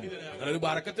പണ്ഡിതനാകണം. അങ്ങനെ ഒരു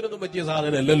ബർക്കത്തിനൊന്നും പറ്റിയ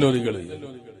സാധനമല്ലല്ലോ നിങ്ങൾ.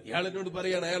 ഇയാൾ എന്നോട്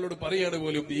പറയാണ്, അയാളോട് പറയാണ്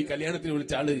പോലും, ഈ കല്യാണത്തിന്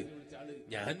വിളിച്ച ആള്,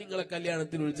 ഞാൻ നിങ്ങളെ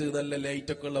കല്യാണത്തിന് വിളിച്ചത് നല്ല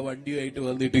ലൈറ്റൊക്കെ ഉള്ള വണ്ടിയുമായിട്ട്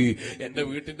വന്നിട്ട് എന്റെ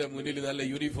വീട്ടിന്റെ മുന്നിൽ നല്ല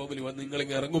യൂണിഫോമിൽ വന്ന്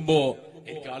നിങ്ങളിങ്ങനെ ഇറങ്ങുമ്പോ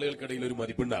എനിക്ക് ആളുകൾക്കിടയിൽ ഒരു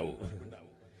മതിപ്പുണ്ടാവും,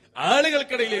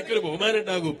 ആളുകൾക്കിടയിൽ എനിക്കൊരു ബഹുമാനം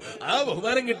ഉണ്ടാകും. ആ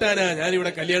ബഹുമാനം കിട്ടാനാ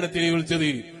ഞാനിവിടെ കല്യാണത്തിന് വിളിച്ചത്,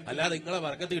 അല്ലാതെ നിങ്ങളെ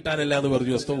ബർക്കത്ത് കിട്ടാനല്ല എന്ന്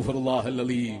പറഞ്ഞു. അസ്തഗ്ഫിറുല്ലാഹൽ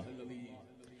അലീം.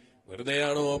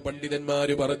 വെറുതെയാണോ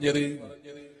പണ്ഡിതന്മാര് പറഞ്ഞത്?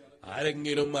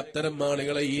 ആരെങ്കിലും അത്തരം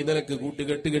ആളുകളെ ഈ നിലക്ക്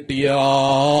കൂട്ടുകെട്ട്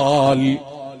കെട്ടിയാൽ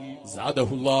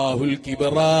സാദഹുല്ലാഹുൽ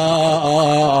കിബ്റാ,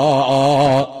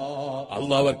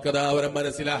 അല്ലാഹു അവർക്കതാ അവരെ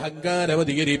മനസ്സിൽ അഹങ്കാരം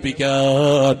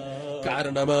അധികരിപ്പിക്കാൻ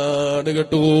കാരണമാണ്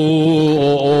കേട്ടോ.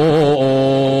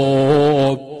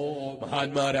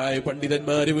 മഹാന്മാരായ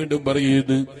പണ്ഡിതന്മാര് വീണ്ടും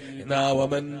പറയുന്നു,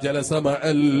 വമൻ ജലസ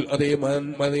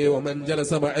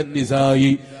മഅൻ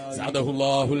നിസായി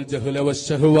സാദഹുല്ലാഹുൽ ജഹ്ല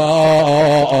വശഹ്വാ.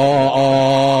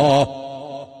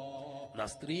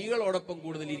 സ്ത്രീകളോടൊപ്പം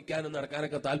കൂടുതൽ ഇരിക്കാനും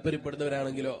നടക്കാനൊക്കെ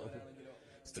താല്പര്യപ്പെടുന്നവരാണെങ്കിലോ,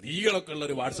 സ്ത്രീകളൊക്കെ ഉള്ള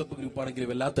ഒരു വാട്സപ്പ് ഗ്രൂപ്പാണെങ്കിൽ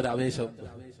വല്ലാത്തൊരു ആവേശം.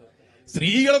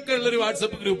 സ്ത്രീകളൊക്കെ ഉള്ളൊരു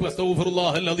വാട്സപ്പ് ഗ്രൂപ്പ്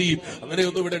അസ്തഗ്ഫിറുല്ലാഹൽ അദീം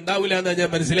അങ്ങനെയൊന്നും ഇവിടെ ഉണ്ടാവില്ല എന്നാണ് ഞാൻ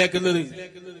മനസ്സിലാക്കുന്നത്.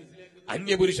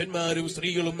 അന്യപുരുഷന്മാരും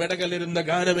സ്ത്രീകളും ഇടകലരുന്ന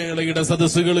ഗാനമേളയുടെ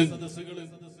സദസ്സുകള്,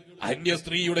 അന്യ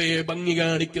സ്ത്രീയുടെ ഭംഗി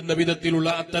കാണിക്കുന്ന വിധത്തിലുള്ള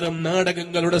അത്തരം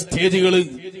നാടകങ്ങളുടെ സ്റ്റേജുകള്,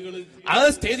 ആ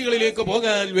സ്റ്റേജുകളിലേക്ക്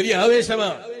പോകാൻ വലിയ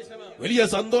ആവേശമാണ്, വലിയ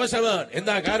സന്തോഷമാണ്.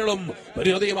 എന്താ കാരണം?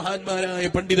 പരിഹൃദയ മഹാന്മാരായ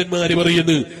പണ്ഡിതന്മാര്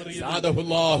പറയുന്നു,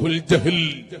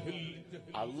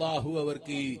 അള്ളാഹു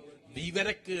അവർക്ക്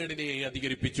വിവരക്കേടിനെ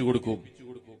അധികരിപ്പിച്ചു കൊടുക്കും.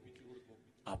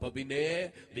 അപ്പൊ പിന്നെ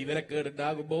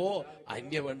വിവരക്കേടുണ്ടാകുമ്പോ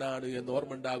അന്യവണ്ണാണ് എന്ന്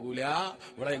ഓർമ്മ ഉണ്ടാകൂല,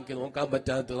 ഇവിടെ എനിക്ക് നോക്കാൻ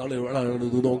പറ്റാത്ത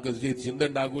ചിന്ത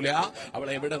ഉണ്ടാകൂല,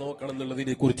 അവളെ എവിടെ നോക്കണം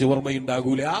എന്നുള്ളതിനെ കുറിച്ച്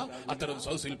ഓർമ്മയുണ്ടാകൂല. അത്തരം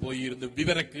സദസ്സിൽ പോയി ഇരുന്ന്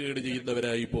വിവരക്കേട്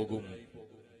ചെയ്യുന്നവരായി പോകും.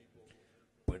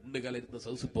 പെണ്ണ് കലരുന്ന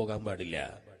സദസ്സിൽ പോകാൻ പാടില്ല.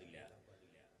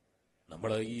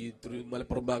 നമ്മള് ഈ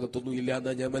മലപ്പുറം ഭാഗത്തൊന്നും ഇല്ല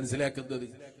എന്നാ ഞാൻ മനസ്സിലാക്കുന്നത്.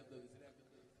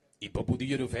 ഇപ്പൊ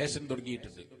പുതിയൊരു ഫാഷൻ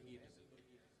തുടങ്ങിയിട്ടുണ്ട്.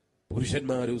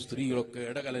 പുരുഷന്മാരും സ്ത്രീകളൊക്കെ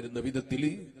ഇടകലരുന്ന വിധത്തിൽ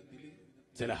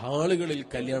ചില ഹാളുകളിൽ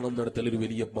കല്യാണം നടത്തൽ ഒരു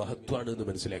വലിയ മഹത്വമാണ് എന്ന്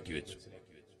മനസ്സിലാക്കി വെച്ചു.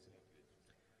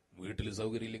 വീട്ടിൽ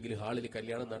സൗകര്യം ഇല്ലെങ്കിൽ ഹാളിൽ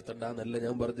കല്യാണം നടത്തണ്ടെന്നല്ല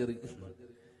ഞാൻ പറഞ്ഞത്.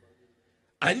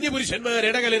 അന്യപുരുഷന്മാർ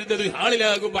ഇടകലരുന്നത്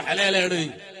ഹാളിലാകുമ്പോ ഹലാലാണ്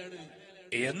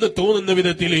എന്ന് തോന്നുന്ന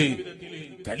വിധത്തില്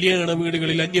കല്യാണ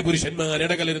വീടുകളിൽ അന്യപുരുഷന്മാർ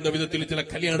ഇടകലരുന്ന വിധത്തിൽ ചില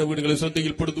കല്യാണ വീടുകൾ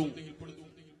ശ്രദ്ധയിൽപ്പെടുന്നു.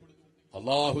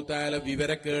 അല്ലാഹു തആല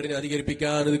വിവരക്കേടിനെ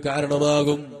അധികരിപ്പിക്കാൻ ഇത്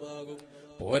കാരണമാകും.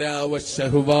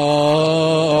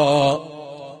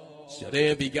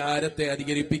 വികാരത്തെ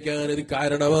അധികരിപ്പിക്കാൻ ഇത്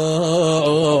കാരണമാണ്.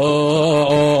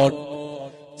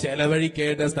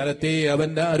 ചെലവഴിക്കേണ്ട സ്ഥലത്തെ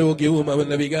അവന്റെ ആരോഗ്യവും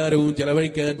അവന്റെ വികാരവും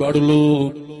ചെലവഴിക്കാൻ പാടുള്ളൂ.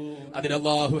 അതിന്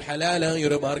അല്ലാഹു ഹലാലായ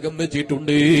ഒരു മാർഗം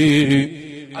വെച്ചിട്ടുണ്ട്.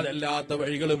 അതല്ലാത്ത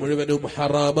വഴികൾ മുഴുവനും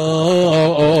ഹറാമാണ്.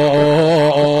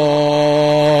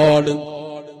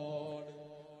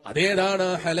 അതേതാണ്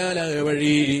ഹലാലായ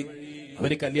വഴി?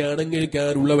 അവന് കല്യാണം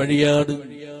കഴിക്കാനുള്ള വഴിയാണ്.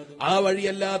 ആ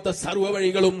വഴിയല്ലാത്ത സർവ്വ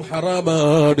വഴികളും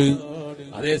ഹറാമാണ്.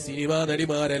 അതേ സിനിമാ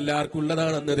നടിമാരെല്ലാവർക്കും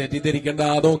ഉള്ളതാണെന്ന് തെറ്റിദ്ധരിക്കേണ്ട,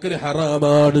 അതൊക്കെ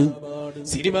ഹറാമാണ്.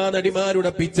 സിനിമാ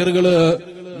നടിമാരുടെ പിക്ചറുകള്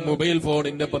മൊബൈൽ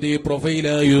ഫോണിന്റെ പതിയെ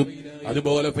പ്രൊഫൈലായും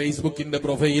അതുപോലെ ഫേസ്ബുക്കിന്റെ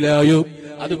പ്രൊഫൈലായും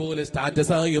അതുപോലെ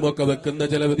സ്റ്റാറ്റസായും ഒക്കെ വെക്കുന്ന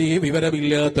ചില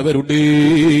വിവരമില്ലാത്തവരുണ്ട്.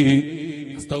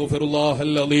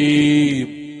 അസ്തഗ്ഫിറുല്ലാഹൽ അലീം.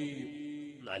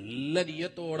 നല്ല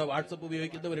നിയ്യത്തോടെ വാട്സപ്പ്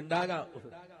ഉപയോഗിക്കുന്നവരുണ്ടാകാം,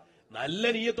 നല്ല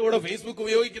നിയ്യത്തോടെ ഫേസ്ബുക്ക്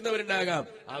ഉപയോഗിക്കുന്നവരുണ്ടാകാം.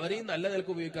 അവരെയും നല്ല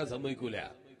നിലക്ക് ഉപയോഗിക്കാൻ സമ്മതിക്കൂല.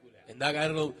 എന്താ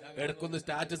കാരണം? ഇടക്കൊന്ന്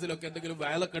സ്റ്റാറ്റസിലൊക്കെ എന്തെങ്കിലും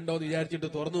വയലൊക്കെ ഉണ്ടോ എന്ന് വിചാരിച്ചിട്ട്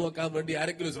തുറന്നു നോക്കാൻ വേണ്ടി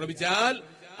ആരെങ്കിലും ശ്രമിച്ചാൽ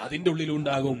അതിന്റെ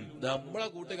ഉള്ളിലുണ്ടാകും നമ്മളെ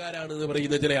കൂട്ടുകാരാണെന്ന്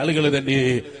പറയുന്ന ചില ആളുകൾ തന്നെ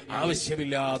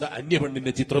ആവശ്യമില്ലാതെ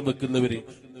അന്യപെണ്ണിന്റെ ചിത്രം വെക്കുന്നവര്.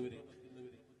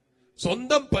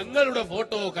 സ്വന്തം പെങ്ങളുടെ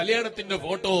ഫോട്ടോ, കല്യാണത്തിന്റെ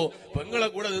ഫോട്ടോ പെങ്ങളെ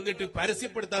കൂടെ നിന്നിട്ട്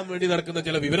പരസ്യപ്പെടുത്താൻ വേണ്ടി നടക്കുന്ന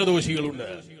ചില വിവരദോഷികളുണ്ട്.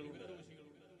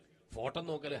 ഫോട്ടോ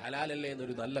നോക്കൽ ഹലാലല്ലേ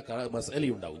എന്നൊരു നല്ല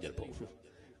മസലയുണ്ടാവും ചിലപ്പോ.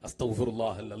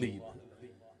 അസ്തഗ്ഫിറുല്ലാഹൽ അലീം.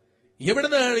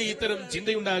 എവിടുന്നാണ് ഇത്തരം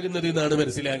ചിന്തയുണ്ടാകുന്നത് എന്നാണ്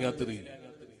മനസ്സിലാകാത്തത്.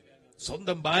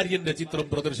 സ്വന്തം ഭാര്യന്റെ ചിത്രം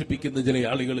പ്രദർശിപ്പിക്കുന്ന ചില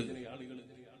ആളുകൾ,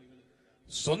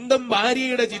 സ്വന്തം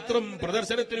ഭാര്യയുടെ ചിത്രം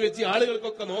പ്രദർശനത്തിന് വെച്ച്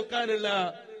ആളുകൾക്കൊക്കെ നോക്കാനുള്ള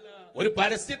ഒരു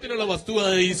പരസ്യത്തിനുള്ള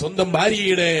വസ്തുവായി സ്വന്തം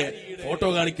ഭാര്യയുടെ ഫോട്ടോ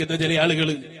കാണിക്കുന്ന ചില ആളുകൾ.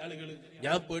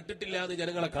 ഞാൻ പെട്ടിട്ടില്ല എന്ന്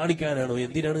ജനങ്ങളെ കാണിക്കാനാണോ?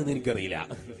 എന്തിനാണെന്ന് എനിക്കറിയില്ല.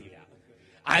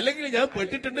 അല്ലെങ്കിൽ ഞാൻ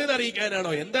പെട്ടിട്ടുണ്ട് എന്ന്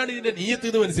അറിയിക്കാനാണോ? എന്താണ് ഇതിന്റെ നിയ്യത്ത്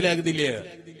എന്ന് മനസ്സിലാകുന്നില്ല.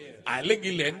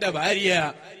 അല്ലെങ്കിൽ എന്റെ ഭാര്യ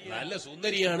നല്ല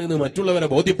സുന്ദരിയാണെന്ന് മറ്റുള്ളവരെ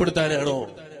ബോധ്യപ്പെടുത്താനാണോ?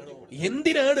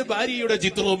 എന്തിനാണ് ഭാര്യയുടെ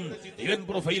ചിത്രം ഇവൻ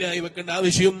പ്രൊഫൈലായി വെക്കേണ്ട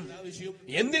ആവശ്യം?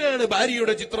 എന്തിനാണ്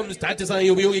ഭാര്യയുടെ ചിത്രം സ്റ്റാറ്റസായി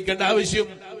ഉപയോഗിക്കേണ്ട ആവശ്യം?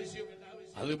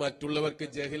 അത് മറ്റുള്ളവർക്ക്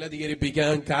ജഹൽ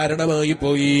അധികരിപ്പിക്കാൻ കാരണമായി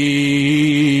പോയി.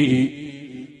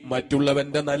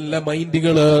 മറ്റുള്ളവന്റെ നല്ല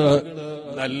മൈൻഡുകള്,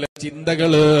 നല്ല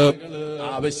ചിന്തകള്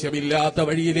ആവശ്യമില്ലാത്ത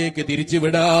വഴിയിലേക്ക്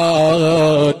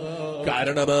തിരിച്ചുവിടാൻ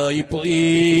കാരണമായി പോയി.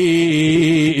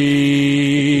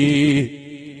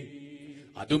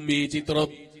 അതും ഈ ചിത്രം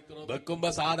വെക്കുമ്പോ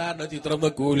സാധാരണ ചിത്രം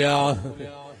വെക്കൂല,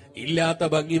 ഇല്ലാത്ത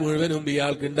ഭംഗി മുഴുവനും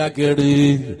ഇയാൾക്ക് ഉണ്ടാക്കിയാണ്.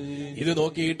 ഇത്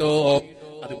നോക്കിയിട്ടോ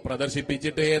അത്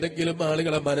പ്രദർശിപ്പിച്ചിട്ട് ഏതെങ്കിലും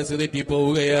ആളുകളെ മനസ്സ്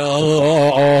തെറ്റിപ്പോവുകയാണ്.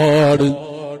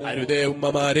 അരുതേ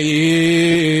ഉമ്മമാരേ,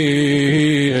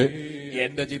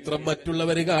 എന്റെ ചിത്രം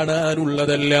മറ്റുള്ളവര്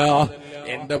കാണാനുള്ളതല്ല,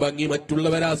 എന്റെ ഭംഗി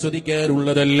മറ്റുള്ളവർ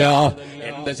ആസ്വദിക്കാനുള്ളതല്ല,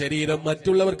 എന്റെ ശരീരം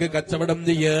മറ്റുള്ളവർക്ക് കച്ചവടം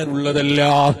ചെയ്യാനുള്ളതല്ല,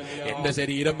 എന്റെ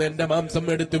ശരീരം എന്റെ മാംസം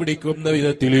എടുത്തു പിടിക്കുന്ന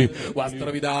വിധത്തിൽ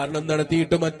വസ്ത്രവിധാരണം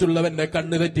നടത്തിയിട്ട് മറ്റുള്ളവന്റെ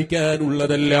കണ്ണ്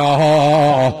തെറ്റിക്കാനുള്ളതല്ല.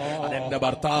 അതെന്റെ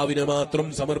ഭർത്താവിന് മാത്രം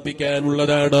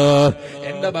സമർപ്പിക്കാനുള്ളതാണ്,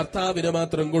 എന്റെ ഭർത്താവിന്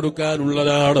മാത്രം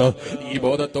കൊടുക്കാനുള്ളതാണ്. ഈ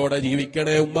ബോധത്തോടെ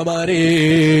ജീവിക്കണേ ഉമ്മമാരേ.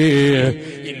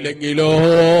 ഇല്ലെങ്കിലോ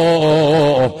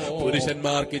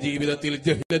പുരുഷന്മാർക്ക് ജീവിതത്തിൽ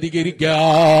ജഹ്ൽ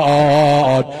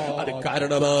അധികരിക്കാൻ അത്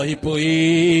കാരണമായി പോയി.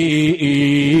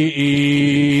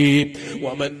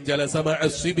 വമൻ ജലസ മഅ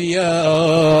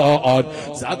സിബിയാൻ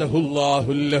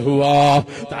സദഹുല്ലാഹു ലഹുവാ.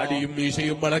 താടിയും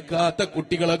മീശയും മടക്കാത്ത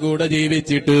കുട്ടികളെ കൂടെ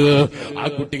ജീവിച്ചിട്ട് ആ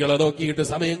കുട്ടികളെ നോക്കിയിട്ട്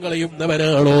സമയം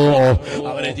കളയുന്നവനാണോ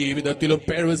അവരെ ജീവിതത്തിലും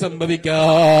പിഴവ്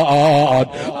സംഭവിക്കാൻ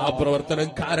ആ പ്രവർത്തനം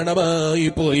കാരണമായി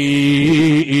പോയി.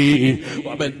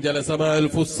 വമൻ ജലസ മഅൽ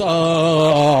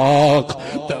ഫുസാഖ്.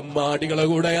 തമ്മാടികളെ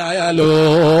കൂടെ ആയാലോ,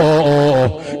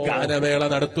 ഗാനമേള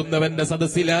നടത്തുന്നവന്റെ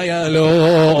സദസ്സിലായാലോ,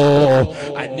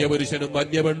 അന്യപുരുഷനും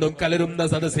അന്യപെണ്ണും കലരുന്ന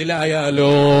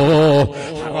സദസ്സിലായാലോ,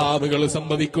 ഹറാമുകൾ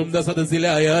സംഭവിക്കുന്ന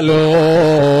സദസ്സിലായാലോ,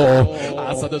 ആ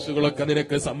സദസ്സുകളൊക്കെ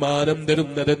നിനക്ക് സമ്മാനം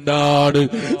തരുന്നതെന്താണ്?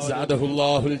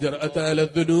 സാദഹുല്ലാഹുൽ ജർഅത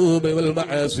അലദ്ദുനൂബി വൽ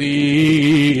മആസി.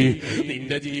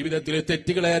 നിന്റെ ജീവിതത്തിൽ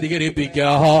തെറ്റുകളെ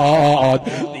അധികരിപ്പിക്കാൻ,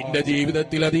 നിന്റെ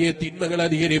ജീവിതത്തിൽ അധിക തിന്മകൾ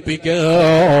അധികരിപ്പിക്കാൻ,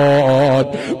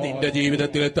 നിന്റെ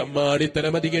ജീവിതത്തിൽ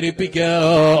തമ്മാടിത്തരം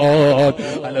അധികരിപ്പിക്കാൻ,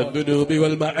 അലദ്ദുനൂബി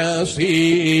വൽ മആസി,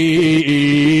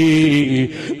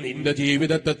 നിന്റെ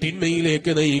ജീവിതത്തെ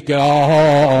തിന്മയിലേക്ക്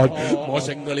നയിക്കാൻ,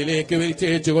 മോശങ്ങളിലേക്ക്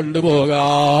വലിച്ചേച്ചു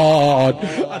കൊണ്ടുപോകാൻ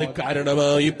അത്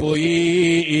കാരണമായി പോയി.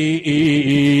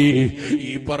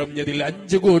 ഈ പറഞ്ഞതിൽ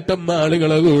 5 കൂട്ടം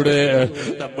ആളുകളെ കൂടെ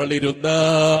നമ്മൾ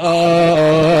ഇരുന്നാൽ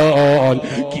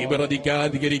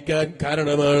കിബറധികാധികരിക്കാൻ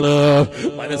കാരണമാണ്,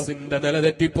 മനസ്സിന്റെ നില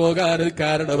തെറ്റിപ്പോകാൻ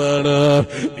കാരണമാണ്,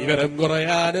 വിവരം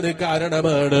കുറയാനത്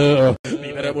കാരണമാണ്.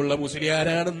 വിവരമുള്ള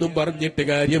മുസ്ലിയാരാണെന്നും പറഞ്ഞിട്ട്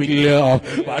കാര്യമില്ല.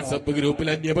 വാട്സപ്പ് ഗ്രൂപ്പിൽ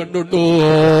അന്യപെണ്ണുണ്ടോ,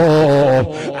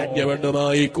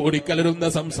 അന്യപെണ്ണുമായി കൂടിക്കലരുന്ന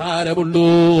സംസാരമുണ്ടോ,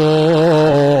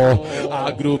 ആ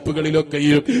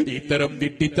ഗ്രൂപ്പുകളിലൊക്കെയും ഇത്തരം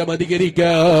വിഡ്ഢിത്തം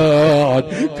അധികരിക്കാൻ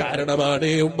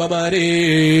കാരണമാണ് ഉമ്മമാരെ.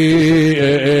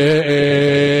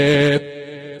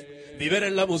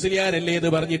 വിവരമുള്ള മുസ്ലിയാരല്ലേ എന്ന്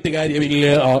പറഞ്ഞിട്ട് കാര്യമില്ല.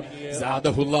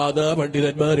 സാദഹുല്ലാഹ്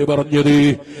പണ്ഡിതന്മാര് പറഞ്ഞത്,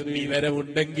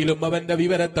 വിവരമുണ്ടെങ്കിലും അവന്റെ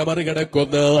വിവരത്തെ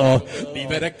മറികടക്കുന്ന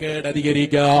വിവരക്കേട്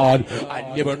അധികരിക്കാൻ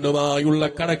അന്യപെണ്ണുമായുള്ള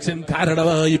കണക്ഷൻ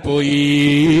കാരണമായി പോയി.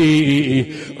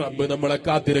 റബ്ബ് നമ്മളെ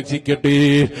കാത്തുരക്ഷിക്കട്ടെ.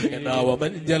 എന്നാ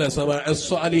വമൻ ജലസ മഅ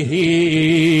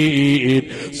സ്വാലിഹീൻ.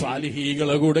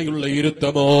 സ്വാലിഹീങ്ങളെ കൂടെയുള്ള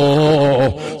ഇരുത്തമോ,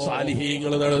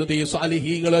 സ്വാലിഹീങ്ങൾ നടത്തി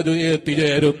സ്വാലിഹീങ്ങൾ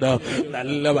എത്തിച്ചേരുന്ന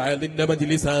നല്ല വഅദിന്റെ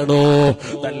മജ്ലിസാണോ,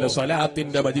 നല്ല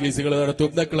സ്വലാത്തിന്റെ മജ്ലിസുകൾ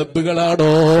നടത്തുന്ന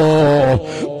ക്ലബ്ബുകളാണോ,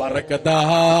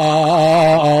 ബറക്കത്താണ്.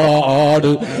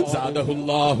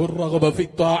 സാദഹുല്ലാഹു റഗ്ബ ഫി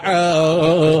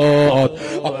ത്വാആത്ത്.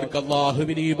 അവർക്ക്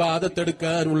അല്ലാഹുവിനെ ഇബാദത്ത്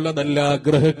എടുക്കാനുള്ള നല്ല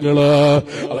ആഗ്രഹങ്ങള്,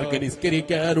 അവർക്ക്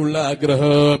നിസ്കരിക്കാനുള്ള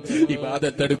ആഗ്രഹം,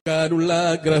 ഇബാദത്ത് എടുക്കാനുള്ള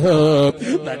ആഗ്രഹം,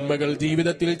 നന്മകൾ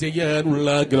ജീവിതത്തിൽ ചെയ്യാനുള്ള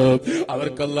ആഗ്രഹം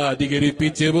അവർക്ക് അല്ലാഹ്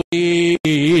അധികരിപ്പിച്ചു പോയി.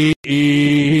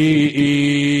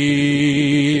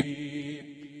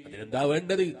 അതിനെന്താ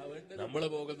വേണ്ടത്? നമ്മൾ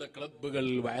പോകുന്ന ക്ലബ്ബുകൾ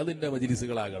വയലിന്റെ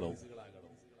മജ്ലിസുകളാകണം.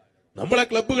 നമ്മളെ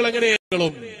ക്ലബ്ബുകൾ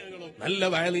എങ്ങനെയാകണം? നല്ല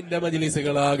വയലിന്റെ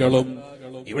മജ്ലിസുകളാകണം.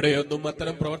 ഇവിടെയൊന്നും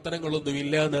അത്തരം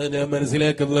പ്രവർത്തനങ്ങളൊന്നുമില്ല എന്നാണ് ഞാൻ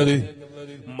മനസ്സിലാക്കുന്നത്.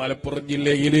 മലപ്പുറം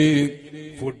ജില്ലയില്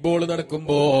ഫുട്ബോൾ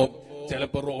നടക്കുമ്പോ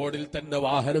ചിലപ്പോ റോഡിൽ തന്നെ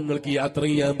വാഹനങ്ങൾക്ക് യാത്ര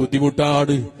ചെയ്യാൻ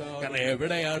ബുദ്ധിമുട്ടാണ്. കാരണം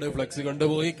എവിടെയാണ് ഫ്ലക്സ്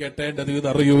കൊണ്ടുപോയി കെട്ടേണ്ടത്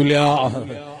എന്നറിയൂല.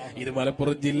 ഇത്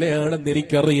മലപ്പുറം ജില്ലയാണെന്ന്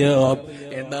എനിക്കറിയാം.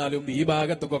 എന്നാലും ഈ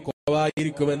ഭാഗത്തൊക്കെ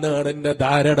കുറവായിരിക്കുമെന്നാണ് എന്റെ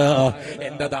ധാരണ.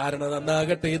 എന്റെ ധാരണ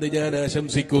നന്നാകട്ടെ എന്ന് ഞാൻ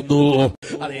ആശംസിക്കുന്നു.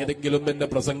 അതേതെങ്കിലും എന്റെ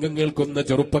പ്രസംഗം കേൾക്കുന്ന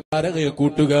ചെറുപ്പക്കാരായ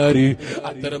കൂട്ടുകാര്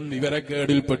അത്തരം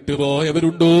വിവരക്കേടിൽ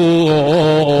പെട്ടുപോയവരുണ്ടോ?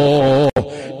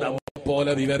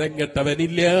 പോലെ വിവരം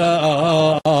കെട്ടവനില്ല.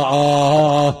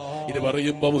 ഇത്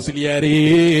പറയുമ്പോ മുസ്ലിയാരേ,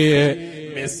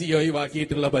 മെസ്സി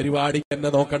ഒഴിവാക്കിയിട്ടുള്ള പരിപാടി എന്നെ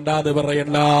നോക്കണ്ടെന്ന്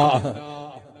പറയണ്ട,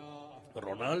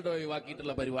 റൊണാൾഡോ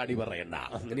ഒഴിവാക്കിയിട്ടുള്ള പരിപാടി പറയണ്ട,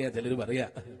 അങ്ങനെയാ ചിലര് പറയാ.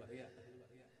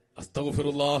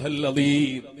 അസ്തഗ്ഫിറുല്ലാഹൽ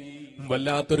അദീം.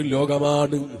 വല്ലാത്തൊരു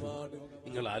ലോകമാണ്.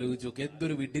 നിങ്ങൾ ആലോചിച്ചു നോക്ക്,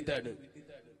 എന്തൊരു വിഡ്ഢിത്താണ്.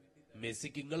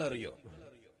 മെസ്സിക്ക് നിങ്ങളറിയോ?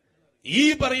 ഈ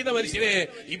പറയുന്ന മനുഷ്യനെ,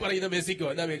 ഈ പറയുന്ന മെസ്സിക്കോ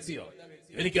എന്നാ മെസ്സിയോ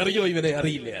എനിക്കറിയോ? ഇവനെ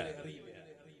അറിയില്ല.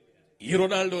 ഈ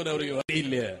റൊണാൾഡോനെ അറിയോ?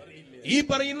 അറിയില്ല. ഈ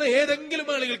പറയുന്ന ഏതെങ്കിലും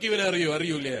ആളുകൾക്ക് ഇവനെ അറിയോ?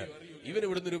 അറിയൂല. ഇവൻ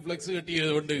ഇവിടുന്ന് ഒരു ഫ്ലെക്സ്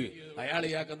കെട്ടിയത് കൊണ്ട് അയാൾ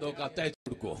ഇയാൾക്ക് എന്തോ കത്തയച്ചു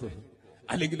കൊടുക്കോ,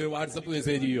 അല്ലെങ്കിൽ ഒരു വാട്സപ്പ്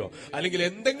മെസ്സേജ് ചെയ്യോ, അല്ലെങ്കിൽ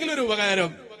എന്തെങ്കിലും ഒരു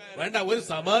ഉപകാരം വേണ്ട. ഒരു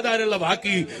സമാധാനമുള്ള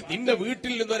വാക്ക്. നിന്റെ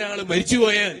വീട്ടിൽ നിന്ന് ഒരാൾ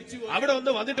മരിച്ചുപോയാൽ അവിടെ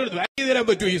വന്നിട്ട് വാങ്ങി തരാൻ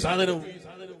പറ്റുമോ ഈ സാധനം?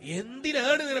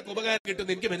 എന്തിനാണ് നിനക്ക് ഉപകാരം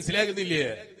കിട്ടുന്നത്? എനിക്ക് മനസ്സിലാകുന്നില്ലേ.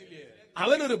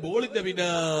 അവനൊരു ബോളിന്റെ പിന്നെ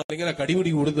ഇങ്ങനെ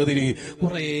കടിപിടി കൂടുന്നതിന്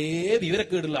കുറെ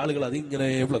വിവരക്കേടുള്ള ആളുകൾ അതിങ്ങനെ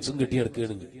ഫ്ലക്സും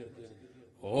കെട്ടിയെടുക്കുകയാണ്.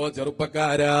 ഓ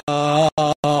ചെറുപ്പക്കാരാ,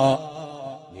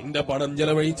 നിന്റെ പണം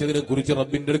ചെലവഴിച്ചതിനെ കുറിച്ച്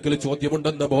റബ്ബിന്റെ അടുക്കൽ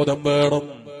ചോദ്യമുണ്ടെന്ന ബോധം വേണം.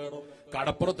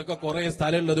 കടപ്പുറത്തൊക്കെ കുറെ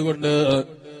സ്ഥലമുള്ളത് കൊണ്ട്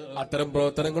അത്തരം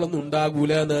പ്രവർത്തനങ്ങളൊന്നും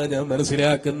ഉണ്ടാകൂല എന്നാണ് ഞാൻ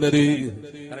മനസ്സിലാക്കുന്നത്.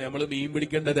 കാരണം നമ്മള് മീൻ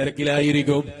പിടിക്കേണ്ട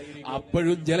തിരക്കിലായിരിക്കും.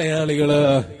 അപ്പോഴും ചില ആളുകള്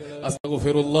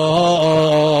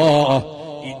അസ്തഗ്ഫിറുല്ലാഹ്.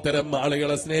 ഇത്തരം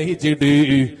ആളുകളെ സ്നേഹിച്ചിട്ട്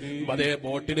അതേ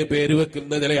ബോട്ടിന് പേര്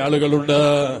വെക്കുന്ന ചില ആളുകളുണ്ട്.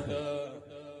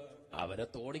 അവരെ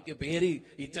തോണിക്ക് പേര്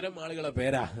ഇത്തരം ആളുകളെ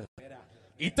പേരാ,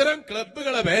 ഇത്തരം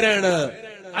ക്ലബുകളെ പേരാണ്.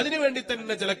 അതിനുവേണ്ടി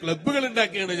തന്നെ ചില ക്ലബുകൾ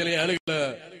ഉണ്ടാക്കിയാണ് ചില ആളുകള്.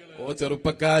 ഓ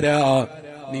ചെറുപ്പക്കാരാ,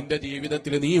 നിന്റെ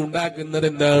ജീവിതത്തിൽ നീ ഉണ്ടാക്കുന്നത്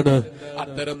എന്താണ്?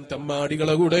 അത്തരം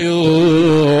തെമ്മാടികളെ കൂടെയോ,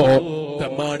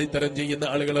 തെമ്മാടിത്തരം ചെയ്യുന്ന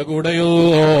ആളുകളെ കൂടെയോ,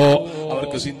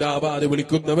 അവർക്ക് സിന്ദാബാദ്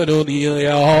വിളിക്കുന്നവനോ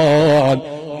നീയാൽ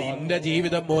നിന്റെ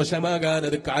ജീവിതം മോശമാകാൻ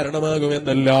അത്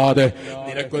കാരണമാകുമെന്നല്ലാതെ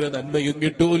നിനക്കൊരു നന്മയും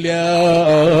കിട്ടൂല.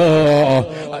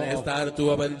 അതേ സ്ഥാനത്ത്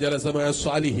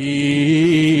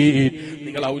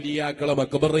നിങ്ങൾ ഔലിയാക്കളെ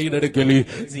മക്ബറയുടെ അടുക്കൽ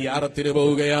സിയാറത്തിന്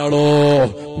പോവുകയാണോ?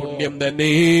 പുണ്യം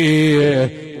തന്നെ.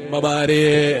 ഉമ്മമാരെ,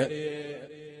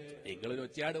 നിങ്ങളൊരു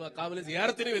ഒച്ചയാട് മക്കാമില്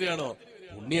സിയാറത്തിന് വരികയാണോ?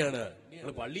 പുണ്യാണ്. നിങ്ങൾ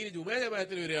പള്ളിയിൽ ജുമാ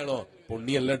ജമാഅത്തിന് വരികയാണോ?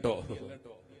 പുണ്യല്ലോ.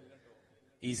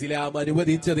 ഇസ്ലാം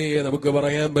അനുവദിച്ചതേ നമുക്ക്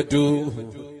പറയാൻ പറ്റൂ.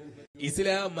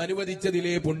 ഇസ്ലാം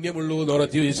അനുവദിച്ചതിലേ പുണ്യമുള്ളൂ എന്ന്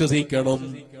ഉറച്ചു വിശ്വസിക്കണം.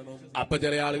 അപ്പൊ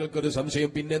ചില ആളുകൾക്കൊരു സംശയം,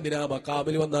 പിന്നെന്തിനാ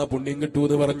മക്കാമിൽ വന്നാ പുണ്യം കിട്ടൂ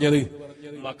എന്ന് പറഞ്ഞത്?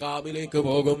 മക്കാമിലേക്ക്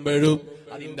പോകുമ്പോഴും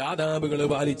അതിന്റെ ആദാബുകൾ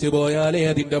പാലിച്ചു പോയാലേ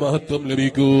അതിന്റെ മഹത്വം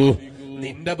ലഭിക്കൂ.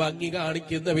 നിന്റെ ഭംഗി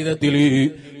കാണിക്കുന്ന വിധത്തിൽ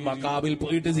മക്കാമിൽ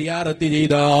പോയിട്ട് സിയാറത്ത്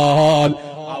ചെയ്താൽ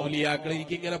ഔലിയാക്കൾ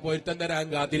എനിക്കിങ്ങനെ പൊരുത്തം തരാൻ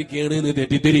കാത്തിരിക്കുകയാണ് എന്ന്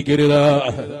തെറ്റിദ്ധരിക്കരുത്.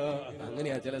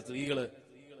 അങ്ങനെയാ ചില സ്ത്രീകള്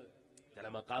ചില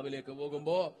മക്കാമിലേക്ക്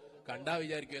പോകുമ്പോ കണ്ടാ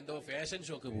വിചാരിക്കും എന്തോ ഫാഷൻ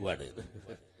ഷോക്ക് പോവാണ്.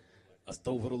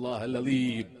 അസ്തഗ്ഫിറുല്ലാഹൽ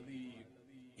അലീം.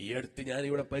 ഈ അടുത്ത് ഞാൻ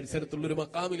ഇവിടെ പരിസരത്തുള്ളൊരു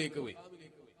മക്കാമിലേക്ക് പോയി.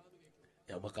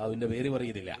 ഞാൻ മക്കാമിന്റെ പേര്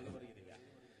പറയുന്നില്ല.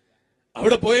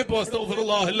 അവിടെ പോയപ്പോ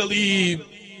അസ്തഗ്ഫിറുല്ലാഹൽ അലീം,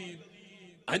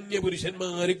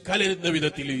 അന്യപുരുഷന്മാര് കലരുന്ന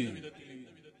വിധത്തില്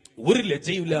ഒരു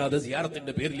ലജ്ജയില്ലാതെ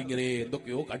സിയാറത്തിന്റെ പേരിൽ ഇങ്ങനെ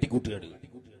എന്തൊക്കെയോ കാട്ടിക്കൂട്ടുകയാണ്.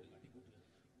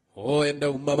 ഓ എന്റെ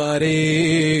ഉമ്മമാരെ,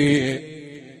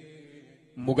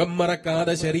 മുഖം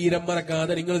മറക്കാതെ ശരീരം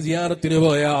മറക്കാതെ നിങ്ങൾ സിയാറത്തിന്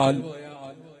പോയാൽ,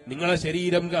 നിങ്ങളെ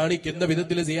ശരീരം കാണിക്കുന്ന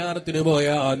വിധത്തിൽ സിയാറത്തിന്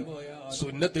പോയാൽ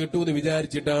സുന്നത്ത് കിട്ടൂന്ന്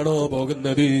വിചാരിച്ചിട്ടാണോ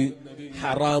പോകുന്നത്?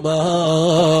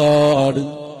 ഹറാമാണ്.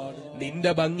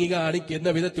 നിന്റെ ഭംഗി കാണിക്കുന്ന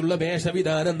വിധത്തിലുള്ള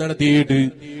വേഷവിധാനം നടത്തിയിട്ട്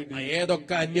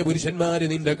ഏതൊക്കെ അന്യപുരുഷന്മാര്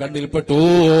നിന്റെ കണ്ണിൽപ്പെട്ടു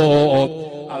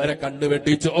അവരെ കണ്ണ്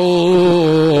വെട്ടിച്ചോ,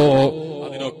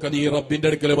 അതിനൊക്കെ നീ റബ്ബിന്റെ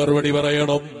അടുക്കൽ മറുപടി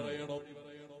പറയണം.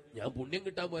 ഞാൻ പുണ്യം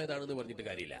കിട്ടാൻ പോയതാണെന്ന് പറഞ്ഞിട്ട്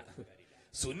കാര്യമില്ല,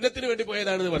 സുന്നത്തിന് വേണ്ടി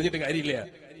പോയതാണെന്ന് പറഞ്ഞിട്ട് കാര്യമില്ല.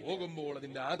 പോകുമ്പോൾ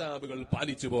അതിന്റെ ആദാബുകൾ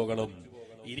പാലിച്ചു പോകണം.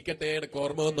 ഇരിക്കട്ടെ, എനിക്ക്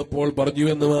ഓർമ്മ വന്നപ്പോൾ പറഞ്ഞു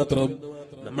എന്ന് മാത്രം.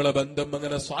 നമ്മളെ ബന്ധം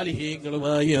അങ്ങനെ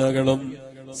സ്വാലിഹീങ്ങളുമായി ആകണം,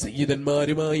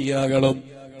 സയ്യിദന്മാരുമായി ആകണം,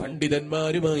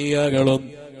 പണ്ഡിതന്മാരുമായി ആകണം.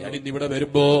 ഞാൻ ഇന്നിവിടെ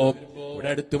വരുമ്പോ ഇവിടെ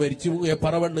അടുത്ത് മരിച്ചുപോയ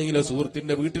പറവണ്ണയിലെ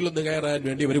സുഹൃത്തിന്റെ വീട്ടിലൊന്ന് കയറാൻ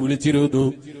വേണ്ടി അവർ വിളിച്ചിരുന്നു.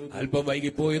 അല്പം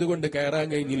വൈകിപ്പോയത് കൊണ്ട് കയറാൻ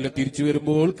കഴിഞ്ഞില്ല. തിരിച്ചു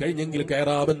വരുമ്പോൾ കഴിഞ്ഞെങ്കിൽ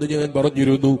കയറാമെന്ന് ഞാൻ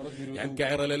പറഞ്ഞിരുന്നു. ഞാൻ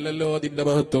കയറലല്ലോ അതിന്റെ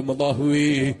മഹത്വം. അല്ലാഹുവേ,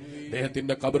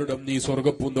 അദ്ദേഹത്തിന്റെ ഖബറിടം നീ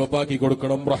സ്വർഗ്ഗപ്പൂന്തോപ്പാക്കി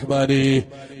കൊടുക്കണം റഹ്മാനേ,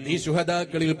 നീ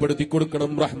ശുഹദാക്കളിൽ പെടുത്തി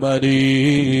കൊടുക്കണം റഹ്മാനേ.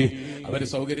 അവർ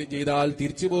സൗകര്യം ചെയ്താൽ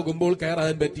തിരിച്ചു പോകുമ്പോൾ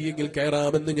കയറാൻ പറ്റിയെങ്കിൽ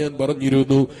കയറാമെന്ന് ഞാൻ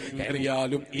പറഞ്ഞിരുന്നു.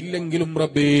 കയറിയാലും ഇല്ലെങ്കിലും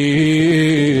റബ്ബേ,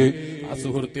 ആ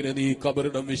സുഹൃത്തിന് നീ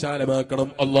ഖബറിടം വിശാലമാക്കണം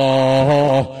അല്ലാ.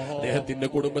 അദ്ദേഹത്തിന്റെ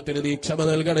കുടുംബത്തിന് നീ ക്ഷമ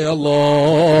നൽകണേ അല്ലാ.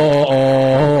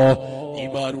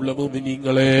 ഈമാനുള്ള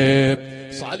മുഅ്മിനീങ്ങളെ,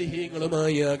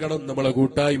 സാലിഹീങ്ങളുമായി ആകണം നമ്മളെ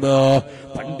കൂട്ടായ്മ,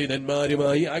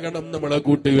 പണ്ഡിതന്മാരുമായി ആകണം നമ്മളെ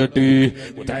കൂട്ടുകെട്ട്,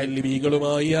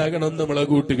 മുതഅല്ലിമീങ്ങളുമായി ആകണം നമ്മളെ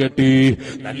കൂട്ടുകെട്ട്,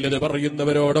 നല്ലത്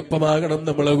പറയുന്നവരോടൊപ്പമാകണം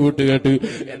നമ്മളെ കൂട്ടുകെട്ട്.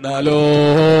 എന്നാലോ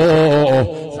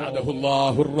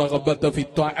സാദഹുല്ലാഹുർ റഗബത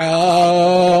ഫിത്ത്വആത്,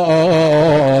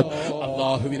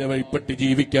 അല്ലാഹുവിനെ വഴിപ്പെട്ട്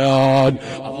ജീവിക്കാൻ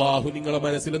അല്ലാഹു നിങ്ങളെ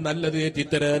മനസ്സിൽ നല്ലത്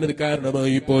ഏറ്റിത്തരാൻ അത്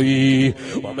കാരണമായി പോയി.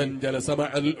 വമൻ ജലസ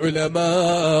മഅൽ ഉലമാ,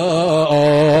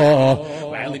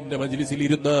 വാലിന്റെ മജ്ലിസിൽ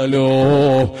ഇരുന്നാലോ,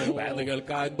 വാല്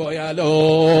കേൾക്കാൻ പോയാലോ,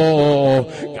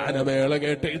 ഗാനമേള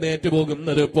കേട്ട് എഴുന്നേറ്റ്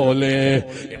പോകുന്നത് പോലെ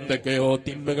എന്തൊക്കെയോ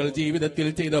തിന്മകൾ ജീവിതത്തിൽ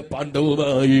ചെയ്ത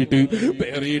പാണ്ഡവുമായിട്ട്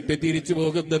പേറിയിട്ട് തിരിച്ചു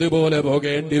പോകുന്നത് പോലെ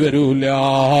പോകേണ്ടി വരൂല.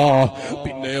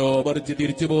 പിന്നെയോ മറിച്ച്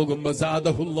തിരിച്ചു പോകുമ്പോ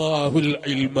സാദഹുല്ലാഹുൽ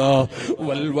ഇൽമ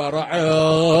വൽ വറഅ,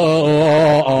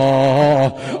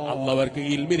 അള്ളവർക്ക്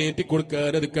ഇൽമിനേറ്റി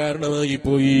കൊടുക്കാൻ അത് കാരണമായി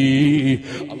പോയി.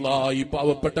 അല്ലാഹ് ഈ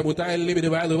പാവപ്പെട്ട മുതഅല്ലിമിന്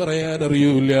വാല് പറയാൻ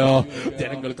അറിയൂല,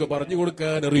 ജനങ്ങൾക്ക് പറഞ്ഞു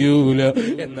കൊടുക്കാൻ അറിയൂല.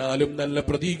 എന്നാലും നല്ല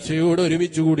പ്രതീക്ഷയോടെ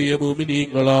ഒരുമിച്ച് കൂടിയ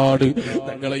മുഅ്മിനീങ്ങളാണ്.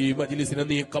 ഞങ്ങളെ ഈ മജ്ലിസിനെ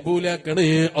നീ കബൂലാക്കണേ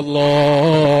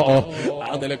അല്ലാഹ്. ആ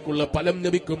നിലക്കുള്ള ഫലം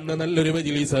ലഭിക്കുന്ന നല്ലൊരു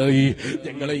മജ്ലിസായി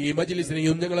ഞങ്ങളെ ഈ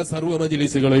മജ്ലിസിനെയും ഞങ്ങളെ സർവ്വ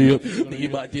മജ്ലിസുകളെയും നീ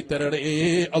മാറ്റിത്തരണേ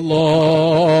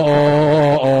അല്ലാഹ്.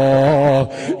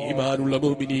 ഈമാനുള്ള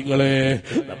മുഅ്മിനീങ്ങളെ,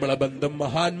 നമ്മളെ ബന്ധം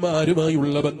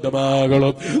മഹാന്മാരുമായുള്ള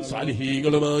ബന്ധമാകണം,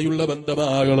 സാലിഹീങ്ങളുമായുള്ള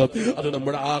ബന്ധമാകണം. അത്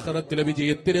നമ്മുടെ ആഖിറത്തിലെ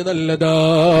വിജയത്തിന്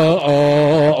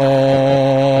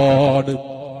നല്ലതാണ്.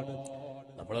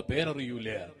 നമ്മളെ പേരറിയൂല,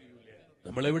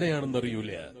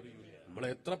 നമ്മളെവിടെയാണെന്നറിയൂല. നമ്മൾ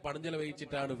എത്ര പണം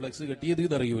ചെലവഴിച്ചിട്ടാണ് ഫ്ലെക്സ് കെട്ടിയത്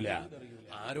എന്നറിയൂല.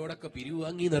 ആരോടൊക്കെ പിരിവ്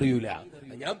വാങ്ങിയെന്നറിയൂല.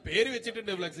 ഞാൻ പേര്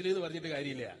വെച്ചിട്ടുണ്ട് ഫ്ലെക്സിൽ എന്ന് പറഞ്ഞിട്ട്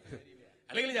കാര്യമില്ല.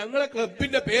 അല്ലെങ്കിൽ ഞങ്ങളെ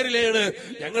ക്ലബിന്റെ പേരിലാണ്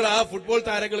ഞങ്ങൾ ആ ഫുട്ബോൾ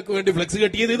താരങ്ങൾക്ക് വേണ്ടി ഫ്ലെക്സ്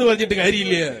കെട്ടിയത് എന്ന് പറഞ്ഞിട്ട്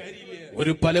കാര്യമില്ല.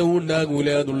 ഒരു ഫലവും ഉണ്ടാകൂല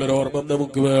എന്നുള്ളൊരു ഓർമ്മ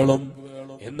നമുക്ക് വേണം.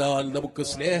 എന്നാൽ നമുക്ക്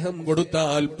സ്നേഹം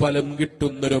കൊടുത്താൽ ഫലം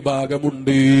കിട്ടുന്നൊരു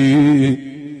ഭാഗമുണ്ട്.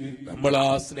 നമ്മൾ ആ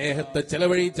സ്നേഹത്തെ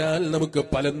ചെലവഴിച്ചാൽ നമുക്ക്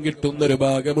ഫലം കിട്ടുന്നൊരു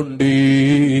ഭാഗമുണ്ട്.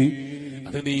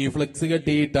 അത് നീ ഫ്ലെക്സ്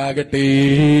കെട്ടിയിട്ടാകട്ടെ,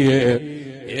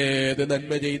 ഏത്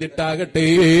നന്മ ചെയ്തിട്ടാകട്ടെ,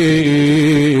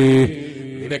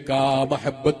 നിനക്ക് ആ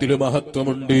മഹബത്തിന്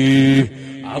മഹത്വമുണ്ട്.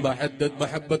 ആ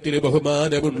മഹബത്തിന്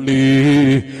ബഹുമാനമുണ്ട്.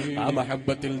 ആ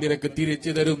മഹബത്തിൽ നിനക്ക്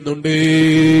തിരിച്ചു തരുന്നുണ്ട്.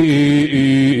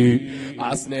 ആ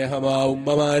സ്നേഹമാ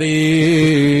ഉമ്മമാരെ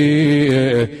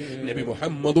നബി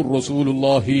മുഹമ്മദുർ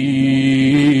റസൂലുള്ളാഹി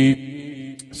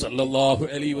സല്ലല്ലാഹു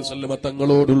അലൈഹി വസല്ലമ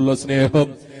തങ്ങളോടുള്ള സ്നേഹം.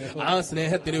 ആ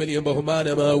സ്നേഹത്തിന് വലിയ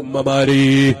ബഹുമാനമാ ഉമ്മമാരെ,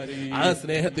 ആ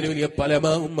സ്നേഹത്തിന് വലിയ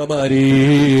ഫലമാ ഉമ്മമാരെ.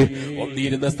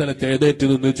 ഒന്നിരുന്ന സ്ഥലത്ത് എഴുന്നേറ്റ്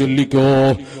നിന്ന് ചൊല്ലിക്കോ,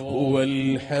 ഹുവൽ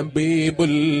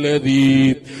ഹബീബുല്ലദീ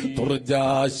തുർജാ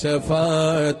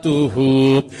ശഫാഅതുഹു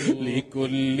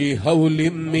ലികുല്ലി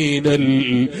ഹൗലിൻ മിനൽ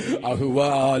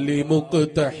അഹ്വാലി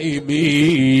മുഖ്തഹിമി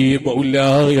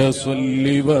മൗലായ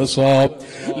സ്വല്ലി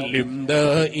വസല്ലിം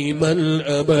ദായിമൻ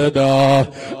അബദാ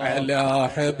അലാ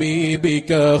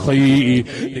ഹബീബിക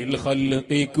ഖൈറിൽ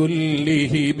ഖൽഖി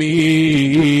കുല്ലിഹിം.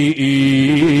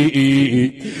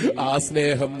 ആ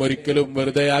സ്നേഹം ഒരിക്കലും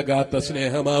വെറുതെയാകാത്ത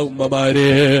സ്നേഹമാ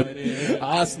ഉമ്മമാരെ.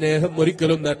 ആ സ്നേഹം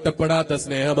ഒരിക്കലും നഷ്ടപ്പെടാത്ത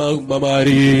സ്നേഹമാ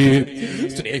ഉമ്മമാരെ.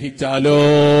 സ്നേഹിച്ചാലോ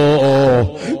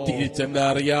തിരിച്ചെന്നെ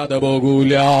അറിയാതെ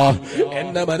പോകൂല,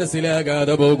 എന്നെ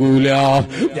മനസ്സിലാകാതെ പോകൂല,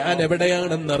 ഞാൻ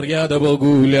എവിടെയാണെന്നറിയാതെ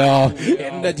പോകൂല,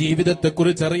 എന്റെ ജീവിതത്തെ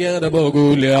കുറിച്ച് അറിയാതെ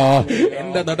പോകൂല,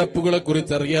 എന്റെ നടപ്പുകളെ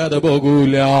കുറിച്ച് അറിയാതെ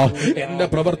പോകൂല, എന്റെ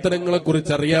പ്രവർത്തനങ്ങളെ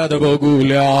കുറിച്ച് അറിയാതെ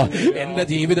പോകൂല, എന്റെ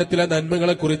ജീവിതത്തിലെ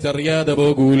നന്മകളെ കുറിച്ച് അറിയാതെ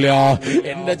പോകൂല,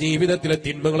 എന്റെ ജീവിതത്തിലെ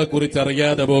തിന്മകളെ കുറിച്ച്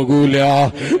അറിയാതെ പോകൂല.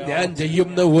 ഞാൻ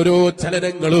ചെയ്യുന്ന ഓരോ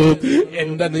ചലനങ്ങളും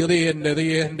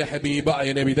എന്റെ ഹബീബായ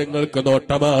നബിതങ്ങൾക്ക്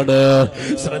നോട്ടമാണ്,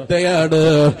 ശ്രദ്ധയാണ്.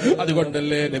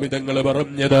 അതുകൊണ്ടല്ലേ നബിതങ്ങൾ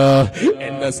പറഞ്ഞത്,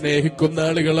 എന്നെ സ്നേഹിക്കുന്ന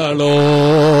ആളുകളാണോ,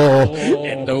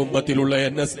 എന്റെ ഉമ്മത്തിലുള്ള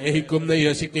എന്നെ സ്നേഹിക്കുന്ന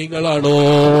യശിക്കീങ്ങളാണോ,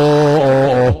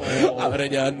 അവരെ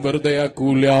ഞാൻ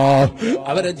വെറുതെയാക്കൂല.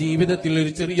 അവരെ ജീവിതത്തിൽ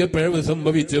ഒരു ചെറിയ പിഴവ്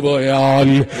സംഭവിച്ചു പോയാൽ,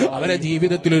 അവരെ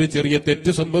ജീവിതത്തിൽ ഒരു ചെറിയ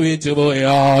തെറ്റ് സംഭവിച്ചു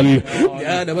പോയാൽ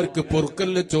ഞാൻ അവർക്ക്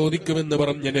പൊറുക്കലിന് ചോദിക്കുമെന്ന്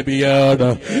പറഞ്ഞ നബിയാണ്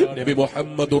നബി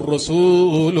മുഹമ്മദുർ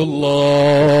റസൂലുള്ളാഹ്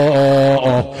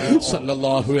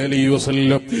സല്ലല്ലാഹു അലൈഹി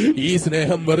വസല്ലം. ഈ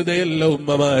സ്നേഹം വെറുതെയല്ല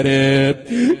ഉമ്മമാരെ.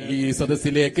 ഈ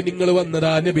സദസ്സിലേക്ക് നിങ്ങൾ വന്നത്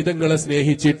ആ നബിതങ്ങളെ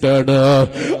സ്നേഹിച്ചിട്ടാണ്.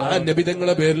 ആ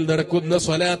നബിതങ്ങളെ പേരിൽ നടക്കുന്ന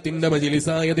സ്വലാത്തിന്റെ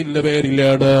മജ്ലിസായതിന്റെ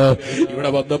പേരിലാണ്. ഇവിടെ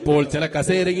വന്നപ്പോൾ ചില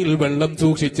കസേരയിൽ വെള്ളം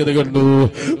സൂക്ഷിച്ചത് കണ്ടു,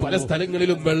 പല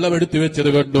സ്ഥലങ്ങളിലും വെള്ളം എടുത്തു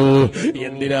വെച്ചത് കണ്ടു.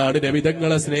 എന്തിനാണ്?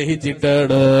 നബിതങ്ങളെ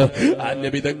സ്നേഹിച്ചിട്ടാണ്. ആ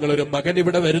നബിതങ്ങൾ ഒരു മകൻ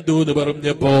ഇവിടെ വരുന്നു എന്ന്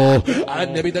പറഞ്ഞപ്പോ, ആ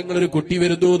നബിതങ്ങൾ ഒരു കുട്ടി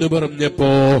വരുന്നു എന്ന്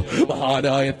പറഞ്ഞപ്പോ,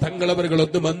 മഹാനായ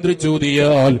തങ്ങളവരുകളൊന്ന്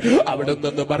മന്ത്രിച്ചൂതിയാൽ അവിടെ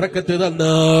നിന്ന് ബറക്കത്ത്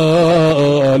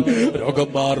തന്നാൽ രോഗം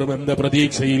മാറുമെന്ന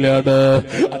പ്രതീക്ഷയിലാണ്.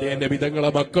 അതേ നബിതങ്ങളെ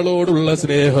മക്കളോടുള്ള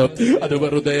സ്നേഹം അത്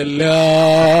വെറുതെയല്ല.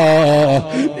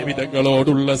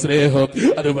 നബിതങ്ങളോടുള്ള സ്നേഹം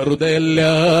അത് വെറുതെയല്ല.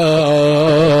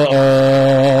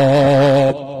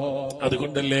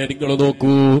 അതുകൊണ്ടല്ലേ നിങ്ങൾ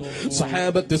നോക്കൂ,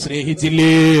 സഹാബത്ത്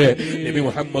സ്നേഹിച്ചില്ലേ നബി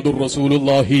മുഹമ്മദുർ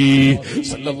റസൂലുള്ളാഹി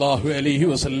സല്ലല്ലാഹു അലൈഹി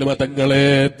വസല്ലമ തങ്ങളെ?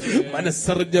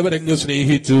 മനസ്സറിഞ്ഞവരങ്ങ്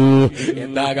സ്നേഹിച്ചു.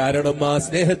 എന്താ കാരണം? ആ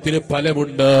സ്നേഹത്തിന്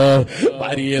ഫലമുണ്ട്.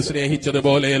 ഭാര്യയെ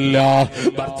സ്നേഹിച്ചതുപോലെയല്ല,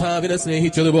 ഭർത്താവിനെ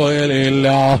സ്നേഹിച്ചതുപോലെയല്ല,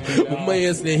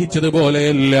 ഉമ്മയെ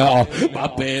സ്നേഹിച്ചതുപോലെയല്ല,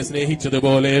 ബാപ്പയെ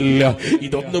സ്നേഹിച്ചതുപോലെയല്ല,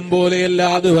 ഇതൊന്നും പോലെയല്ല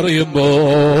എന്ന്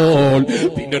പറയുമ്പോൾ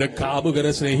പിന്നൊരു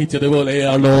കാമുകനെ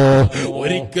സ്നേഹിച്ചതുപോലെയാണോ?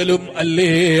 ഒരിക്കലും അല്ലേ,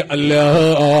 അല്ല.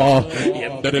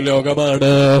 എന്തൊരു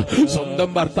ലോകമാണ്! സ്വന്തം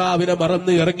ഭർത്താവിനെ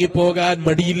മറന്ന് ഇറങ്ങിപ്പോകാൻ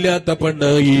മടിയില്ലാത്ത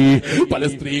പെണ്ണായി പല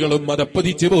സ്ത്രീകളും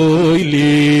മതപ്പതിച്ചു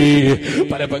പോയില്ലേ?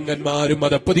 പല പെങ്ങന്മാരും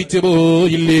മതപ്പതിച്ചു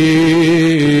പോയില്ലേ?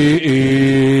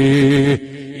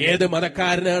 ഏത്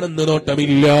മതക്കാരനാണെന്ന്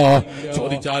നോട്ടമില്ല.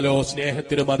 ചോദിച്ചാലോ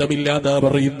സ്നേഹത്തിന് മതമില്ല എന്നാ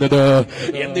പറയുന്നത്.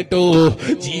 എന്നിട്ടോ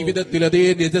ജീവിതത്തിൽ അതേ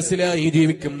നിജസ്സിലായി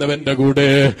ജീവിക്കുന്നവന്റെ കൂടെ,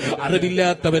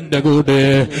 അറിവില്ലാത്തവന്റെ കൂടെ,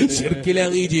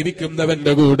 ശിർക്കിലായി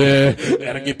ജീവിക്കുന്നവന്റെ കൂടെ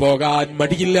ഇറങ്ങിപ്പോകാൻ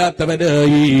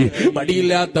മടിയില്ലാത്തവനായി,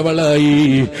 മടിയില്ലാത്തവളായി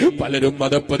പലരും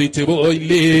മതപ്പതിച്ചു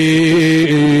പോയില്ലേ?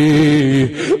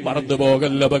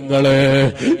 മറന്നുപോകല്ല പെങ്ങളെ,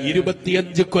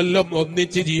 25 കൊല്ലം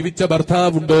ഒന്നിച്ച് ജീവിച്ച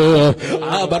ഭർത്താവുണ്ട്.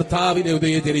 ആ ഭർത്താവിനെ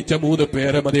ജനിച്ച 3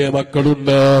 പേരമതേ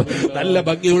മക്കളുണ്ട്. നല്ല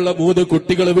ഭംഗിയുള്ള 3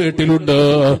 കുട്ടികൾ വീട്ടിലുണ്ട്.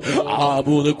 ആ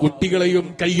 3 കുട്ടികളെയും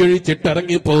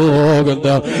കൈയൊഴിച്ചിട്ടിറങ്ങിപ്പോകുന്ന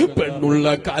പെണ്ണുള്ള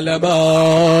കലമാ.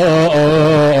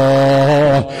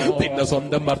 പിന്നെ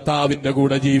സ്വന്തം ഭർത്താവിന്റെ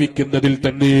കൂടെ ജീവിക്കുന്നതിൽ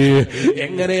തന്നെ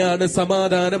എങ്ങനെയാണ്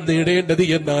സമാധാനം നേടേണ്ടത്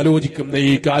എന്ന് ആലോചിക്കുന്ന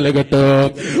ഈ കാലഘട്ടം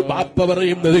ബാപ്പ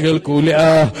പറയുന്നത് കേൾക്കൂല,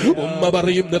 ഉമ്മ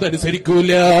പറയുന്നത്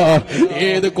അനുസരിക്കൂല.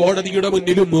 ഏത് കോടതിയുടെ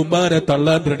മുന്നിലും ഉമ്മാനെ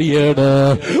തള്ളാൻ റെഡിയാണ്,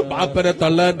 ബാപ്പനെ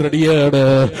തള്ളാൻ റെഡിയാണ്.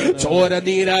 ചോര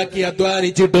നീരാക്കി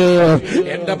അധ്വാനിച്ചിട്ട്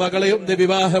എന്റെ മകളെ ഒന്ന്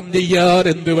വിവാഹം ചെയ്യാൻ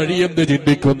എന്ത് വഴിയെന്ന്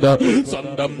ചിന്തിക്കുന്ന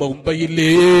സ്വന്തം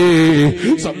ഉമ്മയില്ലേ,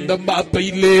 സ്വന്തം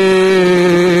ബാപ്പയില്ലേ?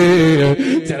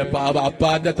 ചിലപ്പോ ആ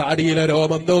ബാപ്പാന്റെ താടിയിലെ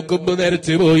രോമം നോക്കുമ്പോ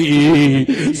നരച്ചുപോയി,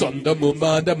 സ്വന്തം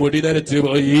ഉമ്മാന്റെ മുടി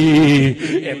നരച്ചുപോയി.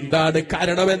 എന്താണ്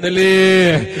കാരണമെന്നല്ലേ?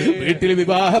 വീട്ടിൽ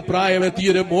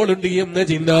വിവാഹപ്രായമെത്തിയൊരു മോളുണ്ട് എന്ന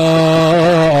ചിന്ത.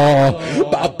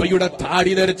 ബാപ്പയുടെ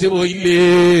താടി നരച്ചു പോയില്ലേ,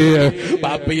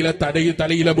 ബാപ്പയിലെ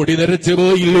തലയിലെ മുടി നരച്ചു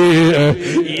പോയില്ലേ?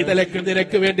 ഈ നിലക്ക്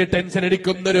നിനക്ക് വേണ്ടി ടെൻഷൻ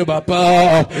അടിക്കുന്നൊരു ബാപ്പ,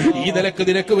 ഈ നിലക്ക്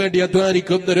നിനക്ക് വേണ്ടി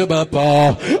അധ്വാനിക്കുന്നൊരു ബാപ്പ,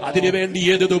 അതിനുവേണ്ടി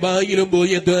ഏത് ദുബായിലും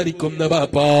പോയി അധ്വാനിക്കുന്ന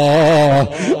ബാപ്പ,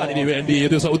 അതിനുവേണ്ടി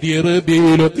ഏത് സൗദി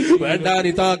അറേബ്യയിലും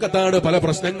വേണ്ടാനി താക്കത്താണ്. പല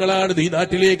പ്രശ്നങ്ങളാണ്, നീ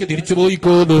നാട്ടിലേക്ക് തിരിച്ചു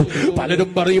പോയിക്കോന്ന് പലരും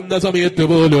പറയുന്ന സമയത്ത്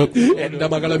പോലും എന്റെ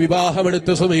മകളെ വിവാഹമെടുത്ത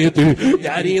സമയത്ത്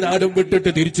ഞാൻ ഈ നാടും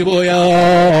വിട്ടിട്ട് തിരിച്ചു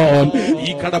പോയാൽ ഈ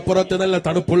കടപ്പുറത്ത് നല്ല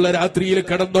തണുപ്പുള്ള രാത്രിയിൽ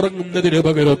കിടന്നുറങ്ങുന്നതിന്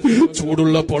പകരം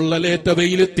ചൂടുള്ള പൊള്ളലേറ്റ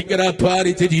വെയിലെത്തിങ്ങനെ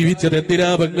അധ്വാനിച്ച് ജീവിച്ചത് എന്തിനാ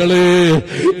പെങ്ങള്?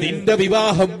 നിന്റെ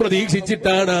വിവാഹം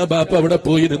പ്രതീക്ഷിച്ചിട്ടാണ് ആ ബാപ്പ അവിടെ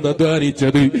പോയി നിന്ന്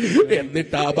അധ്വാനിച്ചത്.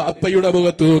 എന്നിട്ട് ആ ബാപ്പയുടെ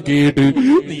മുഖത്ത് നോക്കിയിട്ട്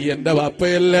നീ എന്റെ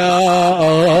ബാപ്പയല്ല,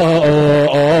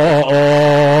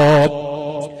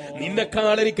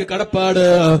 നിന്നെക്കാൾ എനിക്ക് കടപ്പാട്.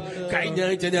 കഴിഞ്ഞ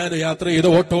ആഴ്ച ഞാൻ യാത്ര ചെയ്ത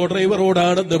ഓട്ടോ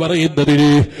ഡ്രൈവറോടാണെന്ന് പറയുന്നതിന്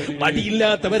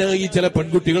മടിയില്ലാത്തവരായി ചില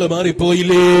പെൺകുട്ടികൾ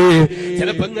മാറിപ്പോയില്ലേ, ചില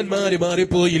പെങ്ങന്മാര്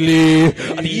മാറിപ്പോയില്ലേ?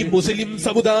 അത് ഈ മുസ്ലിം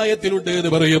സമുദായത്തിലുണ്ട്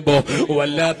എന്ന് പറയുമ്പോ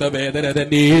വല്ലാത്ത വേദന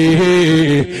തന്നെ.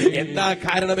 എന്താ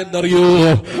കാരണമെന്നറിയോ?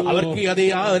 അവർക്ക് അതേ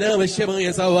അനാവശ്യമായ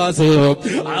സഹവാസം,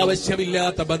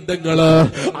 ആവശ്യമില്ലാത്ത ബന്ധങ്ങള്,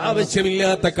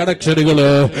 ആവശ്യമില്ലാത്ത കണക്ഷനുകള്,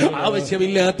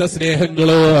 ആവശ്യമില്ലാത്ത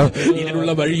സ്നേഹങ്ങള്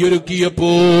ഇതിനുള്ള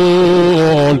വഴിയൊരുക്കിയപ്പോ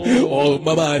ഓ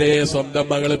ഉമ്മമാരെ സ്വന്തം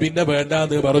മകള് പിന്നെ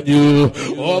വേണ്ടാന്ന് പറഞ്ഞു,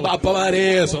 ഓ ബാപ്പമാരെ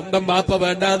സ്വന്തം ബാപ്പ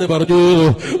വേണ്ടാന്ന് പറഞ്ഞു.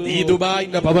 നീ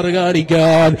ദുബായിന്റെ പവർ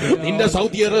കാണിക്കാൻ, നിന്റെ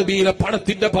സൗദി അറേബ്യയിലെ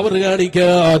പണത്തിന്റെ പവർ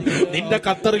കാണിക്കാൻ, നിന്റെ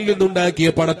ഖത്തറിൽ നിന്നുണ്ടാക്കിയ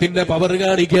പണത്തിന്റെ പവർ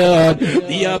കാണിക്കാൻ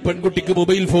നീ ആ പെൺകുട്ടിക്ക്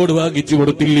മൊബൈൽ ഫോൺ വാങ്ങിച്ചു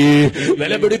കൊടുത്തില്ലേ?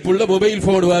 വിലപിടിപ്പുള്ള മൊബൈൽ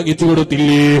ഫോൺ വാങ്ങിച്ചു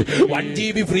കൊടുത്തില്ലേ? 1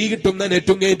 GB ഫ്രീ കിട്ടുന്ന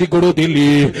നെറ്റും കയറ്റി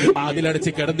കൊടുത്തില്ലേ?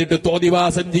 അതിലടച്ച് കിടന്നിട്ട്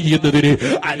തോന്നിവാസം ചെയ്യുന്നതിന്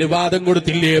അനുവാദം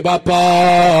കൊടുത്തില്ലേ ബാപ്പാ?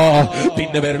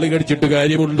 പിന്നെ വിരല് കടിച്ചിട്ട്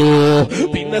കാര്യമുണ്ടോ?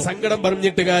 പിന്നെ സങ്കടം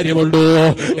പറഞ്ഞിട്ട് കാര്യമുണ്ടോ?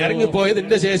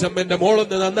 ഇറങ്ങിപ്പോയതിന്റെ ശേഷം എന്റെ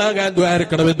മോളൊന്ന് നന്നാകാൻ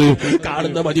ദ്വാരക്കണമെന്ന്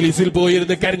കാണുന്ന മജ്ലിസിൽ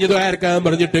പോയിരുന്ന് കരഞ്ഞു ദ്വാരക്കാൻ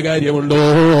പറഞ്ഞിട്ട് കാര്യമുണ്ടോ?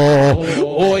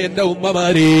 ഓ എന്റെ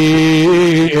ഉമ്മമാരെ,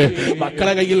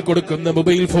 മക്കളെ കയ്യിൽ കൊടുക്കുന്ന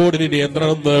മൊബൈൽ ഫോണിന്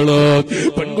നിയന്ത്രണം വേണം,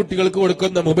 പെൺകുട്ടികൾക്ക്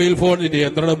കൊടുക്കുന്ന മൊബൈൽ ഫോണിന്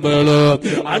നിയന്ത്രണം വേണം,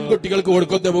 ആൺകുട്ടികൾക്ക്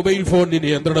കൊടുക്കുന്ന മൊബൈൽ ഫോണിന്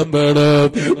നിയന്ത്രണം വേണം.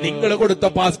 നിങ്ങൾ കൊടുത്ത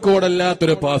പാസ്കോഡ്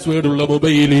അല്ലാത്തൊരു പാസ്വേഡ് ഉള്ള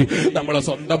മൊബൈൽ നമ്മളെ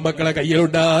സ്വന്തം മക്കളെ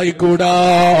കയ്യിലുണ്ടായിക്കൂടാ.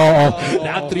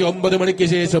 രാത്രി 9 മണിക്ക്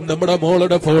ശേഷം നമ്മുടെ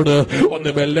മോളുടെ ഫോണ്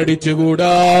ഒന്ന്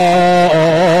ബെല്ലടിച്ചുകൂടാ.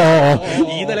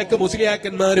 ഈ നിലക്ക്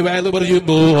മുസ്ലിയാക്കന്മാര് വേദ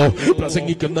പറയുമ്പോ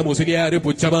പ്രസംഗിക്കുന്ന മുസ്ലിയാര്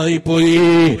പുച്ഛമായി പോയി,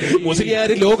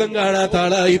 മുസ്ലിയാര് ലോകം കാണാത്ത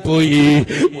ആളായി പോയി.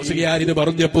 മുസ്ലിയാരിത്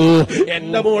പറഞ്ഞപ്പോ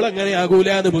എന്റെ മോൾ അങ്ങനെ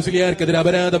ആകൂലെന്ന് മുസ്ലിയാർക്കെതിരെ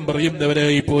അപരാധം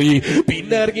പറയുന്നവനായി പോയി.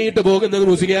 പിന്നെ ഇറങ്ങിയിട്ട് പോകുന്നത്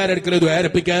മുസ്ലിയാരെടുക്കൽ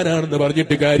ദ്വാരപ്പിക്കാനാണെന്ന്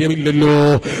പറഞ്ഞിട്ട് കാര്യമില്ലല്ലോ.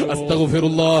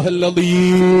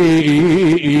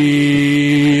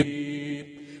 അസ്തഗ്ഫിറുല്ലാഹല്ലദീം.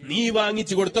 നീ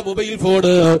വാങ്ങിച്ചു കൊടുത്ത മൊബൈൽ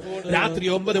ഫോണ് രാത്രി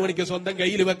 9 മണിക്ക് സ്വന്തം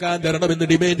കയ്യിൽ വെക്കാൻ തരണമെന്ന്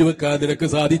ഡിമാൻഡ് വെക്കാൻ നിനക്ക്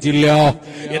സാധിച്ചില്ല.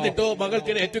 എന്നിട്ടോ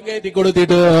മകൾക്ക് നെറ്റും കയറ്റി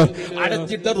കൊടുത്തിട്ട്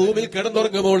അടച്ചിട്ട റൂമിൽ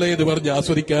കിടന്നുറങ്ങുമോളെ എന്ന് പറഞ്ഞ്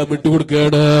ആസ്വദിക്കാൻ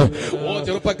വിട്ടുകൊടുക്കുകയാണ്. ഓ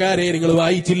ചെറുപ്പക്കാരെ, നിങ്ങൾ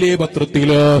വായിച്ചില്ലേ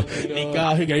പത്രത്തില്?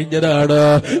 നിക്കാഹ് കഴിഞ്ഞതാണ്,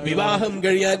 വിവാഹം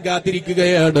കഴിയാൻ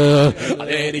കാത്തിരിക്കുകയാണ്.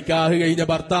 അതേ നിക്കാഹ് കഴിഞ്ഞ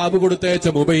ഭർത്താവ് കൊടുത്തയച്ച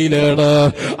മൊബൈലാണ്.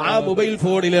 ആ മൊബൈൽ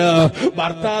ഫോണില്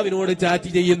ഭർത്താവിനോട് ചാറ്റ്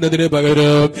ചെയ്യുന്നതിന്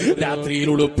പകരം രാത്രിയിൽ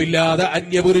ഉളുപ്പില്ലാതെ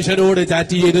അന്യപുരുഷനോട്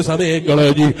ചാറ്റ് ചെയ്ത് സമയം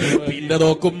കളഞ്ഞ് പിന്നെ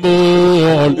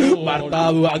നോക്കുമ്പോൾ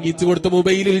ഭർത്താവ് വാങ്ങിച്ചു കൊടുത്ത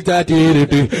മൊബൈലിൽ ചാറ്റ്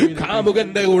ചെയ്തിട്ട്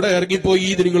കാമുകന്റെ കൂടെ ഇറങ്ങിപ്പോയി.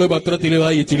 ഇത് നിങ്ങൾ പത്രത്തിൽ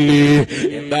വായിച്ചില്ലേ?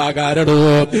 എന്താ കാരണം?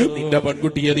 നിന്റെ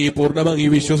പെൺകുട്ടിയെ നീ പൂർണ്ണമായി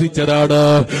വിശ്വസിച്ചതാണ്.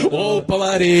 ഓ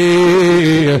ഉപ്പമാരെ,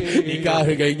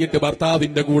 നിക്കാഹ് കഴിഞ്ഞിട്ട്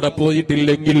ഭർത്താവിന്റെ കൂടെ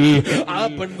പോയിട്ടില്ലെങ്കിൽ ആ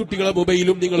പെൺകുട്ടികളെ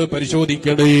മൊബൈലും നിങ്ങൾ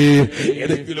പരിശോധിക്കണേ.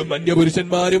 ഏതെങ്കിലും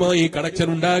അന്യപുരുഷന്മാരുമായി കണക്ഷൻ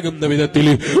ഉണ്ടാകുന്ന വിധത്തിൽ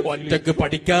ഒറ്റക്ക്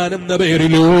പഠിക്കാനെന്ന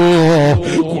പേരിലോ,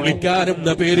 കുളിക്കാനെന്ന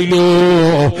പേരിലോ,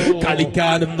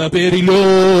 കളിക്കാനെന്ന പേരിലോ,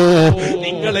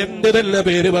 നിങ്ങൾ എന്ത് തന്നെ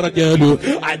പേര് പറഞ്ഞാലും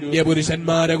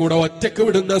അന്യപുരുഷന്മാരെ കൂടെ ഒറ്റക്ക്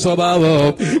വിടുന്ന സ്വഭാവം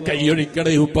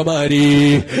കൈയൊഴിക്കണേ ഉപ്പമാരി.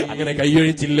 അങ്ങനെ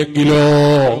കൈയൊഴിച്ചില്ലെങ്കിലോ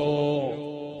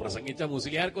പ്രസംഗിച്ച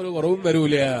മുസ്ലിയാർക്കൊരു കുറവും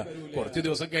വരൂല. കുറച്ചു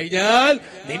ദിവസം കഴിഞ്ഞാൽ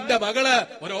നിന്റെ മകള്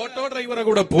ഒരു ഓട്ടോ ഡ്രൈവറെ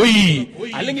കൂടെ പോയി,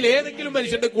 അല്ലെങ്കിൽ ഏതെങ്കിലും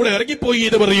മനുഷ്യന്റെ കൂടെ ഇറങ്ങിപ്പോയി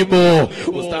എന്ന് പറയുമ്പോ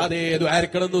ഉസ്താദേ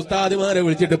ദ്വാരക്കണമെന്ന് ഉസ്താദുമാരെ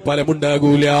വിളിച്ചിട്ട്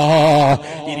ഫലമുണ്ടാകൂല.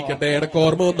 ഇരിക്കട്ടെ, ഇടക്ക്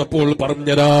ഓർമ്മ വന്നപ്പോൾ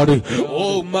പറഞ്ഞതാണ്. ഓ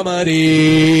ഉമ്മമാരേ,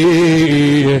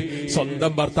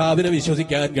 സ്വന്തം ഭർത്താവിനെ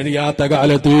വിശ്വസിക്കാൻ കഴിയാത്ത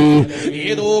കാലത്ത്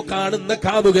ഏതോ കാണുന്ന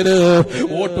കാമുകന്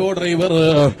ഓട്ടോ ഡ്രൈവർ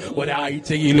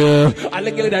ഒരാഴ്ചയില്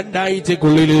അല്ലെങ്കിൽ 2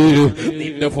 ആഴ്ചക്കുള്ളില്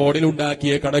നിന്റെ ഫോണിൽ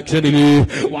ഉണ്ടാക്കിയ കണക്ഷനില്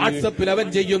വാട്സപ്പിൽ അവൻ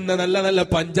ചെയ്യുന്ന നല്ല നല്ല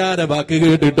പഞ്ചാര വാക്ക്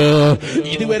കേട്ടിട്ട്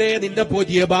ഇതുവരെ നിന്റെ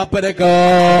പോറ്റിയ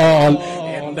ബാപ്പനേക്കാൾ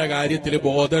എന്റെ കാര്യത്തിൽ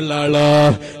ബോധമുള്ള ആള്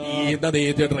ഈ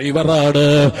ഡ്രൈവറാണ്,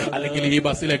 അല്ലെങ്കിൽ ഈ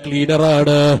ബസ്സിലെ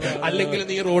ക്ലീനറാണ്, അല്ലെങ്കിൽ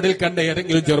നീ റോഡിൽ കണ്ട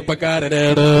ഏതെങ്കിലും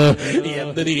ചെറുപ്പക്കാരനാണ്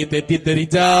എന്ന് നീ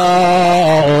തെറ്റിദ്ധരിച്ചാൽ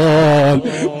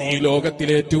നീ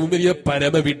ലോകത്തിലെ ഏറ്റവും വലിയ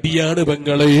പരമവിഡ്ഢിയാണ്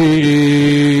പെങ്ങളെ.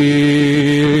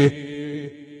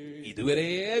 ഇതുവരെ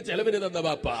ചെലവിന് തന്ന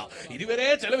ബാപ്പ, ഇതുവരെ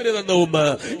ചെലവിന് തന്ന ഉമ്മ,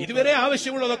 ഇതുവരെ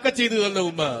ആവശ്യമുള്ളതൊക്കെ ചെയ്തു തന്ന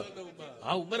ഉമ്മ, ആ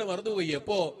ഉമ്മനെ മറന്നുപോയി.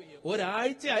 എപ്പോ?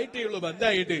 ഒരാഴ്ച ആയിട്ടേ ഉള്ളൂ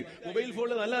ബന്ധായിട്ട്. മൊബൈൽ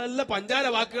ഫോണിൽ നല്ല നല്ല പഞ്ചാര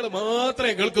വാക്കുകൾ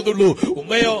മാത്രമേ കേൾക്കുന്നുള്ളൂ.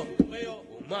 ഉമ്മയോ,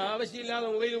 ഉമ്മ ആവശ്യമില്ലാതെ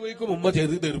മൊബൈൽ ഉപയോഗിക്കും, ഉമ്മ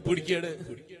ചെയ്ത് തെറുപ്പിടിക്കാണ്.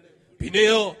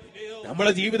 പിന്നെയോ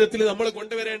നമ്മളെ ജീവിതത്തിൽ നമ്മൾ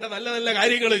കൊണ്ടുവരേണ്ട നല്ല നല്ല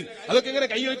കാര്യങ്ങൾ അതൊക്കെ ഇങ്ങനെ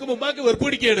കൈവയ്ക്കുമ്പോ ഉമ്മാക്ക് വെറുപ്പ്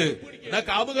പിടിക്കാണ്. എന്നാ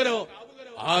കാമുകനോ,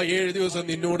 ആ 7 ദിവസം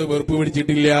നിന്നോട് വെറുപ്പ്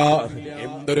പിടിച്ചിട്ടില്ല.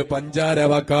 എന്തൊരു പഞ്ചാര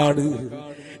വാക്കാണ്,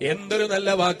 എന്തൊരു നല്ല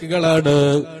വാക്കുകളാണ്.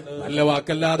 നല്ല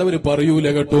വാക്കല്ലാതെ അവര് പറയൂല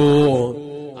കേട്ടോ.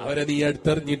 അവരെ നീ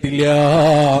അടുത്തെറിഞ്ഞിട്ടില്ല.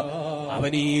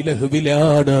 അവൻ ഈ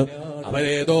ലഹുവിലാണ്,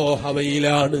 അവനേതോ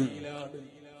ഹവയിലാണ്.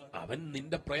 അവൻ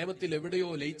നിന്റെ പ്രേമത്തിൽ എവിടെയോ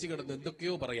ലയിച്ചു കിടന്ന്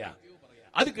എന്തൊക്കെയോ പറയാ.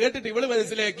 അത് കേട്ടിട്ട് ഇവള്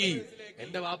മനസ്സിലാക്കി,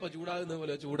 എന്റെ വാപ്പ ചൂടാകുന്ന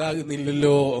പോലെ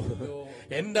ചൂടാകുന്നില്ലല്ലോ,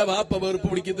 എന്റെ വാപ്പ വെറുപ്പ്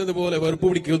പിടിക്കുന്നത് പോലെ വെറുപ്പ്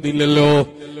പിടിക്കുന്നില്ലല്ലോ.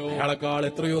 അയാളെക്കാൾ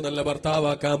എത്രയോ നല്ല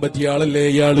ഭർത്താവാക്കാൻ പറ്റിയ ആളല്ലേ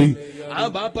ഇയാള്. ആ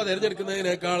ബാപ്പ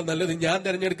തെരഞ്ഞെടുക്കുന്നതിനേക്കാൾ നല്ലത് ഞാൻ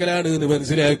തെരഞ്ഞെടുക്കലാണ് എന്ന്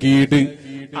മനസ്സിലാക്കിയിട്ട്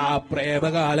ആ പ്രേമ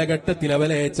കാലഘട്ടത്തിൽ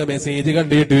അവനയച്ച മെസ്സേജ്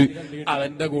കണ്ടിട്ട്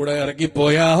അവന്റെ കൂടെ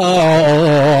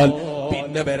ഇറങ്ങിപ്പോയാൽ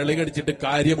പിന്നെ വിരളി കടിച്ചിട്ട്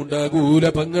കാര്യമുണ്ടാകൂല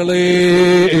പെങ്ങളെ.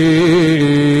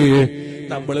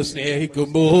 നമ്മൾ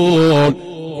സ്നേഹിക്കുമ്പോൾ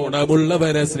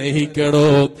ഗുണമുള്ളവനെ സ്നേഹിക്കണോ.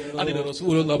 അതിന്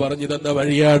റസൂലുള്ള പറഞ്ഞു തന്ന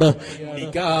വഴിയാണ്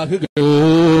നിക്കാഹ്.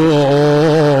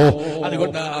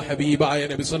 അതുകൊണ്ടാ ഹബീബായ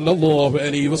നബി സല്ലല്ലാഹു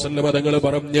അലൈഹി വസല്ലം തങ്ങൾ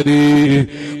പറഞ്ഞത്,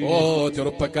 ഓ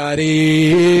ചെറുപ്പക്കാരേ,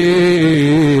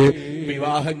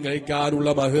 വിവാഹം കഴിക്കാനുള്ള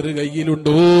മഹർ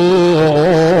കയ്യിലുണ്ടോ?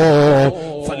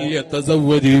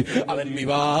 ഫല്യതസവ്വജ്, അവൻ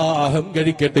വിവാഹം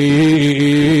കഴിക്കട്ടെ.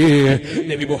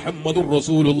 നബി മുഹമ്മദുർ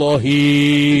റസൂലുള്ളാഹി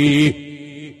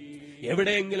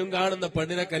എവിടെയെങ്കിലും കാണുന്ന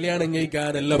പെണ്ണിനെ കല്യാണം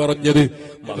കഴിക്കാനല്ല പറഞ്ഞത്.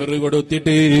 മഹർ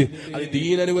കൊടുത്തിട്ട് അത്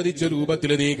ദീൻ അനുവദിച്ച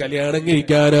രൂപത്തിൽ നീ കല്യാണം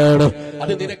കഴിക്കാനാണ്.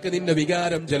 അത് നിനക്ക് നിന്റെ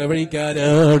വികാരം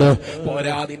ചെലവഴിക്കാനാണ്.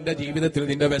 പോരാ, നിന്റെ ജീവിതത്തിൽ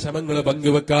നിന്റെ വിഷമങ്ങൾ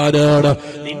പങ്കുവെക്കാനാണ്.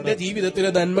 നിന്റെ ജീവിതത്തിലെ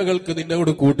നന്മകൾക്ക്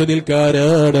നിന്നോട്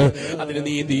കൂട്ടുനിൽക്കാനാണ്. അതിന്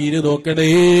നീ ദീന് നോക്കണേ.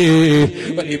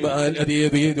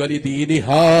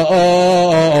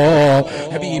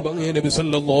 നബി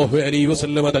സല്ലല്ലാഹു അലൈഹി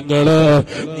വസല്ലം തങ്ങള്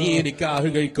നീ നിക്കാഹ്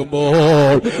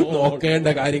കഴിക്കുമ്പോൾ നോക്കേണ്ട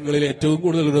കാര്യങ്ങളിൽ ഏറ്റവും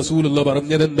കൂടുതൽ റസൂലുള്ള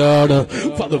പറഞ്ഞതെന്താണ്?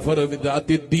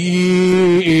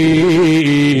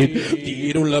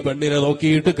 ദീനുള്ള പെണ്ണിനെ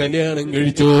നോക്കിയിട്ട് കല്യാണം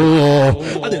കഴിച്ചോ.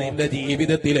 അത് നിന്റെ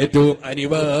ജീവിതത്തിൽ ഏറ്റവും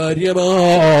അനിവാര്യമാണ്.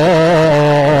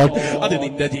 അത്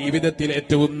നിന്റെ ജീവിതത്തിൽ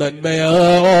ഏറ്റവും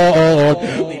നന്മയാണ്.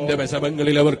 നിന്റെ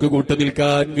വിഷമങ്ങളിൽ അവർക്ക്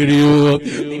കൂട്ടുനിൽക്കാൻ കഴിയൂ,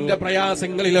 നിന്റെ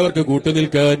പ്രയാസങ്ങളിൽ അവർക്ക്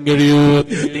കൂട്ടുനിൽക്കാൻ കഴിയൂ,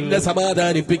 നിന്നെ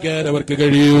സമാധാനിപ്പിക്കാൻ അവർക്ക്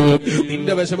കഴിയൂ,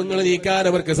 നിന്റെ വിഷമങ്ങൾ നീക്കാൻ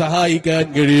അവർക്ക് സഹായിക്കാൻ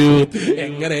കഴിയൂ.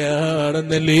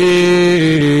 എങ്ങനെയാണെന്നല്ലേ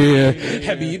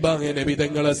ഹബീബായ നബി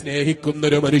തങ്ങളെ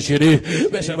സ്നേഹിക്കുന്നൊരു മനുഷ്യന്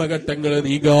വിഷമഘട്ടങ്ങൾ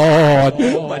നീങ്ങാൻ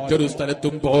മറ്റൊരു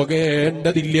സ്ഥലത്തും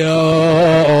പോകേണ്ടതില്ല.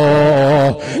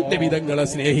 നബി തങ്ങളെ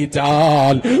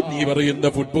സ്നേഹിച്ചാൽ നീ പറയുന്ന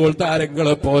ഫുട്ബോൾ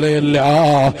താരങ്ങളെ പോലെയല്ല,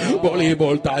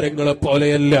 വോളിബോൾ താരങ്ങളെ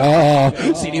പോലെയല്ല,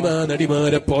 സിനിമാ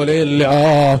നടിമാരെ പോലെയല്ല,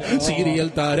 സീരിയൽ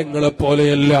താരങ്ങളെ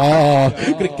പോലെയല്ല,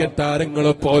 ക്രിക്കറ്റ്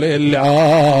താരങ്ങളെ പോലെയല്ല.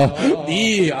 നീ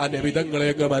ആ നബി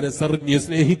തങ്ങളെയൊക്കെ മനസ്സറിഞ്ഞ്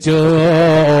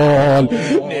സ്നേഹിച്ചാൽ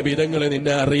നബിതങ്ങളെ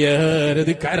നിന്നെ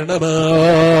അറിയാനത്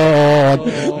കാരണമാണ്.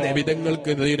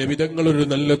 നബിതങ്ങൾക്ക് നബിതങ്ങളൊരു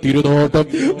നല്ല തിരുനോട്ടം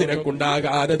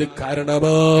നിനക്കുണ്ടാകാനത്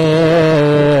കാരണമാണ്.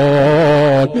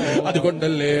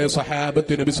 അതുകൊണ്ടല്ലേ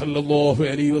സഹാബത്ത് നബി സല്ലല്ലാഹു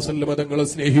അലൈഹി വസല്ലം തങ്ങളെ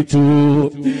സ്നേഹിച്ചു.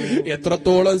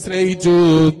 എത്രത്തോളം സ്നേഹിച്ചു?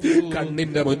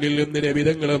 കണ്ണിന്റെ മുന്നിൽ നിന്ന്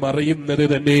നബിതങ്ങളെ മറിയുന്നത്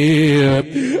തന്നെ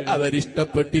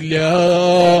അവരിഷ്ടപ്പെട്ടില്ല.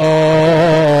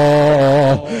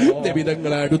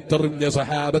 നബിതങ്ങളെ അടുത്തെറിഞ്ഞ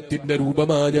സഹാബത്തിന്റെ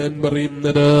രൂപമാ ഞാൻ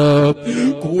പറയുന്നത്.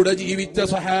 കൂടെ ജീവിച്ച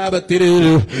സഹാബത്തിന്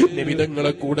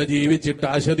നബിതങ്ങളെ കൂടെ ജീവിച്ചിട്ട്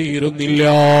ആശ തീരുന്നില്ല,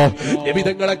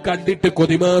 നബിതങ്ങളെ കണ്ടിട്ട്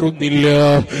കൊതിമാറുന്നില്ല,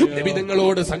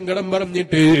 നബിതങ്ങളോട് സങ്കടം പറഞ്ഞിട്ട്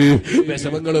പറഞ്ഞിട്ട്,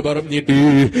 വിഷമങ്ങൾ പറഞ്ഞിട്ട്,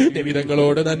 നബി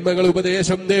തങ്ങളോട് നന്മകൾ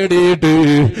ഉപദേശം തേടിയിട്ട്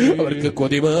അവർക്ക്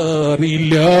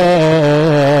കൊതിമാറിയില്ല.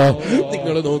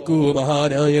 നിങ്ങൾ നോക്കൂ,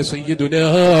 മഹാനായ സയ്യിദുനാ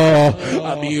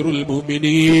അമീറുൽ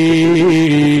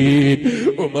മുഅ്മിനീൻ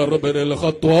ഉമർ ഇബ്നുൽ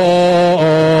ഖത്താബ്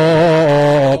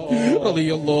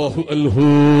റളിയല്ലാഹു അൻഹു,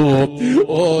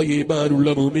 ഓ ഈമാനുള്ള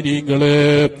മുഅ്മിനീങ്ങളെ,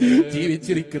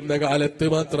 ജീവിച്ചിരിക്കുന്ന കാലത്ത്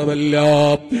മാത്രമല്ല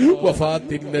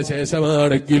വഫാത്തിന്റെ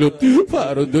ശേഷമാണെങ്കിലും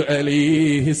ഫർദു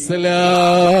അലൈഹിസ്സലാം,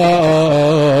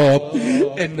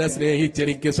 എന്നെ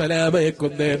സ്നേഹിച്ചെനിക്ക്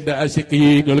സലാമയക്കുന്ന എന്റെ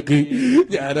ആശിഖീങ്ങൾക്ക്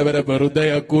ഞാനവരെ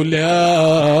വെറുതെയാക്കൂല,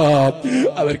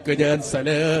 അവർക്ക് ഞാൻ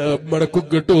സലാം മടക്കും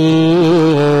കിട്ടൂ.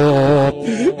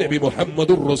 നബി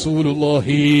മുഹമ്മദുർ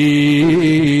റസൂലുള്ളാഹി,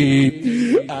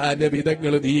 ആ നബി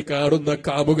തങ്ങൾ നീ കാണുന്ന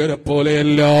കാമുകനെ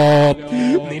പോലെയല്ല,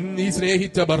 നീ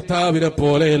സ്നേഹിച്ച ഭർത്താവിനെ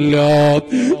പോലെയല്ല,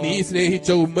 നീ സ്നേഹിച്ച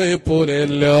ഉമ്മയെ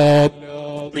പോലെയല്ല,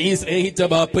 നീ സ്നേഹിച്ച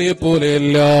ബാപ്പയെ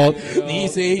പോലെയല്ല, നീ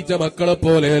സ്നേഹിച്ച മക്കളെ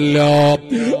പോലെയല്ല.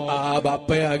 ആ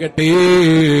ബാപ്പയാകട്ടെ,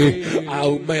 ആ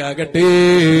ഉമ്മയാകട്ടെ,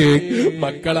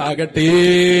 മക്കളാകട്ടെ,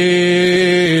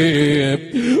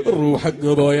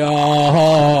 റൂഹങ്ങ്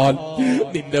പോയാൽ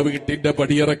നിന്റെ വീട്ടിന്റെ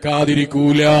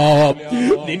പടിയിറക്കാതിരിക്കൂല,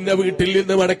 നിന്റെ വീട്ടിൽ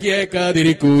നിന്ന്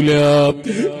മടക്കിയേക്കാതിരിക്കൂല.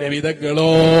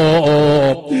 നബിതങ്ങളോ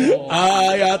ആ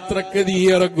യാത്രക്ക് നീ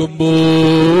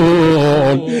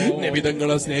ഇറങ്ങുമ്പോൾ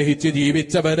നബിതങ്ങളെ സ്നേഹിച്ച്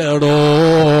ജീവിച്ചവനാണോ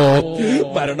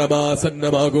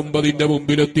മരണമാസന്നമാകുമ്പോ നിന്റെ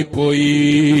മുമ്പിലെത്തിപ്പോയി?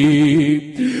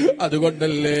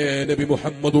 അതുകൊണ്ടല്ലേ നബി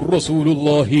മുഹമ്മദുർ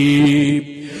റസൂലുള്ളാഹി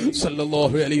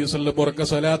സല്ലല്ലാഹു അലൈഹി വസല്ലം ഉറക്ക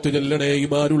സ്വലാത്ത് ചൊല്ലണേ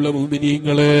ഈമാനുള്ള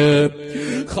മുഅ്മിനീങ്ങളെ.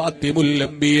 ഖാതിമുൽ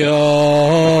അംബിയാ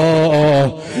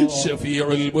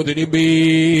ശഫീഉൽ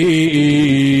മുദ്നിബീൻ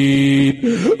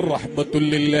റഹ്മത്തുൽ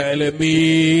ലിൽ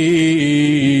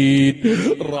ആലമീൻ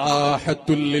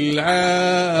റാഹത്തുൽ ലിൽ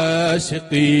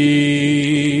ആശിഖീൻ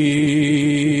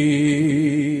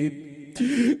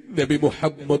നബി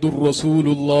മുഹമ്മദുർ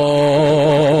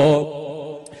റസൂലുള്ളാഹ്,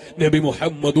 നബി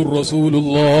മുഹമ്മദുർ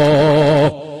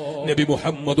റസൂലുള്ളാഹ്, നബി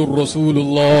മുഹമ്മദുർ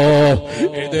റസൂലുള്ളാഹ്.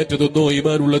 എഴുന്നേറ്റ് നിന്നോ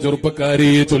ഈമാനുള്ള ചെറുപ്പക്കാരെ,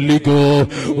 ചൊല്ലിക്കോ,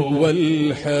 വൽ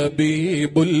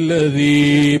ഹബീബുല്ലദീ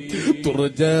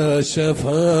തുർജാ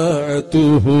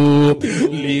ശഫാഅതുഹു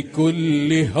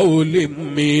ലികുല്ലി ഹൗലിൻ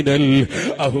മിനൽ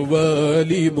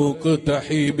അഹ്വാലി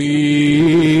മുഖ്തഹിബീ.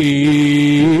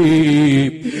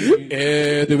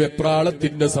 ഏത്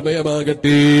വെപ്രാളത്തിന്റെ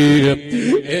സമയമാകട്ടെ,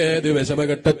 ഏത്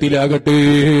വിഷമഘട്ടത്തിലാകട്ടെ,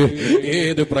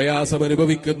 ഏത് പ്രയാസം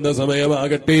അനുഭവിക്കുന്ന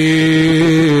സമയമാകട്ടെ,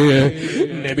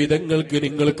 നബിതങ്ങൾക്ക്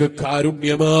നിങ്ങൾക്ക്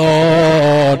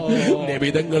കാരുണ്യമാണ്,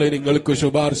 നബിതങ്ങൾ നിങ്ങൾക്ക്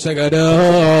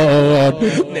ശുപാർശകനാണ്,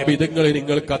 നബിതങ്ങൾ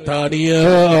നിങ്ങൾക്ക്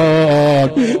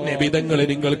അത്താണിയാണ്, നബിതങ്ങൾ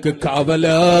നിങ്ങൾക്ക്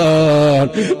കാവലാണ്,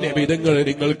 നബിതങ്ങൾ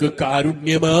നിങ്ങൾക്ക്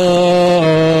കാരുണ്യമാണ്.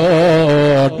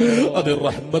 അത്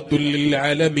റഹ്മത്തുൽ ലിൽ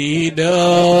ആലമീനാണ്.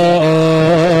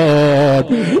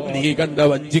 നീ കണ്ട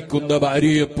വഞ്ചിക്കുന്ന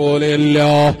ഭാര്യയെ പോലെയല്ല,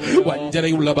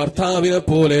 വഞ്ചനയുള്ള ഭർത്താവിനെ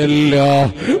പോലെയല്ല.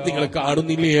 നിങ്ങൾ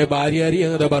കാണുന്നില്ലേ, ഭാര്യ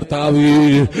അറിയാതെ ഭർത്താവ്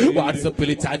വാട്സപ്പിൽ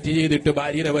ചാറ്റ് ചെയ്തിട്ട്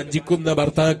ഭാര്യനെ വഞ്ചിക്കുന്ന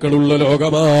ഭർത്താക്കളുള്ള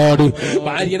ലോകമാണ്.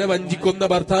 ഭാര്യനെ വഞ്ചിക്കുന്ന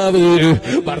ഭർത്താവ്,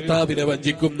 ഭർത്താവിനെ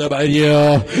വഞ്ചിക്കുന്ന ഭാര്യ.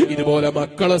 ഇതുപോലെ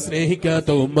മക്കളെ സ്നേഹിക്കാത്ത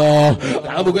ഉമ്മ,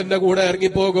 കാമുകന്റെ കൂടെ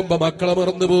ഇറങ്ങിപ്പോകുമ്പോ മക്കളെ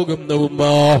മറന്നു പോകുന്ന ഉമ്മ,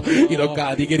 ഇതൊക്കെ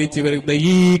അധികരിച്ചു വരുന്ന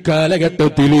ഈ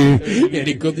കാലഘട്ടത്തിൽ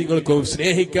എനിക്കും നിങ്ങൾക്കും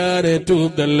സ്നേഹിക്കാൻ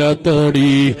ഏറ്റവും നല്ല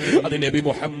താടി അത് നബി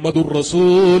മുഹമ്മദുർ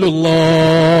റസൂലുള്ളാഹ്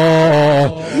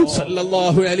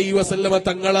സല്ലല്ലാഹു അലൈഹി വസല്ലമ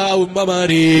തങ്ങളാ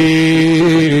ഉമ്മമാരെ.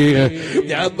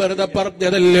 ഞാൻ വെറുതെ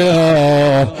പറഞ്ഞതല്ല,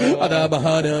 അതാ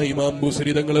മഹാനായ ഇമാം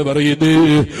ബുസ്രി തങ്ങൾ പറയുന്നത്,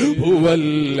 ഹുവൽ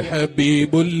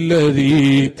ഹബീബുല്ലദീ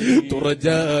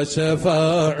തുർജാ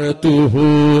ശഫാഅതുഹു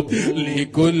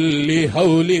ലികുല്ലി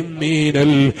ഹൗലിൻ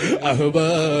മിനൽ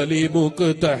അഹ്വാലി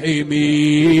മുഖ്തഹിമീ.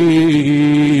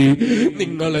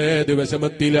 നിങ്ങളേത്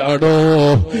വിഷമത്തിലാണോ,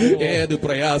 ഏത്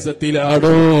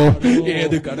പ്രയാസത്തിലാണോ,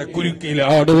 ഏത്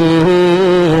കടക്കുരുക്കിലാണോ,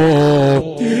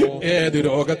 ഏത്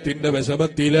രോഗത്തിന്റെ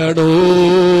വിഷമത്തിലാണോ,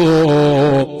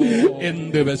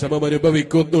 എന്ത് വിഷമം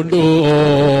അനുഭവിക്കുന്നുണ്ടോ,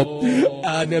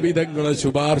 ആ നബിതങ്ങളെ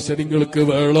ശുപാർശ നിങ്ങൾക്ക്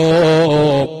വേണോ?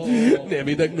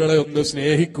 നബിതങ്ങളെ ഒന്ന്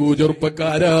സ്നേഹിക്കൂ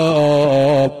ചെറുപ്പക്കാരാ.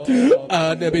 ആ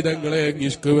നബിതങ്ങളെ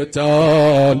ഇഷ്ക്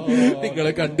വെച്ചാൽ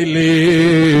നിങ്ങളെ കണ്ടില്ലേ,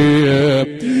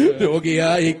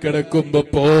 രോഗിയായി കിടക്കുമ്പോ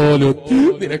പോലും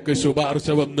നിനക്ക് ശുപാർശ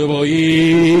വന്നുപോയി.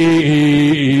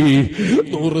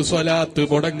 100 സ്വലാത്ത്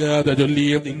മുടങ്ങാതെ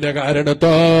ചൊല്ലിയ നിന്റെ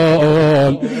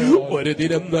കാരണത്താൽ ഒരു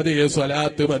ദിനം അതേ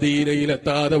സ്വലാത്ത്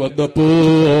മദീനയിലെത്താതെ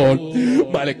വന്നപ്പോൾ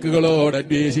മലക്കുകളോട്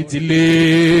അന്വേഷിച്ചില്ലേ,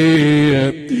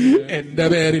 എന്റെ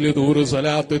പേരിൽ 100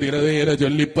 സ്വലാത്ത് ദിനേന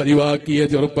ചൊല്ലി പതിവാക്കിയ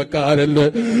ചെറുപ്പക്കാരന്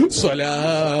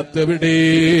സ്വലാത്ത് എവിടെ?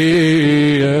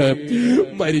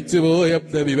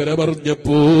 മരിച്ചുപോയെന്ന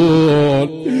വിവരമറിഞ്ഞപ്പോൾ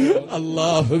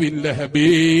അല്ലാഹുവിന്റെ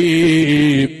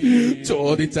ഹബീബ്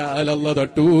ചോദിച്ചാൽ അല്ലാഹു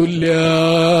തട്ടൂല്ല,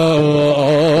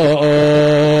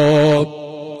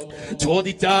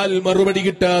 ചോദിച്ചാൽ മറുപടി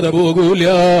കിട്ടാതെ പോകൂല.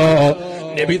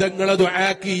 നബിതങ്ങളെ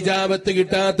ദുആക്ക് ഇജാബത്ത്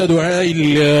കിട്ടാത്ത ദുആ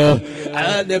ഇല്ല. ആ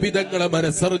നബിതങ്ങളെ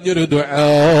മനസ്സറിഞ്ഞൊരു ദുആ,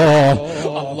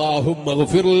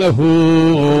 അല്ലാഹുമ്മഗ്ഫിർ ലഹു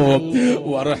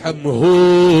വർഹംഹു.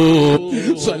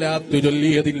 സ്വലാത്ത്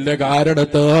ചൊല്ലിയതിന്റെ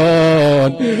കാരണത്താൽ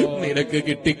നിനക്ക്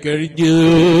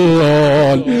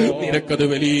കിട്ടിക്കഴിഞ്ഞാൽ നിനക്കത്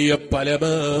വലിയ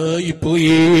ഫലമായി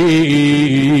പോയി.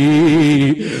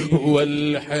 ഹുവൽ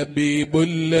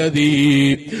ഹബീബുല്ലദീ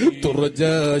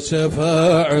തുർജാ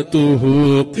ശഫാഅതുഹു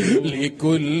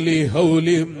لكل هول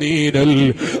من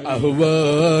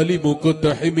الأهوال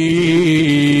مقتحمي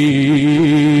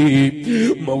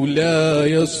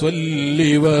مولاي صل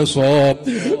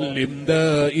وسلم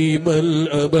دائما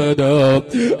أبدا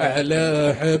على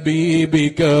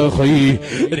حبيبك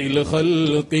خير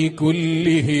الخلق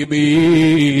كلهم.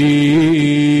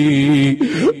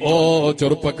 ഓ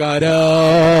ചെറുപ്പക്കാരാ,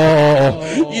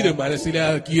 ഇത്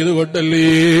മനസ്സിലാക്കിയത് കൊണ്ടല്ലേ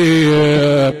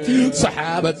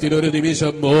സഹാബത്തിനൊരു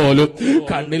നിമിഷം പോലും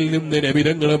കണ്ണിൽ നിന്ന്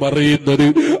നബിതങ്ങളെ മറിയുന്നത്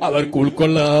അവർക്ക്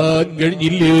ഉൾക്കൊള്ളാൻ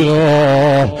കഴിഞ്ഞില്ല,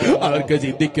 അവർക്ക്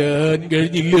ചിന്തിക്കാൻ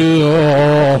കഴിഞ്ഞില്ല.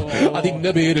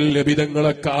 അതിന്റെ പേരിൽ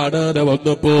നബിതങ്ങളെ കാണാതെ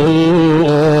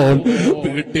വന്നപ്പോൾ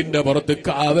വീട്ടിന്റെ പുറത്ത്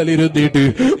കാവലിരുന്നിട്ട്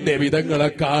നബിതങ്ങളെ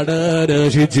കാണാൻ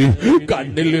ആശിച്ച്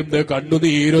കണ്ണിൽ നിന്ന്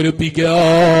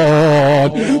കണ്ണുനീരൊലിപ്പിക്കാൻ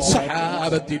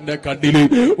സഹാബത്തിന്റെ കണ്ണില്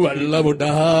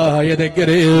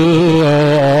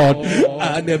വെള്ളമുണ്ടായതെങ്ങനെയാണ്? ആ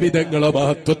നബിതങ്ങളെ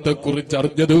മഹത്വത്തെ കുറിച്ച്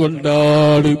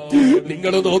അറിഞ്ഞതുകൊണ്ടാണ്.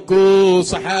 നിങ്ങൾ നോക്കൂ,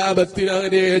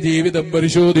 സഹാബത്തിനെ ജീവിതം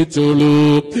പരിശോധിച്ചോളൂ.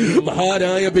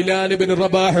 മഹാനായ ബിലാൽ ഇബ്നു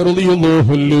റബാഹ്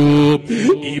റളിയല്ലാഹു അൻഹു,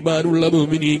 ഈമാനുള്ള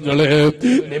മുഅ്മിനീങ്ങളെ,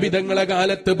 നബിതങ്ങളെ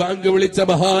കാലത്ത് ബാങ്ക് വിളിച്ച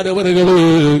മഹാനവറുകള്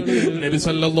നബി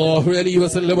സല്ലല്ലാഹു അലൈഹി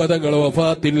വസല്ലം തങ്ങളെ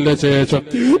വഫാത്തിന്റെ ശേഷം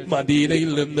മദീനയിൽ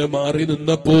നിന്ന് മാറി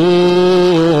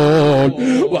നിന്നപ്പോൾ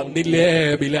വന്നില്ലേ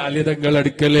ബിലാൽ തങ്ങൾ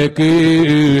അടുക്കലേക്ക്.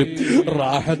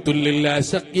 റാഹത്തുൽ ലിൽ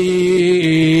അശഖീൻ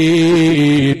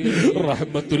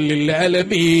റഹ്മത്തുൽ ലിൽ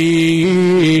ആലമീൻ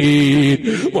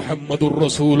മുഹമ്മദുർ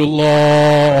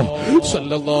റസൂലുള്ളാഹ്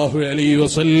സല്ലല്ലാഹു അലൈഹി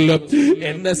വസല്ലം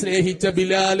എന്നെ സ്നേഹിച്ച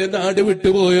ബിലാൽ നാട്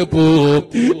വിട്ടുപോയപ്പോ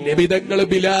നബി തങ്ങൾ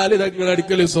ബിലാൽ തങ്ങൾ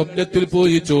അടുക്കൽ സ്വപ്നത്തിൽ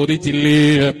പോയി ചോദിച്ചില്ലേ,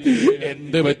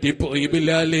 എന്ത് പറ്റിപ്പോയി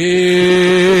ബിലാലേ,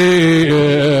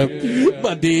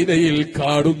 മദീനയിൽ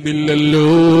കാണുന്നില്ലല്ലോ?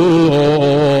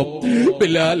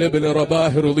 ബിലാൽ ഇബ്നു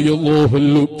റബാഹ് റളിയല്ലാഹു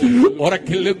അൻഹു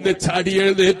ഉറക്കിൽ നിന്ന് ചാടി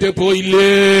എഴുന്നേറ്റ്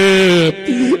പോയില്ലേ,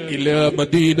 ഇലാ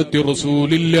മദീനത്തി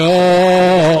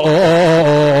റസൂലില്ലാഹ്,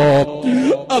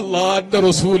 അല്ലാഹുവിന്റെ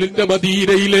റസൂലിന്റെ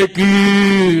മദീനയിലേക്ക്.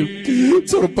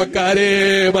 ചെറുപ്പക്കാരെ,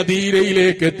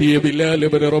 മദീനയിലേക്ക് എത്തിയ ബിലാൽ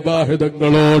ഇബ്നു റബാഹ്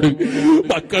തങ്ങളോട്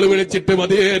മക്കൾ വിളിച്ചിട്ട്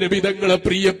നബി തങ്ങളെ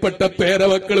പ്രിയപ്പെട്ട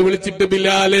പേരമക്കൾ വിളിച്ചിട്ട്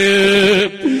ബിലാല്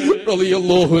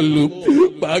റളിയല്ലാഹു അൻഹു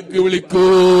ബാങ്ക് വിളിക്കൂ,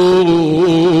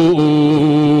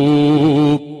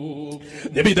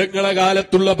 നബിതങ്ങളെ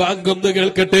കാലത്തുള്ള ബാങ്കൊന്ന്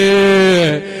കേൾക്കട്ടെ.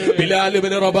 ബിലാൽ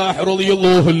ഇബ്നു റബാഹ്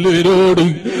റളിയല്ലാഹു അൻഹുവിനോട്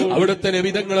അവിടുത്തെ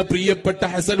നബിതങ്ങളെ പ്രിയപ്പെട്ട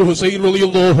ഹസൻ ഹുസൈൻ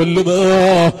റളിയല്ലാഹു അൻഹുമാ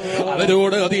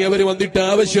അവരോട് അവർ വന്നിട്ട്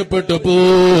ആവശ്യപ്പെട്ടപ്പോ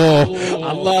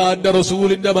അല്ലാഹുവിന്റെ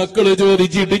റസൂലിന്റെ മക്കള്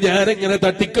ചോദിച്ചിട്ട് ഞാനെങ്ങനെ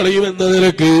തട്ടിക്കളയുമെന്ന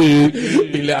നിലക്ക്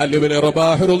ബിലാൽ ഇബ്നു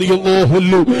റബാഹ് റളിയല്ലാഹു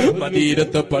അൻഹു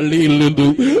മദീനത്തെ പള്ളിയിൽ നിന്ന്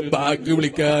ബാങ്ക്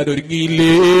വിളിക്കാൻ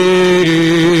ഒരുങ്ങിയില്ലേ?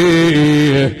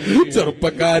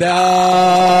 ചെറുപ്പക്കാരാ,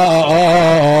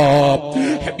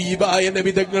 ഹബീബായ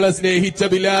നബി തങ്ങളെ സ്നേഹിച്ച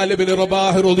ബിലാൽ ഇബ്നു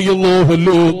റബാഹ് റളിയല്ലാഹു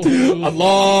അൻഹു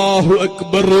അല്ലാഹു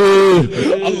അക്ബർ,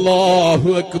 അല്ലാഹു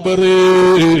അക്ബർ.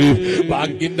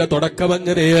 ബാങ്കിന്റെ തുടക്കം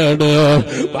അങ്ങനെയാണ്.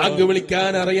 ബാങ്ക്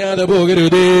വിളിക്കാൻ അറിയാതെ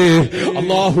പോകരുതേ.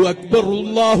 അല്ലാഹു അക്ബർ,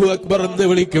 അല്ലാഹു അക്ബർ എന്ന്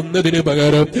വിളിക്കുന്നതിന്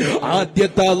പകരം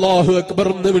ആദ്യത്തെ അല്ലാഹു അക്ബർ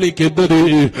എന്ന് വിളിക്കുന്നത്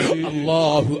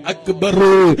അല്ലാഹു അക്ബർ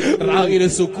റാഗിനെ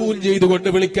സുക്കൂൻ ചെയ്തുകൊണ്ട്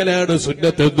വിളിക്കലാണ്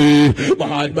സുന്നത്തെന്ന്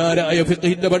മഹാന്മാരായ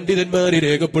ഫിഖഹിന്റെ പണ്ഡിതന്മാരെ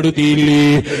രേഖപ്പെടുത്തിയില്ലേ?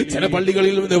 ചില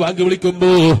പള്ളികളിൽ നിന്ന് ബാങ്ക്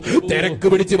വിളിക്കുമ്പോ തിരക്ക്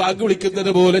പിടിച്ച് ബാങ്ക്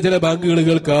വിളിക്കുന്നത് പോലെ ചില ബാങ്കുകൾ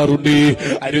കേൾക്കാറുണ്ട്.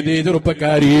 അരുതേ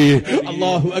ചെറുപ്പക്കാരി,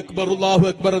 അല്ലാഹു അക്ബർ, അല്ലാഹു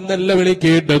അക്ബർ എന്നല്ല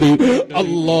വിളിക്കേണ്ടത്,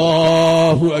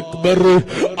 അല്ലാഹു അക്ബർ,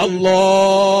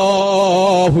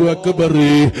 അല്ലാഹു അക്ബർ.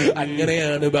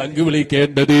 അങ്ങനെയാണ് ബാങ്ക്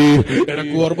വിളിക്കേണ്ടത്.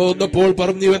 എനക്ക് ഓർമ്മ വന്നപ്പോൾ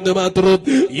പറഞ്ഞുവെന്ന് മാത്രം.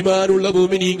 ഈമാനുള്ള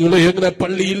മുഅ്മിനീങ്ങളെ, അങ്ങനെ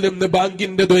പള്ളിയിൽ നിന്ന്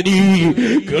ബാങ്കിന്റെ ധ്വനി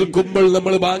കേൾക്കുമ്പോൾ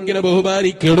നമ്മൾ ബാങ്കിനെ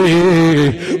ബഹുമാനിക്കണേ.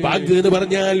 ബാങ്ക് എന്ന്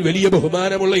പറഞ്ഞാൽ വലിയ ബഹുമാനം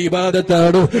ബഹുമാനമുള്ള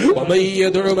ഇബാദത്താണ്.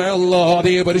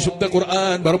 അതേ പരിശുദ്ധ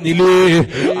ഖുർആൻ പറഞ്ഞില്ലേ,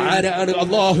 ആരാണ്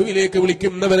അള്ളാഹുവിലേക്ക്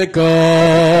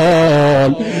വിളിക്കുന്നവനേക്കാൾ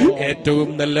ഏറ്റവും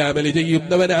നല്ല അമല്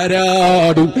ചെയ്യുന്നവൻ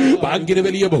ആരാണ്? ബാങ്കിന്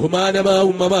വലിയ ബഹുമാനമാ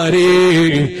ഉമ്മമാരെ.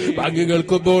 ബാങ്ക്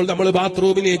കേൾക്കുമ്പോൾ നമ്മൾ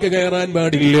ബാത്റൂമിലേക്ക് കയറാൻ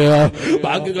പാടില്ല.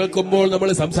 ബാങ്ക് കേൾക്കുമ്പോൾ നമ്മൾ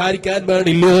സംസാരിക്കാൻ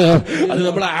പാടില്ല. അത്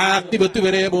നമ്മളെ ആക്തിപത്ത്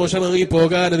വരെ മോശമായി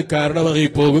പോകാൻ അത് കാരണമായി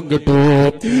പോകും കേട്ടോ.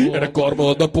 ഇടയ്ക്ക് ഓർമ്മ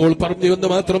വന്നപ്പോൾ പറഞ്ഞു എന്ന്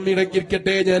മാത്രം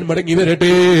ഇടയ്ക്കിരിക്കട്ടെ, ഞാൻ മടങ്ങി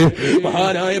വരട്ടെ.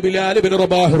 മഹാനായ ബിലാൽ ഇബ്നു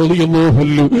റബാഹ് റളിയല്ലാഹു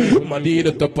അൻഹു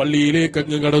മദീനത്തെ പള്ളിയിലേക്ക്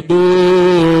അങ്ങ് കടന്നു.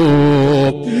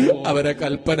 അവരെ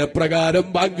കൽപ്പന പ്രകാരം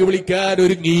ബാങ്ക് വിളിക്കാൻ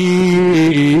ഒരുങ്ങി.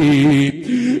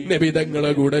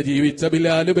 നബിതങ്ങളെ കൂടെ ജീവിച്ച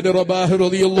ബിലാൽ ഇബ്നു റബാഹ്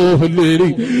റളിയല്ലാഹു അൻഹു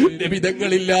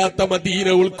നബിതങ്ങളില്ലാത്ത മദീന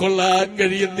ഉൾക്കൊള്ളാൻ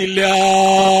കഴിയുന്നില്ല.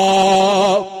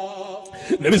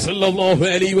 നബി സല്ലല്ലാഹു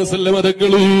അലൈഹി വസല്ലം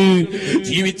തങ്ങൾ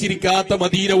ജീവിച്ചിരിക്കാത്ത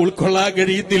മദീന ഉൾക്കൊള്ളാൻ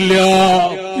കഴിയുന്നില്ല.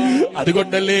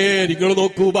 അതുകൊണ്ടല്ലേ നിങ്ങൾ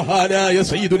നോക്കൂ, മഹാനായ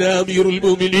സയ്യിദുനാ അമീറുൽ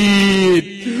മുഅ്മിനീൻ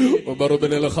ഉമർ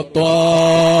ഇബ്നുൽ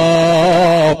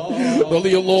ഖത്താബ്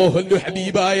റളിയല്ലാഹു അൻഹു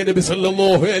ഹബീബായ നബി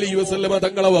സല്ലല്ലാഹു അലൈഹി വസല്ലം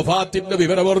തങ്ങളെ വഫാത്തിന്റെ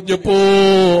വിവരം അറിഞ്ഞപ്പോ,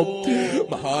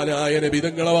 മഹാനായ നബി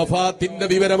തങ്ങളെ വഫാത്തിന്റെ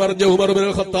വിവരം അറിഞ്ഞ ഉമർ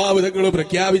ഇബ്നുൽ ഖത്താബ് തങ്ങൾ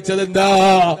പ്രഖ്യാപിച്ചതെന്താ?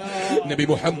 നബി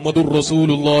മുഹമ്മദുർ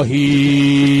റസൂലുള്ളാഹി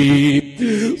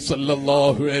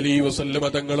സല്ലല്ലാഹു അലൈഹി വസല്ലം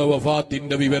തങ്ങളെ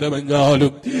വഫാത്തിന്റെ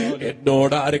വിവരമെങ്ങാലും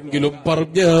എന്നോട് ആരെങ്കിലും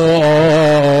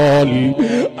പറഞ്ഞാൽ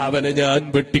അവനെ ഞാൻ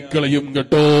വെട്ടിക്കളയും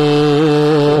കേട്ടോ.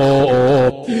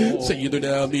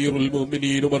 സയ്യിദുനാ അമീറുൽ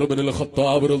മുഅ്മിനീൻ ഉമർ ഇബ്നുൽ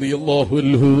ഖത്താബ് റളിയല്ലാഹു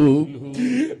അൻഹു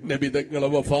നബി തങ്ങളെ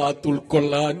വഫാത്ത്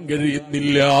ഉൾക്കൊള്ളാൻ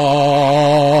കഴിയുന്നില്ല.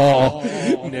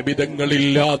 നബി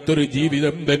തങ്ങളില്ലാത്തൊരു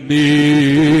ജീവിതം തന്നെ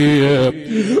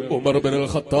ഉമർ ഇബ്നുൽ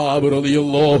ഖത്താബ്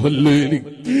റളിയല്ലാഹു അൻഹു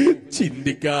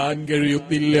ചിന്തിക്കാൻ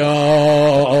കഴിയുന്നില്ല.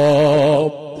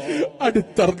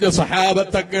 അടുത്തറിഞ്ഞ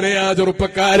സഹാബത്ത് അങ്ങനെയാ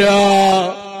ചെറുപ്പക്കാരാ.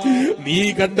 നീ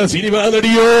കണ്ട സിനിമാ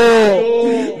നടിയോ?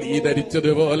 നീ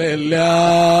ധരിച്ചതുപോലെയല്ല.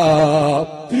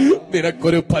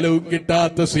 നിനക്കൊരു ഫലവും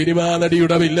കിട്ടാത്ത സിനിമാ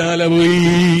നടിയുടെ പിന്നാലെ പോയി,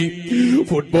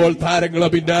 ഫുട്ബോൾ താരങ്ങളെ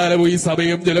പിന്നാലെ പോയി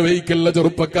സമയം ചെലവഴിക്കല്ല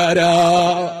ചെറുപ്പക്കാരാ.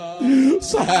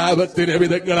 സഹാബത്ത്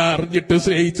നബിതങ്ങളെ അറിഞ്ഞിട്ട്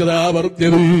സ്നേഹിച്ചതാ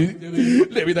പറഞ്ഞത്.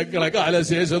 നബിതങ്ങളെ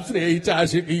കാലശേഷം സ്നേഹിച്ച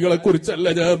ആശിഖികളെ കുറിച്ചല്ല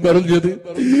ഞാൻ പറഞ്ഞത്.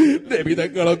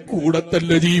 നബിതങ്ങളെ കൂടെ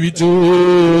തന്നെ ജീവിച്ചു,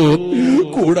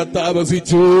 കൂടെ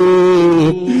താമസിച്ചു,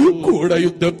 കൂടെ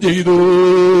യുദ്ധം ചെയ്തു.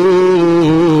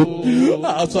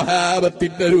 ആ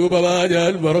സഹാബത്തിന്റെ രൂപമാ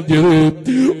ഞാൻ പറഞ്ഞത്.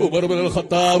 ഉമർ ഇബ്നുൽ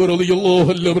ഖത്താബ് റളിയല്ലാഹു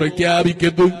അൻഹു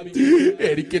പ്രഖ്യാപിക്കുന്നു,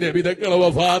 എനിക്ക് നബിതങ്ങളെ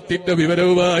വഫാത്തിന്റെ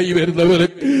വിവരവുമായി വരുന്നവരെ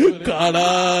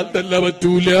കാണാൻ തന്നെ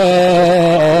പറ്റൂല.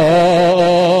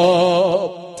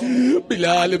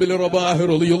 ബിലാൽ ഇബ്നു റബാഹ്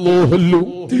റളിയല്ലാഹു അൻഹു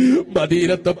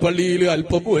മദീനത്തെ പള്ളിയിൽ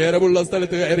അല്പം ഉയരമുള്ള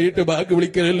സ്ഥലത്ത് കയറിയിട്ട് ബാങ്ക്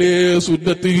വിളിക്കലല്ലേ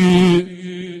സുന്നത്ത്.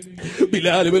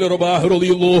 ബിലാൽ ഇബ്നു റബാഹ്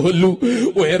റളിയല്ലാഹു അൻഹു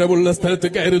ഉയരമുള്ള സ്ഥലത്ത്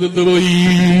കയറി നിന്നുപോയി.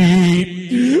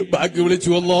 ബാങ്ക് വിളിച്ചു,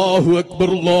 അല്ലാഹു അക്ബർ,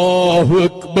 അല്ലാഹു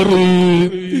അക്ബർ.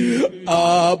 ആ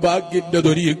ബാങ്കിന്റെ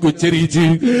ധ്വനിയും ഉച്ചരിച്ച്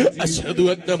അശ്ഹദു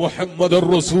അന്ന മുഹമ്മദർ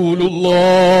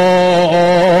റസൂലുള്ളാഹ്,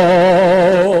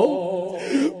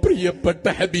 പ്രിയപ്പെട്ട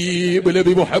ഹബീബ്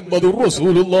നബി മുഹമ്മദുർ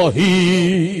റസൂലുള്ളാഹി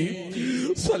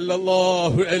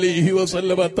സല്ലല്ലാഹു അലൈഹി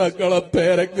വസല്ലം തങ്ങളെ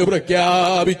പേരങ്ങ്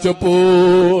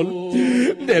പ്രഖ്യാപിച്ചപ്പോൾ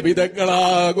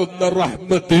നബിതങ്ങളാകുന്ന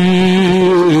റഹ്മത്ത്,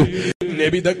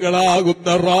 നബിതങ്ങളാകുന്ന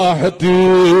റാഹത്ത്,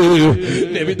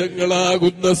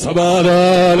 നബിതങ്ങളാകുന്ന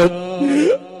സമാധാനം,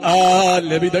 ആ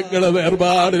നബിതങ്ങളെ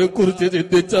വേർപാടിനെ കുറിച്ച്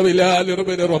ചിന്തിച്ച ബിലാൽ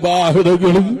ഇബ്നു റബാഹ്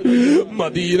തങ്ങളും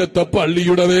മദീനത്തെ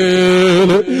പള്ളിയുടെ മേൽ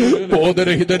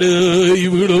ബോധരഹിതനായി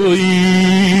വീണുപോയി.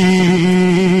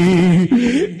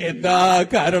 എന്താ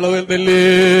കാരണമെന്നല്ലേ?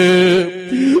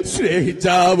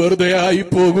 സ്നേഹിച്ചാ വെറുതെ ആയി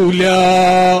പോകൂല,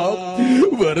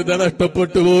 വെറുതെ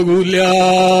നഷ്ടപ്പെട്ടു പോകൂല.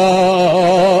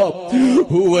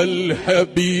 ഹുവൽ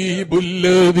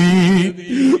ഹബീബുല്ലദീ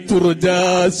തുർജാ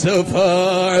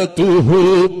ശഫാഅതുഹു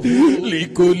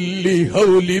ലികുല്ലി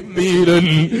ഹൗലിൻ മിനൽ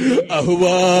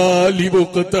അഹ്വാലി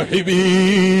മുഖ്തഹിബീ.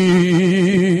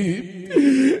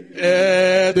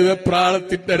 ഏത്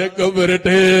വെപ്രാളത്തിന്റെ രംഗം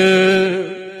വരട്ടെ,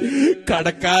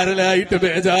 കടക്കാരനായിട്ട്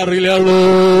ബേജാറിലാണോ?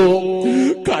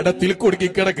 കടത്തിൽ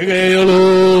കുടുങ്ങിക്കിടക്കുകയാണോ?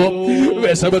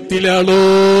 വിഷമത്തിലാണോ?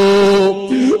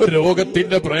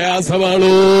 രോഗത്തിന്റെ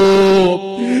പ്രയാസമാണോ?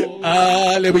 ആ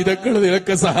നബിതങ്ങൾ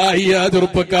നിനക്ക് സഹായിയാ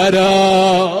ചെറുപ്പക്കാരാ.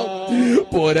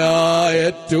 പോരാ,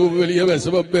 ഏറ്റവും വലിയ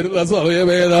വിഷമം വരുന്ന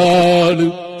സമയമേതാണ്?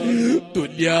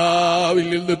 ദുനിയാവിൽ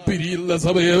നിന്ന് പിരിയുന്ന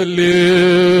സമയമല്ലേ?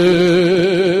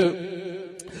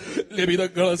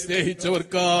 നബിതങ്ങളെ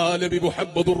സ്നേഹിച്ചവർക്കാ നബി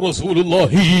മുഹമ്മദുർ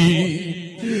റസൂലുള്ളാഹി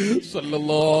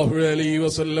സല്ലല്ലാഹു അലൈഹി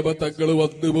വസല്ലം തങ്ങൾ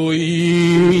വന്നുപോയി.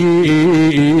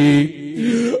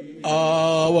 ആ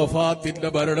വഫാത്തിന്റെ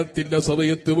മരണത്തിന്റെ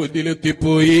സമയത്ത്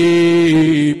മുന്നിലെത്തിപ്പോയി.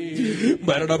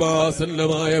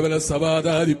 മരണമാസന്നമായവനെ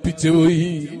സമാധാനിപ്പിച്ചു പോയി.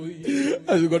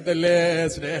 അതുകൊണ്ടല്ലേ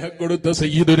സ്നേഹം കൊടുത്ത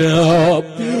സയ്യിദുനാ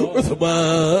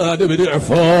ഉസ്മാൻ ഇബ്നു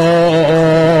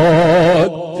അഫ്ഫാൻ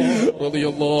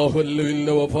റളിയല്ലാഹു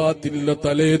അൻഹുവിന്റെ വഫാത്തിന്റെ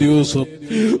തലേ ദിവസം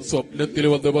സ്വപ്നത്തിൽ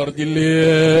വന്ന് പറഞ്ഞില്ലേ,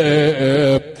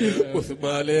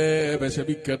 ഉസ്മാനെ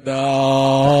വിഷമിക്കണ്ട,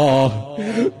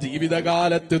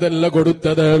 ജീവിതകാലത്ത് നല്ല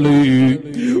കൊടുത്തതാണ്.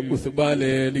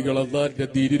 ഉസ്മാനെ നിങ്ങൾ അല്ലാഹുവിന്റെ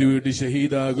ദീനിനു വേണ്ടി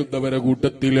ഷഹീദാകുന്നവരെ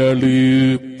കൂട്ടത്തിലാണ്.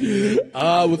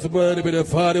 ആ ഉസ്മാൻ ഇബ്നു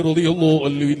അഫ്ഫാൻ റളിയല്ലാഹു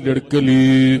അൻഹുവിന്റെ അടുക്കല്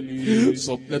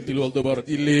സ്വപ്നത്തിൽ വന്ന്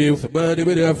പറഞ്ഞില്ലേ, ഉസ്മാൻ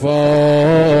ഇബ്നു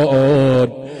അഫ്ഫാൻ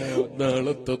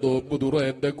നാളത്തെ നോമ്പ് തുറ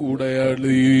എന്റെ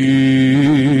കൂടെയാണ്.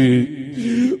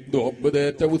 നോമ്പ്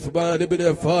നേറ്റ ഉസ്മാൻ ഇബ്നു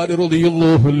അഫ്ഫാൻ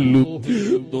റളിയല്ലാഹു അൻഹു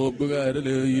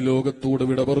നോമ്പുകാരന് ഈ ലോകത്തോട്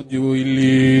വിട പറഞ്ഞു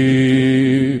പോയില്ലേ.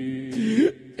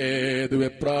 ഏത്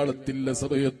വെപ്രാളത്തിന്റെ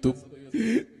സമയത്തും,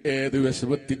 ഏത്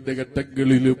വിഷമത്തിന്റെ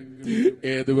ഘട്ടങ്ങളിലും,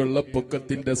 ഏത്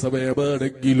വെള്ളപ്പൊക്കത്തിന്റെ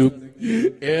സമയമാണെങ്കിലും,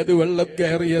 ഏത് വെള്ളം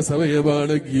കയറിയ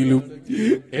സമയമാണെങ്കിലും,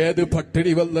 ഏത്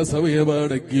പട്ടിണി വന്ന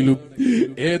സമയമാണെങ്കിലും,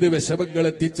 ഏത് വിഷമങ്ങൾ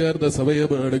എത്തിച്ചേർന്ന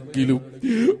സമയമാണെങ്കിലും,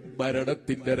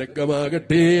 മരണത്തിന്റെ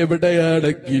രംഗമാകട്ടെ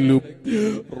എവിടെയാണെങ്കിലും,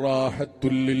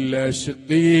 റാഹത്തുൽ ലിൽ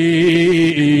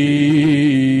ആശിഖീൻ,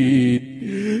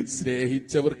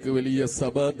 സ്നേഹിച്ചവർക്ക് വലിയ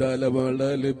സമാധാനമാണ്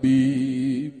നബി.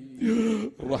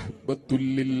 റഹ്മത്തുൽ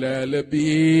ലിൽ ആലമീൻ,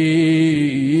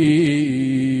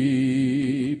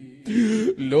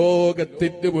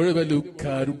 ലോകത്തിന്റെ മുഴുവനും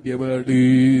കാരുണ്യമാണ്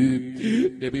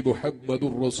നബി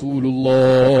മുഹമ്മദുർ റസൂലുള്ളാഹ്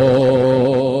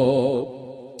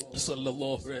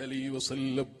സല്ലല്ലാഹു അലൈഹി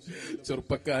വസല്ലം.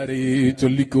 ചെറുപ്പക്കാരെ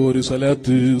ചൊല്ലിക്കോ ഒരു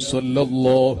സ്വലാത്ത്.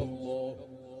 സല്ലല്ലാഹു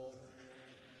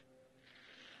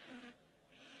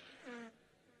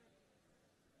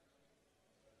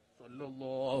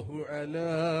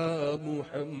അലാ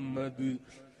മുഹമ്മദ്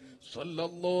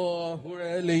സല്ലല്ലാഹു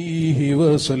അലൈഹി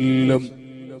വസല്ലം.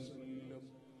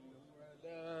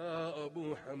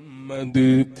 മുഹമ്മദ്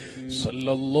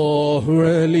സല്ലല്ലാഹു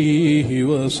അലൈഹി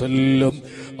വസല്ലം.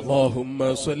 اللهم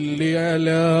صل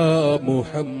على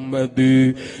محمد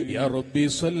يا ربي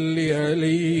صل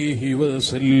عليه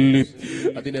وسلم.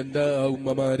 അതിനെന്താ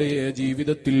ഉമ്മമാരെ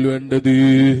ജീവിതത്തിൽ വേണ്ടത്?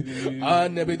 ആ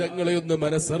നബി തങ്ങളെ ഒന്ന്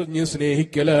മനസ്സറിഞ്ഞ്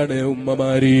സ്നേഹിക്കലാണ്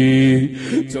ഉമ്മമാരെ.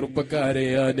 ചെറുപ്പക്കാരെ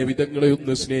ആ നബി തങ്ങളെ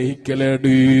ഒന്ന്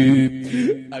സ്നേഹിക്കലാണ്.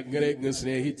 അങ്ങനെ അങ്ങ്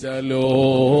സ്നേഹിച്ചാലോ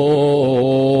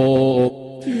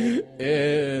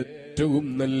ഏറ്റവും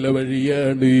നല്ല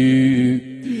വഴിയാണ്,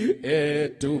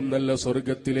 ഏറ്റവും നല്ല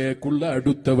സ്വർഗത്തിലേക്കുള്ള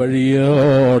അടുത്ത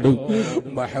വഴിയാണ്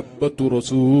മഹബ്ബത്തു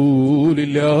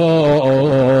റസൂലില്ലാഹ്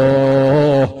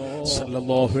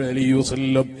സല്ലല്ലാഹു അലൈഹി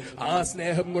വസല്ലം. ആ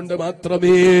സ്നേഹം കൊണ്ട്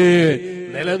മാത്രമേ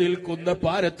നിലനിൽക്കുന്ന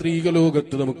പാരത്രിക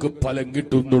ലോകത്ത് നമുക്ക് ഫലം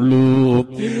കിട്ടുന്നുള്ളൂ.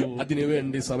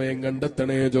 അതിനുവേണ്ടി സമയം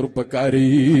കണ്ടെത്തണേ ചെറുപ്പക്കാരെ.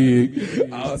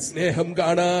 ആ സ്നേഹം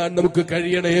കാണാൻ നമുക്ക്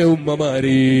കഴിയണേ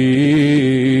ഉമ്മമാരെ.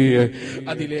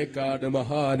 അതിലേക്കാണ്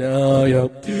മഹാനായ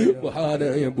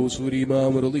ബുസൂരി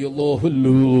ഇമാം റളിയല്ലാഹു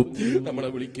അൻഹു നമ്മളെ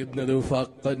വിളിക്കുന്നത്.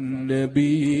 ഫഖൻ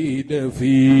നബീന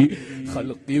ഫീ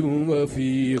ഖൽഖി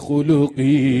വഫീ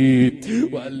ഖുലുഖി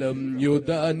വലം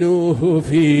യുദാനുഹു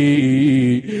ഫീ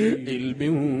ഇൽമി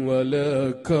വലാ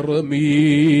കറമി.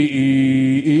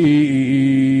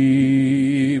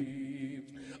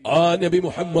 ആ നബി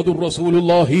മുഹമ്മദുർ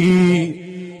റസൂലുള്ളാഹി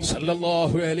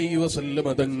സല്ലല്ലാഹു അലൈഹി വസല്ലം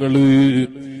തങ്ങള്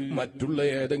മറ്റുള്ള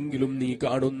ഏതെങ്കിലും നീ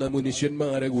കാണുന്ന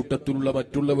മനുഷ്യന്മാരെ കൂട്ടത്തിലുള്ള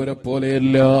മറ്റുള്ളവരെ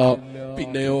പോലെയല്ല.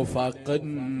 പിന്നെയോ ഫഖൻ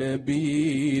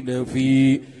നബീന ഫീ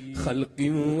ഖൽഖി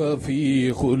വഫീ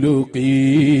ഖുലുഖി,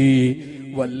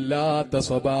 വല്ലാത്ത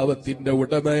സ്വഭാവത്തിന്റെ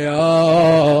ഉടമയാണ്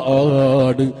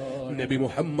നബി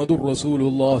മുഹമ്മദുർ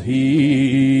റസൂലുള്ളാഹി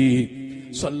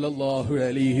സല്ലല്ലാഹു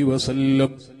അലൈഹി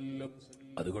വസല്ലം.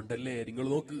 അതുകൊണ്ടല്ലേ നിങ്ങൾ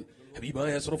നോക്ക്,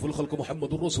 ഹബീബായ അഷ്റഫുൽ ഖൽഖ്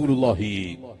മുഹമ്മദുർ റസൂലുള്ളാഹി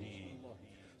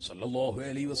സല്ലല്ലാഹു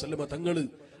അലൈഹി വസല്ലം തങ്ങള്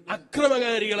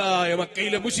അക്രമകാരികളായ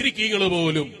മക്കയിലെ മുശ്രിക്കീങ്ങൾ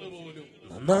പോലും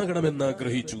നന്നാകണമെന്ന്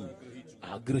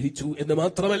ആഗ്രഹിച്ചു എന്ന്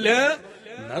മാത്രമല്ല,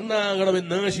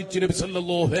 നന്നാകണമെന്ന് ആശിച്ച് നബി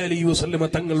സല്ലല്ലാഹു അലൈഹി വസല്ലം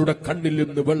തങ്ങളുടെ കണ്ണിൽ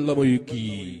നിന്ന് വെള്ളമൊഴുക്കി.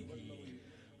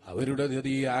 അവരുടെ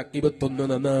ആഖിബത്തൊന്ന്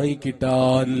നന്നായി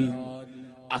കിട്ടാൻ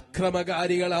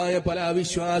അക്രമകാരികളായ പല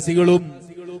അവിശ്വാസികളും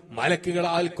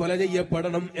മലക്കുകളാൽ കൊല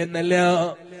ചെയ്യപ്പെടണം എന്നല്ല,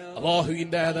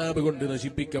 അല്ലാഹുവിന്റെ അദാബ് കൊണ്ട്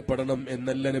നശിപ്പിക്കപ്പെടണം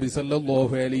എന്നല്ല നബി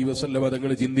സല്ലല്ലാഹു അലൈഹി വസല്ലം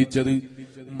തങ്ങൾ ചിന്തിച്ചത്.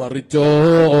 മറിച്ചോ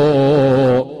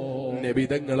നബി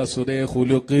തങ്ങളെ സുദേ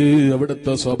ഖുലുഖ്,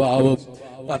 അവിടുത്തെ സ്വഭാവം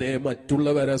അതേ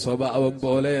മറ്റുള്ളവരെ സ്വഭാവം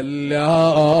പോലെയല്ല.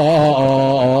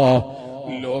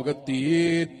 ലോകത്തെ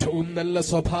ഏറ്റവും നല്ല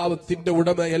സ്വഭാവത്തിന്റെ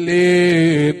ഉടമയല്ലേ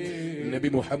നബി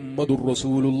മുഹമ്മദുർ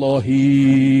റസൂലുള്ളാഹി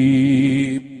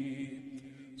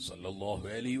സല്ലല്ലാഹു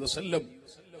അലൈഹി വസല്ലം.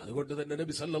 അതുകൊണ്ട് തന്നെ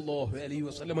നബി സല്ലല്ലാഹു അലൈഹി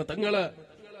വസല്ലമ തങ്ങള്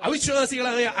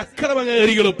അവിശ്വാസികളായ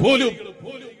അക്രമകാരികൾ പോലും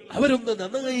അവരൊന്ന്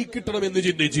നന്നായി കിട്ടണമെന്ന്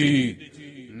ചിന്തിച്ച്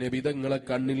നബി തങ്ങളെ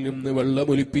കണ്ണിൽ നിന്ന്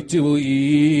വെള്ളമൊലിപ്പിച്ചു പോയി,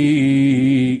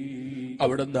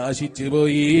 അവിടെ നാശിച്ചു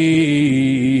പോയി.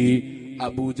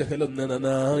 അബൂജഹലൊന്ന്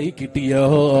നന്നായി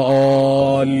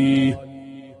കിട്ടിയാൽ,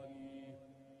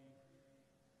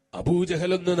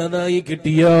 അബൂജഹലൊന്ന് നന്നായി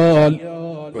കിട്ടിയാൽ,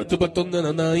 ഉത്ബത്തൊന്ന്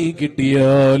നന്നായി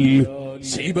കിട്ടിയാൽ,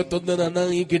 ശൈബത്തൊന്ന്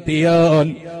നന്നായി കിട്ടിയാൽ,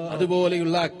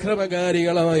 അതുപോലെയുള്ള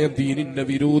അക്രമകാരികളായ ദീനിന്റെ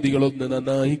വിരോധികളൊന്ന്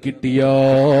നന്നായി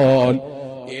കിട്ടിയാൽ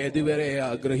ഏതുവരെ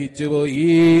ആഗ്രഹിച്ചു പോയി.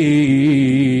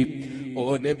 ഓ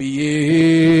നബിയേ,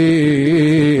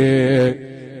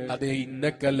 അതെ,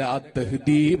 ഇന്നക ലാ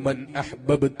തഹ്ദീ മൻ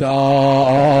അഹ്ബബ്ത.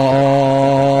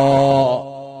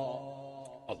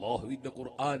 അല്ലാഹുവിന്റെ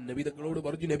ഖുർആൻ നബി തങ്ങളോട്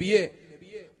പറഞ്ഞു, നബിയേ,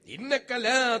 ഇന്നക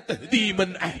ലാ തഹ്ദീ മൻ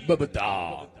അഹ്ബബ്ത,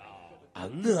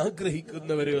 അങ്ങ്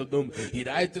ആഗ്രഹിക്കുന്നവരെ ഒന്നും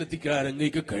ഹിദായത്തിലെത്തിക്കാൻ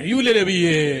അങ്ങേക്ക് കഴിയൂല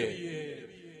നബിയേ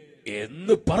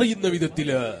എന്ന് പറയുന്ന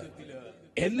വിധത്തില്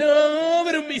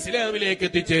എല്ലാവരും ഇസ്ലാമിലേക്ക്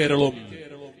എത്തിച്ചേരണം.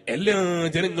 എല്ലാ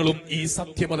ജനങ്ങളും ഈ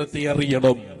സത്യമതത്തെ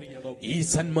അറിയണം, ഈ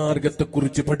സന്മാർഗത്തെ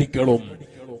കുറിച്ച് പഠിക്കണം,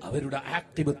 അവരുടെ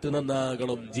ആക്ടിവത്ത്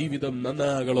നന്നാകണം, ജീവിതം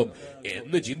നന്നാകണം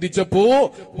എന്ന് ചിന്തിച്ചപ്പോ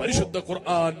പരിശുദ്ധ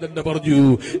ഖുർആൻ തന്നെ പറഞ്ഞു,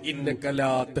 ഇന്നക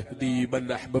ലാ തഹ്ദീ മൻ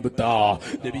അഹ്ബബ്ത.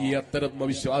 നബിയെ, അത്തരം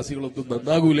വിശ്വാസികളൊന്നും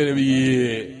നന്നാകൂല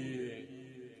നബിയേ.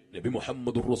 നബി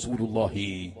മുഹമ്മദുർ റസൂലുള്ളാഹി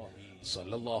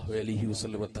സ്വല്ലല്ലാഹു അലൈഹി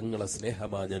വസല്ലം തങ്ങളെ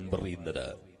സ്നേഹമാ ഞാൻ പറയുന്നത്.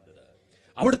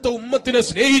 അവിടുത്തെ ഉമ്മത്തിനെ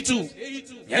സ്നേഹിച്ചു.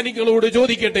 ഞാൻ നിങ്ങളോട്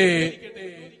ചോദിക്കട്ടെ,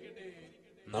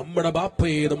 നമ്മുടെ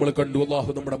ബാപ്പയെ നമ്മൾ കണ്ടു. അല്ലാഹു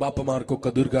നമ്മുടെ ബാപ്പമാർക്കൊക്കെ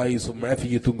ദീർഘായുസും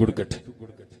ആഫിയത്തും കൊടുക്കട്ടെ.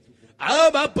 ആ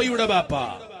ബാപ്പയുടെ ബാപ്പ,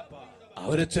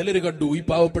 അവരെ ചിലര് കണ്ടു. ഈ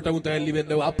പാവപ്പെട്ട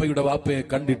മുത്തല്ലിമിന്റെ ബാപ്പയുടെ ബാപ്പയെ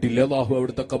കണ്ടിട്ടില്ല. അല്ലാഹു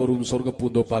അവിടുത്തെ ഖബറും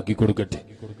സ്വർഗ്ഗപ്പൂന്തോപ്പാക്കി കൊടുക്കട്ടെ.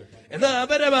 എന്നാൽ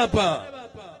അവരെ ബാപ്പ,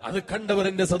 അത് കണ്ടവർ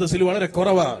എന്റെ സദസ്സിൽ വളരെ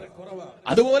കുറവാണ്.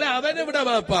 അതുപോലെ അവനെവിടെ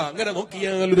ബാപ്പ, അങ്ങനെ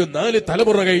നോക്കിയാൽ ഒരു 4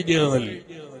 തലമുറ കഴിഞ്ഞാൽ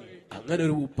അങ്ങനെ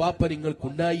ഒരു ഉപ്പാപ്പ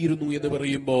നിങ്ങൾക്കുണ്ടായിരുന്നു എന്ന്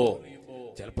പറയുമ്പോ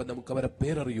ചിലപ്പോ നമുക്ക് അവരെ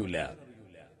പേരറിയൂല,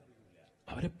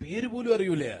 അവരെ പേര് പോലും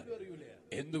അറിയൂല.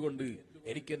 എന്തുകൊണ്ട്?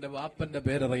 എനിക്ക് എന്റെ വാപ്പന്റെ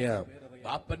പേരറിയാം,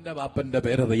 വാപ്പന്റെ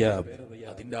പേരറിയാം,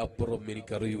 അതിന്റെ അപ്പുറം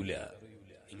എനിക്കറിയൂല.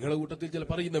 നിങ്ങളെ കൂട്ടത്തിൽ ചില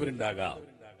പറയുന്നവരുണ്ടാകാം.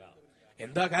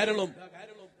 എന്താ കാരണം?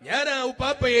 ഞാൻ ആ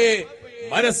ഉപ്പാപ്പയെ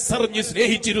മനസ്സറിഞ്ഞ്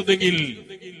സ്നേഹിച്ചിരുന്നെങ്കിൽ,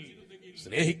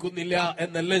 സ്നേഹിക്കുന്നില്ല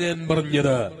എന്നല്ല ഞാൻ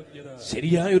പറഞ്ഞത്,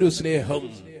 ശരിയായൊരു സ്നേഹം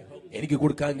എനിക്ക്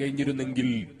കൊടുക്കാൻ കഴിഞ്ഞിരുന്നെങ്കിൽ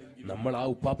നമ്മൾ ആ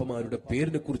ഉപ്പാപ്പമാരുടെ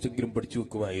പേരിനെ കുറിച്ചെങ്കിലും പഠിച്ചു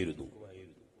വെക്കുമായിരുന്നു.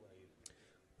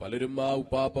 പലരും ആ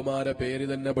ഉപ്പാപ്പമാരെ പേര്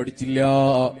തന്നെ പഠിച്ചില്ല,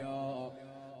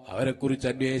 അവരെ കുറിച്ച്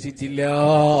അന്വേഷിച്ചില്ല.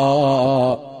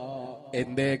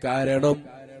 എന്തേ കാരണം?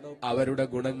 അവരുടെ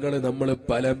ഗുണങ്ങൾ നമ്മൾ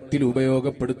ഫലത്തിൽ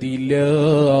ഉപയോഗപ്പെടുത്തിയില്ല,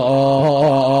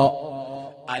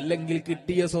 അല്ലെങ്കിൽ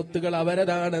കിട്ടിയ സ്വത്തുകൾ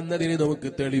അവരതാണെന്നതിന് നമുക്ക്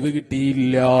തെളിവ്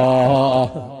കിട്ടിയില്ല.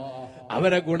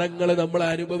 അവരെ ഗുണങ്ങൾ നമ്മൾ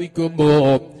അനുഭവിക്കുമ്പോ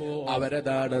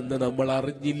അവരതാണെന്ന് നമ്മൾ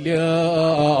അറിഞ്ഞില്ല.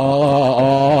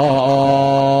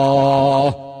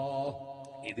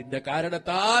 ഇതിന്റെ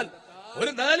കാരണത്താൽ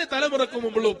ഒരു 4 തലമുറക്ക്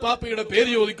മുമ്പുള്ള ഉപ്പാപ്പയുടെ പേര്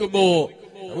ചോദിക്കുമ്പോ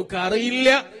നമുക്ക് അറിയില്ല,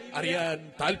 അറിയാൻ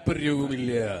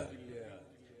താല്പര്യവുമില്ല.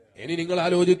 ഇനി നിങ്ങൾ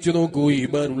ആലോചിച്ചു നോക്കൂ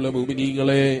ഈമാനുള്ള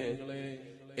മുഅ്മിനീങ്ങളെ.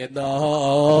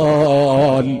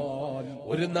 എന്നാൽ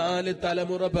ഒരു 4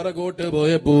 തലമുറ പിറകോട്ട്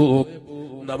പോയപ്പോ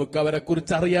നമുക്ക് അവരെ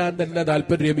കുറിച്ച് അറിയാൻ തന്നെ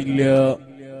താല്പര്യമില്ല,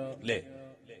 അല്ലേ?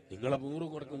 നിങ്ങളെ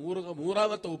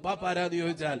 100ാമത്തെ ഉപ്പാപ്പാരാന്ന്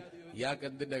ചോദിച്ചാൽ ഇയാൾക്ക്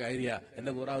എന്തിന്റെ കാര്യ?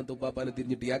 എന്റെ 100ാമത്തെ ഉപ്പാപ്പാനെ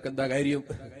തിരിഞ്ഞിട്ട് ഇയാൾക്ക് എന്താ കാര്യം?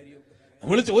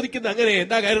 നമ്മൾ ചോദിക്കുന്ന അങ്ങനെ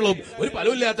എന്താ കാരണം? ഒരു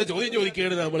ഫലമില്ലാത്ത ചോദ്യം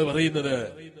ചോദിക്കുകയാണ് നമ്മൾ പറയുന്നത്.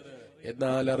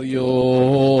 എന്നാൽ അറിയോ,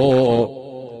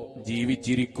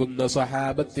 ജീവിച്ചിരിക്കുന്ന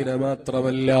സഹാബത്തിനെ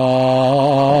മാത്രമല്ല,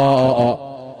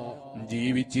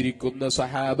 ജീവിച്ചിരിക്കുന്ന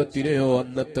സഹാബത്തിനെയോ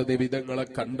അന്നത്തെ നിബിധങ്ങളെ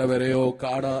കണ്ടവരെയോ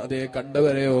കാണാതെ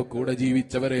കണ്ടവരെയോ കൂടെ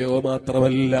ജീവിച്ചവരെയോ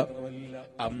മാത്രമല്ല,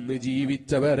 അന്ന്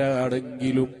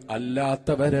ജീവിച്ചവരാണെങ്കിലും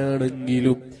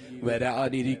അല്ലാത്തവരാണെങ്കിലും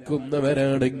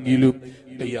വരാനിരിക്കുന്നവരാണെങ്കിലും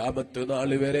ഖിയാമത്ത് നാൾ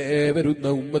വരെ വരുന്ന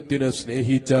ഉമ്മത്തിനെ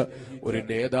സ്നേഹിച്ച ഒരു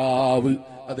നേതാവ്,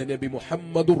 അത് നബി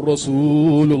മുഹമ്മദുർ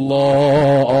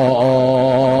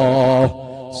റസൂലുള്ളാഹ്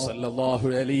സല്ലല്ലാഹു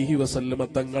അലൈഹി വസല്ലമ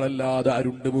തങ്ങളല്ലാതെ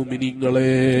ആരുണ്ട്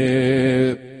മുഅ്മിനീങ്ങളെ?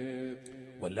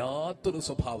 വല്ലാത്തൊരു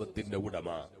സ്വഭാവത്തിന്റെ ഉടമ,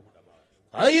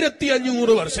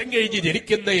 1500 വർഷം കഴിഞ്ഞ്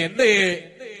ജനിക്കുന്ന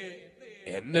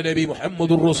എന്നെ നബി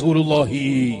മുഹമ്മദുർ റസൂലുള്ളാഹി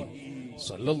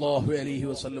സല്ലല്ലാഹു അലൈഹി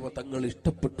വസല്ലമ തങ്ങൾ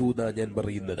ഇഷ്ടപ്പെട്ടു എന്നാ ഞാൻ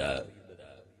പറയുന്നത്.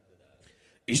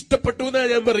 ഇഷ്ടപ്പെട്ടു എന്നാ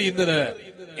ഞാൻ പറയുന്നത്.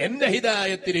 എന്റെ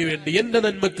ഹിദായത്തിന് വേണ്ടി, എന്റെ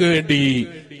നന്മക്ക് വേണ്ടി,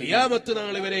 ഖിയാമത്ത്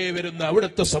നാൾ വരെ വരുന്ന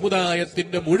അവിടുത്തെ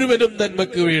സമുദായത്തിന്റെ മുഴുവനും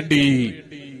നന്മക്ക് വേണ്ടി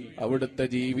അവിടുത്തെ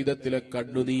ജീവിതത്തിലെ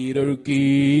കണ്ണുനീരൊഴുക്കി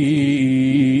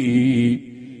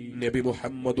നബി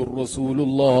മുഹമ്മദുർ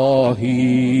റസൂലുള്ളാഹി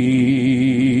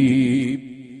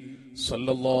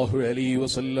സല്ലല്ലാഹു അലൈഹി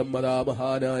വസല്ലം അതാ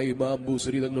മഹാനായ ഇമാം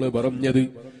ബൂസരി തങ്ങൾ പറഞ്ഞത്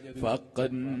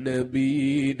ഫഖൻ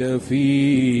നബീന ഫീ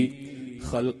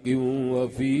ഖൽഖി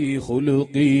വഫീ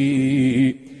ഖുലുഖി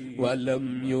വലം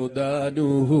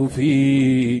യുദാനുഹു ഫീ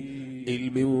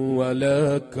ഇൽമി വലാ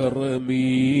കർമി.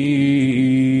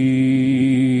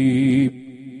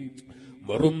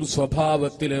 വെറും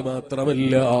സ്വഭാവത്തില്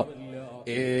മാത്രമല്ല,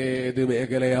 ഏത്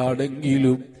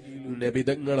മേഖലയാണെങ്കിലും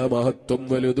നബിതങ്ങളെ മഹത്വം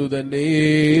വലുതു തന്നെ.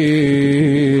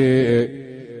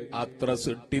 അത്ര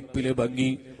സൃഷ്ടിപ്പില് ഭംഗി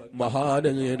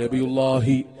മഹാനായ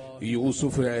നബിയുല്ലാഹി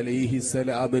യൂസുഫ്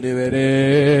അലൈഹിസ്സലാമിന് വരെ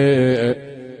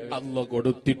അല്ലാഹു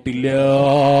കൊടുത്തിട്ടില്ല.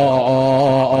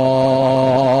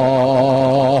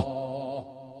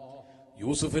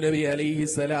 യൂസുഫ് നബി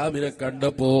അലൈഹിസ്സലാമിനെ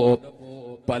കണ്ടപ്പോ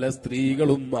പല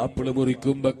സ്ത്രീകളും ആപ്പിള്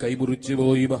മുറിക്കുമ്പോ കൈമുറിച്ചു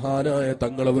പോയി. മഹാനായ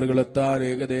തങ്ങളവറുകളെത്താൻ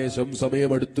ഏകദേശം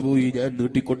സമയമെടുത്തുപോയി, ഞാൻ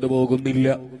നീട്ടിക്കൊണ്ടുപോകുന്നില്ല.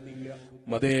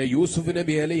 അതേ യൂസുഫ്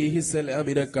നബി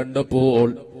അലൈഹിസ്സലാമിനെ കണ്ടപ്പോൾ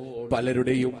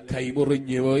പലരുടെയും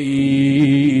കൈമുറിഞ്ഞു പോയി.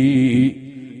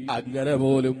 അങ്ങനെ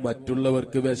പോലും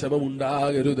മറ്റുള്ളവർക്ക്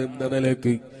വിഷമമുണ്ടാകരുതെന്ന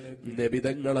നിലക്ക്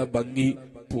നബിതങ്ങളെ ഭംഗി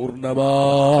പൂർണ്ണമാണ്.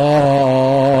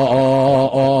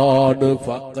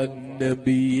 ഫഖൻ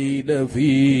നബീന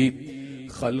ഫീ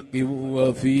ഖൽഖി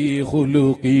വഫീ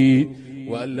ഖുലുഖി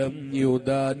വലം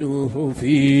യുദാനുഹു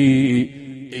ഫീ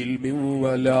ഇൽമി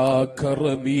വലാ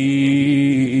കർമി.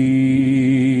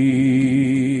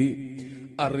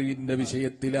 അറിവിന്റെ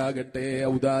വിഷയത്തിലാകട്ടെ,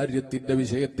 ഔദാര്യത്തിന്റെ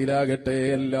വിഷയത്തിലാകട്ടെ,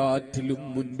 എല്ലാറ്റിലും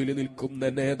മുൻപിൽ നിൽക്കുന്ന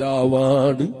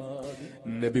നേതാവാണ്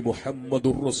നബി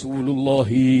മുഹമ്മദുർ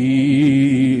റസൂലുള്ളാഹി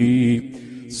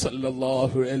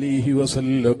സല്ലല്ലാഹു അലൈഹി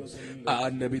വസല്ലം. ആ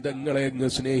നബിതങ്ങളെ അങ്ങ്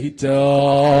സ്നേഹിച്ചാൽ,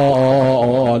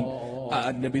 ആ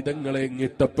നബിതങ്ങളെ അങ്ങ്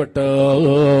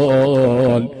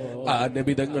ഇഷ്ടപ്പെട്ടാൽ, ആ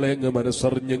നബിതങ്ങളെ അങ്ങ്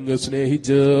മനസ്സറിഞ്ഞങ്ങ്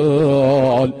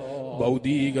സ്നേഹിച്ചാൽ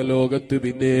ഭൗതിക ലോകത്ത്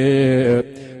പിന്നെ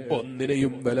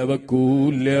ഒന്നിനെയും വില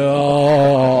വെക്കൂല.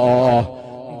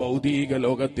 ഭൗതിക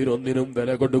ലോകത്തിനൊന്നിനും വില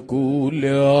കൊടുക്കൂല.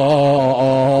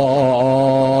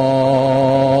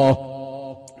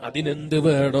 അതിനെന്ത്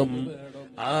വേണം?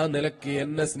 ആ നിലയ്ക്ക്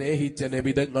എന്നെ സ്നേഹിച്ച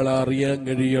നബിതങ്ങളെ അറിയാൻ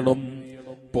കഴിയണം.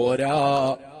 പോരാ,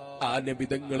 ആ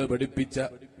നബിതങ്ങള് പഠിപ്പിച്ച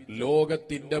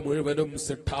ലോകത്തിന്റെ മുഴുവനും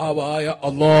സിട്ടാവായ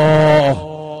അല്ലാഹ്,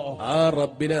 ആ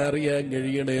റബ്ബിനെ അറിയാൻ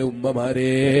കഴിയണേ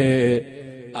ഉമ്മമാരെ.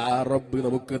 ആ റബ്ബ്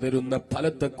നമുക്ക് തരുന്ന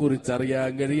ഫലത്തെക്കുറിച്ച്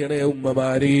അറിയാൻ കഴിയണേ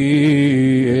ഉമ്മമാരെ.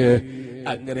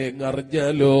 അങ്ങനെ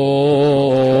അറിഞ്ഞാലോ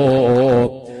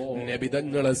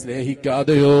നബിതങ്ങളെ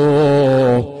സ്നേഹിക്കാതെയോ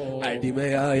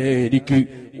അടിമയായ എനിക്ക്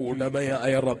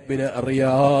ഉടമയായ റബ്ബിനെ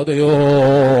അറിയാതെയോ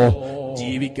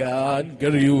ജീവിക്കാൻ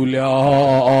കഴിയൂല.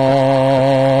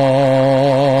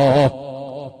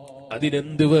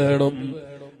 അതിനെന്ത് വേണം?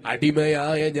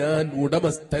 അടിമയായ ഞാൻ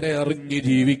ഉടമസ്ഥനെ അറിഞ്ഞ്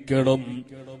ജീവിക്കണം.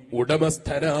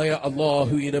 ഉടമസ്ഥനായ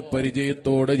അല്ലാഹുവിനെ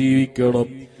പരിചയത്തോടെ ജീവിക്കണം.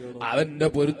 അവന്റെ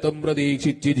പൊരുത്തം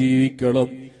പ്രതീക്ഷിച്ച് ജീവിക്കണം.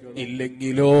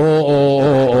 ഇല്ലെങ്കിലോ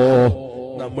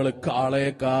നമ്മൾ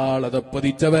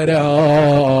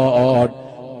കാളയെക്കാളതപ്പതിച്ചവരാണ്,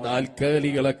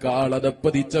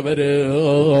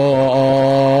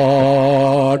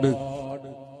 നാൽക്കാലികളെക്കാളതപ്പതിച്ചവരാണ്.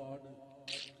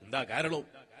 എന്താ കാരണം?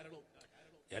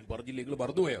 ഞാൻ പറഞ്ഞില്ല, നിങ്ങൾ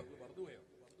മറന്നുപോയോ?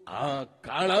 ആ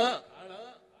കാള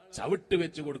ചവിട്ട്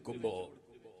വെച്ച് കൊടുക്കുമ്പോ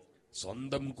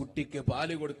സ്വന്തം കുട്ടിക്ക്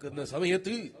പാല് കൊടുക്കുന്ന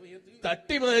സമയത്ത്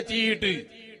തട്ടിമാറ്റിയിട്ട്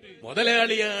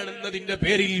മുതലാളിയാണെന്നതിന്റെ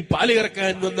പേരിൽ പാല്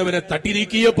കറക്കാൻ വന്നവനെ തട്ടി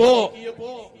നീക്കിയപ്പോ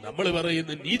നമ്മൾ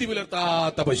പറയുന്ന നീതി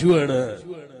പുലർത്താത്ത പശുവാണ്,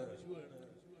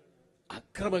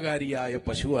 അക്രമകാരിയായ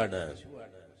പശുവാണ്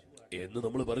എന്ന്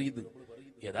നമ്മൾ പറയുന്നു.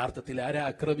 യഥാർത്ഥത്തിൽ ആരാ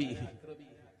അക്രമി?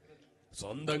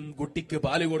 സ്വന്തം കുട്ടിക്ക്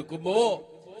പാല് കൊടുക്കുമ്പോ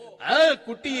ആ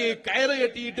കുട്ടിയെ കയറ്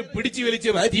കെട്ടിയിട്ട് പിടിച്ചു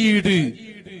വലിച്ച് മാറ്റിയിട്ട്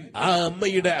ആ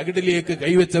അമ്മയുടെ അകിടിലേക്ക്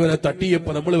കൈവച്ചവനെ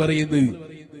തട്ടിയപ്പോ നമ്മൾ പറയുന്നത്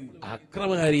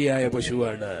അക്രമകാരിയായ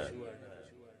പശുവാണ്.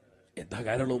 എന്താ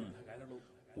കാരണം?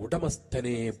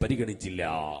 ഉടമസ്ഥനെ പരിഗണിച്ചില്ല.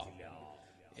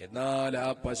 എന്നാൽ ആ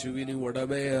പശുവിന്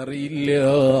ഉടമയെ അറിയില്ല.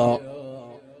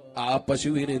 ആ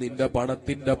പശുവിന് നിന്റെ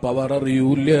പണത്തിന്റെ പവർ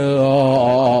അറിയൂല.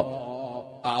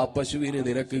 ആ പശുവിന്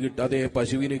നിനക്ക് അതേ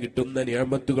പശുവിന് കിട്ടുന്ന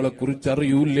നിയമത്തുകളെ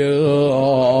കുറിച്ചറിയൂല.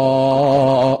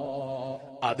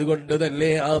 അതുകൊണ്ട്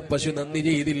തന്നെ ആ പശു നന്ദി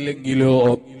ചെയ്തില്ലെങ്കിലോ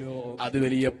അത്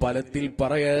വലിയ ഫലത്തിൽ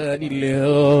പറയാനില്ല.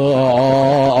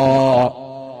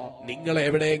 നിങ്ങൾ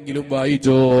എവിടെയെങ്കിലും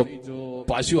വായിച്ചോ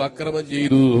പശു അക്രമം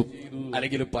ചെയ്തു,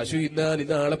 അല്ലെങ്കിൽ പശു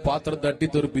ഇന്നാളെ പാത്രം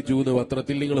തട്ടിത്തെറിപ്പിച്ചു എന്ന്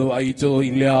പത്രത്തിൽ നിങ്ങൾ വായിച്ചോ?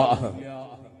 ഇല്ല.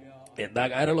 എന്താ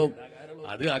കാരണം?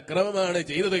 അത് അക്രമമാണ്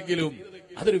ചെയ്തതെങ്കിലും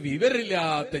അതൊരു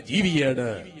വിവരമില്ലാത്ത ജീവിയാണ്.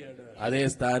 അതേ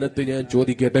സ്ഥാനത്ത് ഞാൻ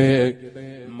ചോദിക്കട്ടെ,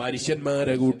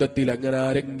 മനുഷ്യന്മാരെ കൂട്ടത്തിൽ അങ്ങനെ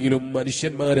ആരെങ്കിലും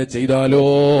മനുഷ്യന്മാരെ ചെയ്താലോ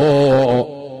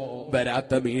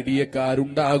വരാത്ത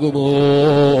മീഡിയക്കാരുണ്ടാകുമോ?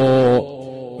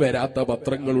 വരാത്ത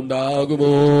പത്രങ്ങൾ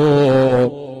ഉണ്ടാകുമോ?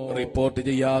 റിപ്പോർട്ട്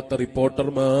ചെയ്യാത്ത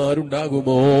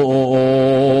റിപ്പോർട്ടർമാരുണ്ടാകുമോ?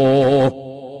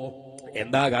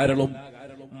 എന്താ കാരണം?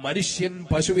 മനുഷ്യൻ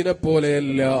പശുവിനെ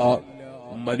പോലെയല്ല.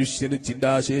 മനുഷ്യന്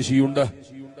ചിന്താശേഷിയുണ്ട്.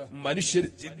 മനുഷ്യന്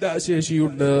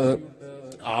ചിന്താശേഷിയുണ്ട്.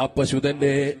 ആ പശു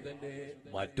തന്നെ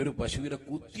മറ്റൊരു പശുവിനെ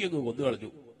കുത്തിയങ്ങ് കൊന്നു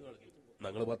കളഞ്ഞു.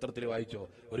 ഞങ്ങൾ പത്രത്തിൽ വായിച്ചോ?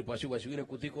 ഒരു പശുവിനെ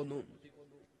കുത്തിക്കൊന്നു.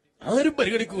 ആരും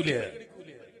പരിഗണിക്കൂല.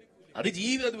 അത്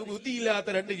ബുദ്ധിയില്ലാത്ത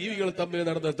രണ്ട് ജീവികൾ തമ്മിൽ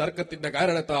നടന്ന തർക്കത്തിന്റെ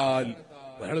കാരണത്താൽ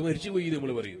അയാൾ മരിച്ചുപോയി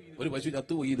നമ്മൾ പറയും. ഒരു പശു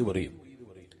ചത്തുപോയി എന്ന് പറയും.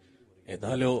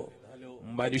 എന്നാലോ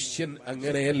മനുഷ്യൻ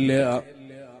അങ്ങനെയല്ല.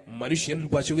 മനുഷ്യൻ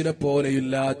പശുവിനെ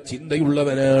പോലെയുള്ള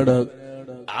ചിന്തയുള്ളവനാണ്,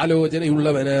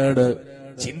 ആലോചനയുള്ളവനാണ്,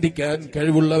 ചിന്തിക്കാൻ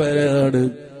കഴിവുള്ളവനാണ്.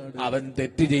 അവൻ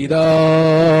തെറ്റ് ചെയ്താൽ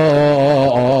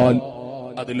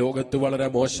അത് ലോകത്ത് വളരെ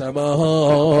മോശമാണ്.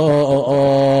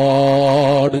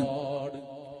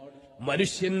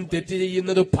 മനുഷ്യൻ തെറ്റ്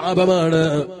ചെയ്യുന്നത് പാപമാണ്.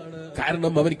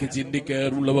 കാരണം അവനിക്ക്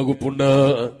ചിന്തിക്കാനുള്ള വകുപ്പുണ്ട്.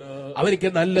 അവനിക്ക്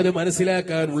നല്ലത്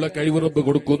മനസ്സിലാക്കാനുള്ള കഴിവ് റബ്ബ്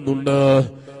കൊടുക്കുന്നുണ്ട്.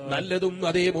 നല്ലതും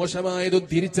അതേ മോശമായതും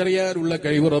തിരിച്ചറിയാനുള്ള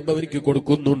കഴിവ് റബ്ബ് അവനിക്ക്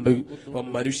കൊടുക്കുന്നുണ്ട്. അപ്പം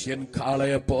മനുഷ്യൻ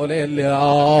കാളയെ പോലെയല്ല,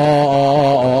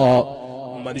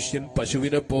 മനുഷ്യൻ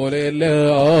പശുവിനെ പോലെയല്ല.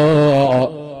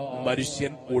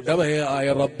 മനുഷ്യൻ ഉടമയായ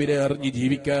റബ്ബിനെ അറിഞ്ഞ്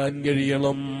ജീവിക്കാൻ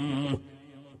കഴിയണം.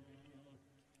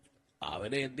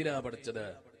 അവനെ എന്തിനാ പഠിച്ചത്?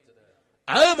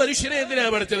 ആ മനുഷ്യനെ എന്തിനാ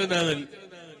പഠിച്ചതെന്നാണ്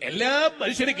എല്ലാം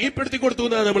മനുഷ്യനെ കീഴ്പ്പെടുത്തി കൊടുത്തു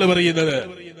എന്നാണ് നമ്മൾ പറയുന്നത്.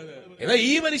 എന്നാൽ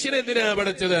ഈ മനുഷ്യനെ എന്തിനാ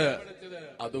പഠിച്ചത്?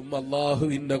 അതും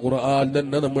അല്ലാഹുവിന്റെ ഖുർആൻ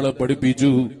തന്നെ നമ്മളെ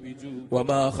പഠിപ്പിച്ചു.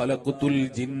 വമാ ഖലഖതുൽ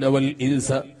ജിന്ന വൽ ഇൻസ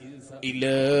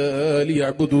ഇല്ലാ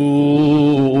ലിയഅ്ബുദൂൻ.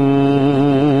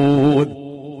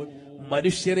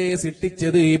 മനുഷ്യരെ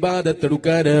സൃഷ്ടിച്ചത്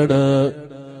ഇബാദത്തെടുക്കാനാണ്,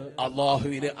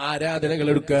 അല്ലാഹുവിന് ആരാധനകൾ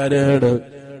എടുക്കാനാണ്,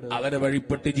 അവനെ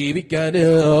വഴിപ്പെട്ട്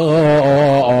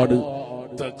ജീവിക്കാനാണ്,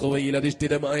 തഖ്വയിൽ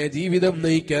അധിഷ്ഠിതമായ ജീവിതം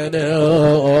നയിക്കാനാണ്.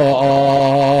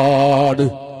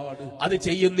 അത്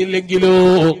ചെയ്യുന്നില്ലെങ്കിലോ,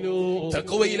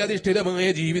 തഖ്വയിൽ അധിഷ്ഠിതമായ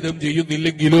ജീവിതം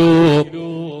ചെയ്യുന്നില്ലെങ്കിലോ,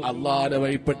 അല്ലാഹുവിനെ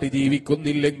വഴിപ്പെട്ട്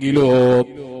ജീവിക്കുന്നില്ലെങ്കിലോ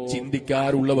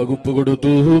ചിന്തിക്കാനുള്ള വകുപ്പ്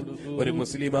കൊടുത്തു. ഒരു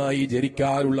മുസ്ലിമായി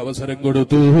ജനിക്കാനുള്ള അവസരം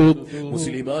കൊടുത്തു,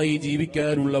 മുസ്ലിമായി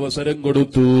ജീവിക്കാനുള്ള അവസരം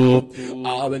കൊടുത്തു.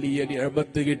 ആ വലിയ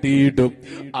നിഅമത്ത് കിട്ടിയിട്ടും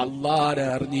അല്ലാഹുവിനെ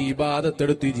അറിഞ്ഞ്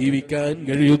ഇബാദത്തെടുത്ത് ജീവിക്കാൻ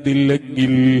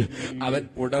കഴിയുന്നില്ലെങ്കിൽ അവൻ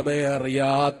ഉടമയെ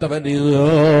അറിയാത്തവന്,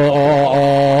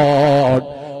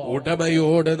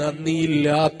 ഉടമയോട്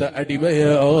നന്ദിയില്ലാത്ത അടിമയാണ്,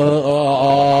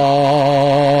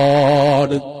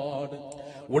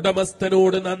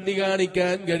 ഉടമസ്ഥനോട് നന്ദി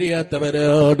കാണിക്കാൻ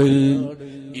കഴിയാത്തവനാണ്.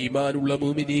 ഈമാനുള്ള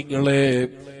മുഅ്മിനീങ്ങളെ,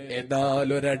 എന്നാൽ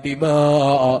ഒരടിമ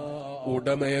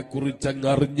ഉടമയെ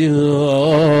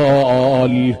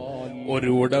കുറിച്ചങ്ങറിഞ്ഞാൽ, ഒരു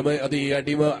ഉടമ അത് ഈ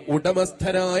അടിമ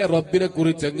ഉടമസ്ഥനായ റബ്ബിനെ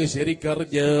കുറിച്ചങ്ങ്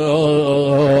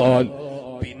ശരിക്കറിഞ്ഞാൽ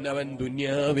പിന്നവൻ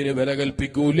ദുന്യാവിന് വില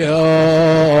കൽപ്പിക്കൂല,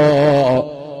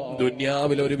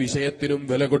 ദുന്യാവിലൊരു വിഷയത്തിനും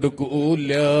വില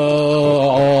കൊടുക്കൂല.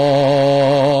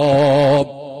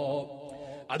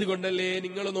 അതുകൊണ്ടല്ലേ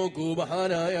നിങ്ങൾ നോക്കൂ,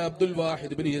 മഹാനായ അബ്ദുൽ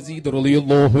വാഹിദ് ബിൻ യസീദ്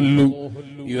റളിയല്ലാഹു അൻഹു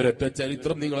ഈ ഒരൊറ്റ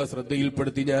ചരിത്രം നിങ്ങളെ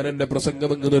ശ്രദ്ധയിൽപ്പെടുത്തി ഞാൻ എന്റെ പ്രസംഗം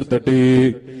അങ്ങ് നിർത്തട്ടെ.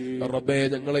 റബ്ബേ,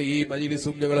 ഞങ്ങളെ ഈ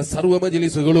മജ്ലിസും ഞങ്ങളെ സർവ്വ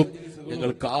മജ്ലിസുകളും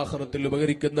ഞങ്ങൾക്ക് ആഖിറത്തിൽ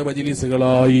ഉപകരിക്കുന്ന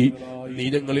മജ്ലിസുകളായി നീ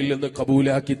ഞങ്ങളിൽ നിന്ന്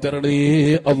കബൂലാക്കി തരണേ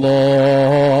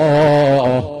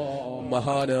അല്ലാഹ്.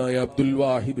 മഹാനായ അബ്ദുൽ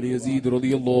വാഹിദ് ബിൻ യസീദ്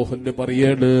റളിയല്ലാഹു അൻഹു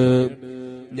പറയാണ്,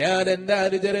 ഞാൻ എന്റെ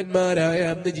അനുചരന്മാരായ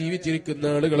അന്ന് ജീവിച്ചിരിക്കുന്ന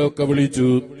ആളുകളൊക്കെ വിളിച്ചു.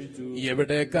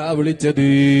 എവിടേക്കാ വിളിച്ചത്?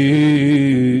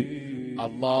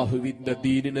 അല്ലാഹുവിന്റെ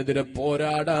ദീനിനെതിരെ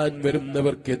പോരാടാൻ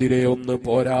വരുന്നവർക്കെതിരെ ഒന്ന്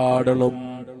പോരാടണം.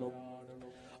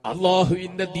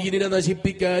 അല്ലാഹുവിന്റെ ദീനിനെ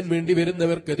നശിപ്പിക്കാൻ വേണ്ടി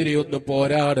വരുന്നവർക്കെതിരെ ഒന്ന്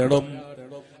പോരാടണം.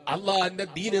 അല്ലാഹുവിന്റെ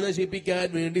ദീനെ നശിപ്പിക്കാൻ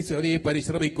വേണ്ടി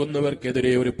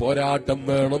പരിശ്രമിക്കുന്നവർക്കെതിരെ ഒരു പോരാട്ടം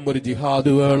വേണം, ഒരു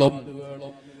ജിഹാദ് വേണം.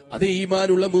 അത്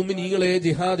ഈമാനുള്ള മുഅ്മിനീങ്ങളെ,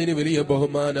 ജിഹാദിന് വലിയ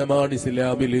ബഹുമാനമാണ്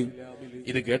ഇസ്ലാമില്.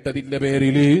 ഇത് കേട്ടതിന്റെ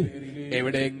പേരില്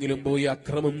എവിടെയെങ്കിലും പോയി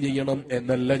അക്രമം ചെയ്യണം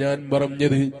എന്നല്ല ഞാൻ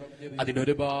പറഞ്ഞത്.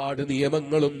 അതിനൊരുപാട്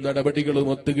നിയമങ്ങളും നടപടികളും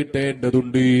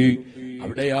ഒത്തുകിട്ടേണ്ടതുണ്ട്.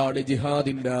 അവിടെയാണ്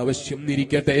ജിഹാദിന്റെ ആവശ്യം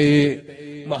ഇരിക്കട്ടെ.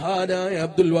 മഹാനായ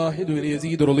അബ്ദുൽ വാഹിദ് ബിൻ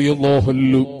യസീദ് റളിയല്ലാഹു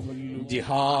അൻഹു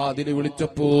ജിഹാദിന്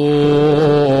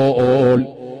വിളിച്ചപ്പോൾ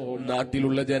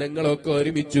നാട്ടിലുള്ള ജനങ്ങളൊക്കെ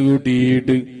ഒരുമിച്ച്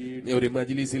കൂട്ടിയിട്ട് ഒരു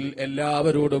മജ്ലിസിൽ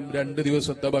എല്ലാവരോടും 2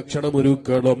 ദിവസത്തെ ഭക്ഷണം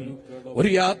ഒരുക്കണം, ഒരു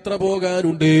യാത്ര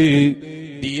പോകാനുണ്ട്,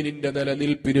 ദീനിന്റെ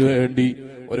നിലനിൽപ്പിന് വേണ്ടി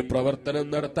ഒരു പ്രവർത്തനം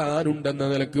നടത്താനുണ്ടെന്ന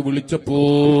നിലക്ക്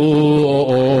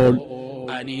വിളിച്ചപ്പോൾ,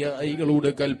 അനുയായികളോട്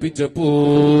കൽപ്പിച്ചപ്പോൾ,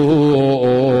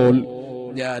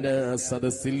 ഞാൻ ആ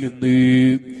സദസ്സിൽ നിന്ന്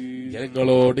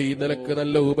ജനങ്ങളോട് ഈ നിലക്ക്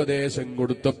നല്ല ഉപദേശം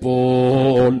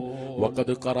കൊടുത്തപ്പോൾ,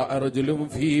 വഖദ് ഖറഅ റജുലുൻ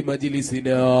ഫീ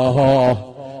മജ്ലിസിനാ,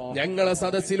 ഞങ്ങളെ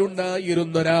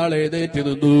സദസ്സിലുണ്ടായിരുന്ന ഒരാൾ എഴുന്നേറ്റ്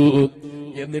നിന്നു.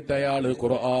 എന്നിട്ട് അയാള്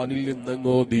ഖുർആനിൽ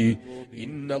നിന്നങ്ങോതി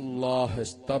ഇന്നല്ലാഹ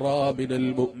ഇസ്തറാ മിനൽ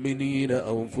മുഅ്മിനീന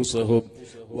അൻഫുസഹും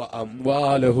വ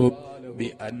അംവാലഹും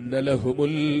ബിഅന്ന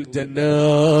ലഹുമുൽ ജന്നാ.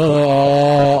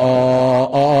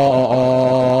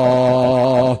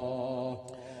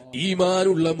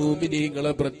 ഈമാനുള്ള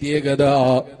മുഅ്മിനീങ്ങളെ പ്രത്യേകത,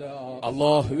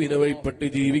 അല്ലാഹുവിനെ വഴിപ്പെട്ട്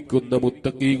ജീവിക്കുന്ന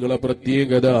മുത്തഖീങ്ങളെ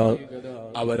പ്രത്യേകത,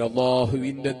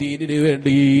 അവരല്ലാഹുവിന്റെ ദീനിന്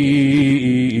വേണ്ടി,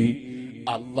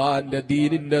 അള്ളാന്റെ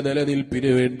ദീനിന്റെ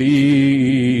നിലനിൽപ്പിന് വേണ്ടി,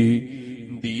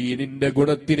 ദീനിന്റെ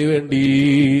ഗുണത്തിന് വേണ്ടി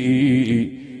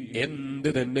എന്ത്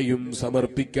തന്നെയും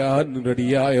സമർപ്പിക്കാൻ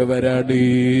റെഡിയായവരാണ്.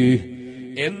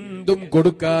 എന്തും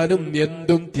കൊടുക്കാനും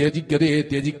എന്തും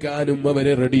ത്യജിക്കാനും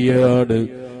അവര് റെഡിയാണ്.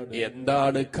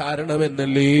 എന്താണ്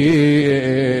കാരണമെന്നല്ലേ?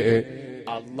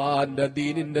 അള്ളാന്റെ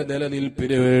ദീനിന്റെ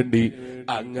നിലനിൽപ്പിന് വേണ്ടി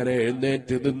അങ്ങനെ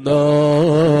എഴുന്നേറ്റ് നിന്നാൽ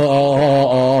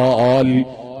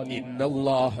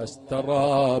ഇന്നല്ലാഹ ഇസ്തറാ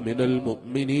മിനൽ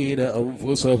മുഅ്മിനീന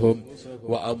അൻഫുസഹും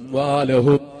വ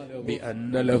അംവാലഹും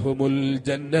ബിഅന്ന ലഹുമുൽ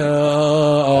ജന്നാ.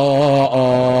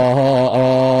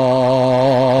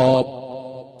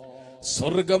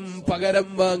 സ്വർഗം പകരം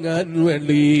വാങ്ങാൻ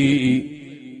വേണ്ടി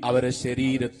അവരെ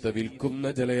ശരീരത്തെ വിൽക്കുന്ന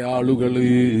ചില ആളുകള്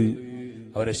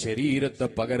അവരെ ശരീരത്തെ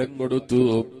പകരം കൊടുത്തു,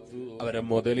 അവരെ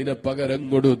മുതലിനെ പകരം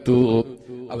കൊടുത്തു,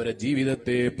 അവരെ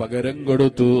ജീവിതത്തെ പകരം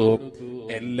കൊടുത്തു,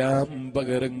 എല്ലാം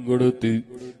പകരം കൊടുത്ത്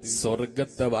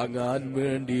സ്വർഗത്തെ വാങ്ങാൻ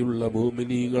വേണ്ടിയുള്ള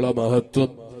മുഅ്മിനീങ്ങളെ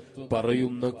മഹത്വം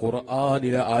പറയുന്ന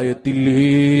ഖുർആനിലെ ആയത്തില്ലേ,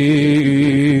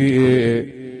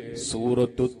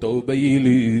 സൂറത്തു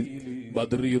തൗബയില്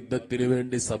ബദർ യുദ്ധത്തിന്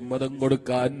വേണ്ടി സമ്മതം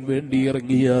കൊടുക്കാൻ വേണ്ടി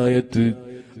ഇറങ്ങിയ ആയത്ത്.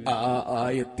 ആ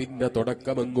ആയത്തിന്റെ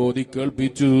തുടക്കം അങ്ങോതി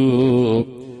കേൾപ്പിച്ചു.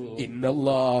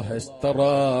 ഇന്നല്ലാഹ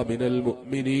ഇസ്തറാ മിനൽ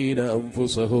മുഅ്മിനീന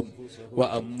അൻഫുസഹും വ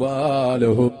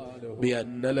അംവാലഹും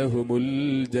ബിഅന്ന ലഹുമുൽ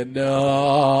ജന്നാ.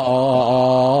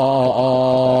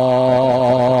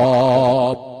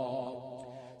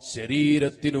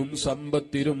 ശരീരത്തിനും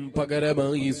സമ്പത്തിനും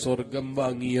പകരമായി സ്വർഗം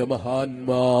വാങ്ങിയ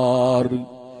മഹാന്മാർ,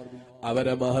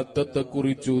 അവരെ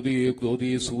മഹത്വത്തെക്കുറിച്ച്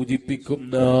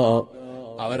സൂചിപ്പിക്കുന്ന,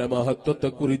 അവരെ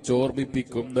മഹത്വത്തെക്കുറിച്ച്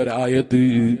ഓർമ്മിപ്പിക്കുന്ന ഒരായത്ത്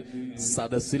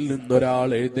സദസ്സിൽ നിന്നൊരാൾ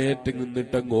എഴുന്നേറ്റ്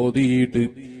നിന്നിട്ടങ്ങ് ഓതിയിട്ട്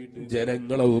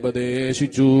ജനങ്ങളെ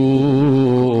ഉപദേശിച്ചു.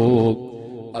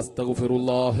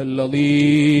 അസ്തഗ്ഫിറുല്ലാഹൽ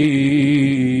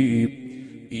അലീം.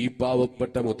 ഈ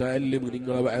പാവപ്പെട്ട മുതഅല്ലിം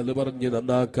നിങ്ങളെ വഅദ് പറഞ്ഞ്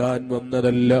നന്നാക്കാൻ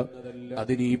വന്നതല്ല.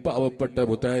 അതിന് ഈ പാവപ്പെട്ട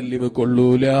മുതഅല്ലിം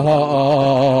കൊള്ളൂല.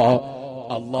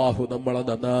 അല്ലാഹു നമ്മളെ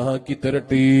നന്നാക്കി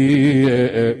തരട്ടെ.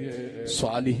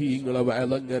 സ്വാലിഹീങ്ങളെ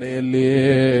വഅദ് അങ്ങനെയല്ലേ,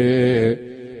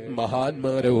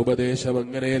 മഹാന്മാരെ ഉപദേശം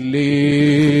അങ്ങനെയല്ലേ.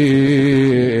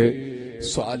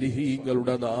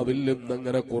 സ്വാലിഹീങ്ങളുടെ നാവിൽ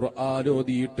നിന്നങ്ങനെ ഖുർആൻ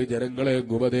ഓതിയിട്ട് ജനങ്ങളെ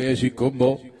ഉപദേശിക്കുമ്പോ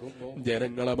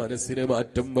ജനങ്ങളെ മനസ്സിന്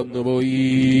മാറ്റം വന്നുപോയി.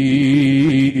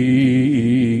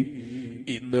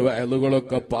 ഇന്ന്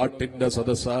വയലുകളൊക്കെ പാട്ടിന്റെ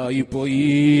സദസ്സായി പോയി.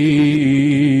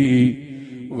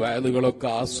 വയലുകളൊക്കെ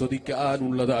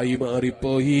ആസ്വദിക്കാനുള്ളതായി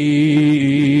മാറിപ്പോയി.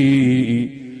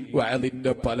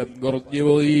 വയലിന്റെ ഫലം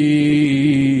കുറഞ്ഞുപോയി.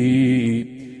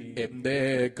 എന്തേ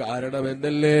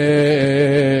കാരണമെന്നല്ലേ?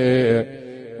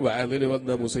 വയലിന്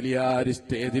വന്ന മുസ്ലിയാര്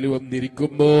സ്റ്റേജിൽ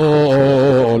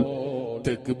വന്നിരിക്കുമ്പോൾ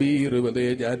തക്ബീർ വരെ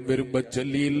ഞാൻ വരുമ്പോ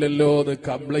ചൊല്ലിയില്ലല്ലോ എന്ന്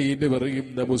കംപ്ലൈന്റ്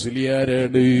പറയുന്ന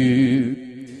മുസ്ലിയാരാണ്.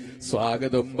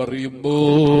 സ്വാഗതം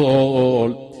പറയുമ്പോൾ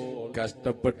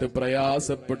കഷ്ടപ്പെട്ട്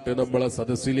പ്രയാസപ്പെട്ട് നമ്മളെ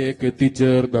സദസ്സിലേക്ക്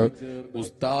എത്തിച്ചേർന്ന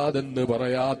ഉസ്താദ് എന്ന്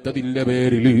പറയാത്തതിന്റെ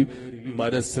പേരിൽ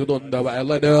മനസ്സ് നൊന്ത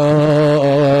വയലനാണ്,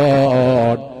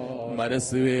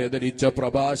 മനസ്സ് വേദനിച്ച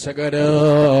പ്രഭാഷകനാണ്.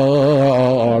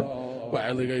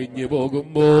 വയല് കഴിഞ്ഞു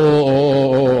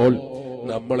പോകുമ്പോൾ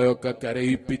നമ്മളെയൊക്കെ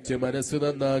കരയിപ്പിച്ച് മനസ്സ്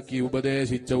നന്നാക്കി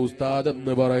ഉപദേശിച്ച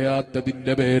ഉസ്താദെന്ന്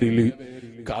പറയാത്തതിന്റെ പേരിൽ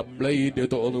കംപ്ലൈന്റ്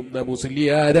തോന്നുന്ന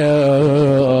മുസ്ലിയാരാണ്.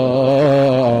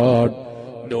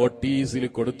 നോട്ടീസിൽ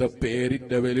കൊടുത്ത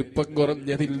പേരിന്റെ വലിപ്പം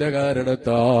കുറഞ്ഞതിന്റെ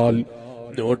കാരണത്താൽ,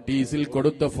 നോട്ടീസിൽ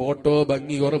കൊടുത്ത ഫോട്ടോ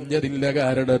ഭംഗി കുറഞ്ഞതിന്റെ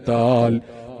കാരണത്താൽ,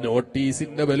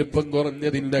 നോട്ടീസിന്റെ വലുപ്പം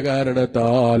കുറഞ്ഞതിന്റെ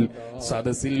കാരണത്താൽ,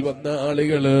 സദസ്സിൽ വന്ന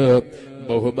ആളുകള്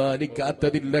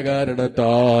ബഹുമാനിക്കാത്തതിന്റെ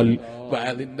കാരണത്താൽ,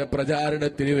 വയലിന്റെ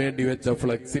പ്രചാരണത്തിന് വേണ്ടി വെച്ച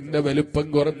ഫ്ലക്സിന്റെ വലുപ്പം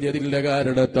കുറഞ്ഞതിന്റെ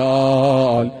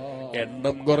കാരണത്താൽ,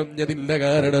 എണ്ണം കുറഞ്ഞതിന്റെ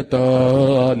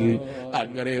കാരണത്താൽ,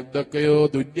 അങ്ങനെ എന്തൊക്കെയോ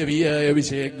ദുന്യവിയായ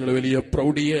വിഷയങ്ങൾ വലിയ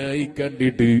പ്രൗഢിയായി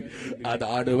കണ്ടിട്ട്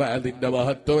അതാണ് വയലിന്റെ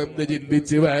മഹത്വം എന്ന്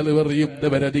ചിന്തിച്ച് വയൽ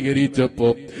പറയുന്നവരധികരിച്ചപ്പോ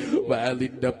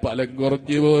വയലിന്റെ ഫലം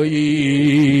കുറഞ്ഞുപോയി.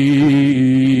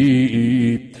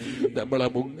 നമ്മളെ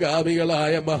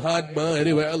മുൻഗാമികളായ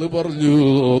മഹാന്മാര് വയൽ പറഞ്ഞു,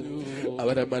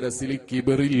 അവരെ മനസ്സിൽ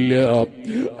കിബറില്ല,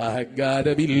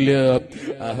 അഹങ്കാരമില്ല,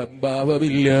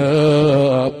 അഹംഭാവമില്ല,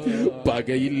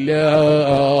 പകയില്ല.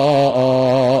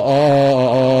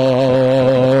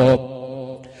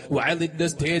 വഅദിന്റെ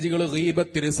സ്റ്റേജുകൾ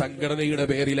ഗീബത്തിന് സംഘടനയുടെ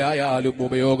പേരിലായാലും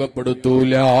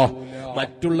ഉപയോഗപ്പെടുത്തൂല.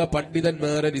 മറ്റുള്ള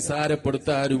പണ്ഡിതന്മാരെ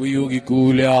നിസാരപ്പെടുത്താൻ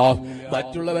ഉപയോഗിക്കൂല.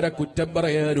 മറ്റുള്ളവരെ കുറ്റം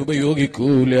പറയാൻ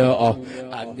ഉപയോഗിക്കൂല.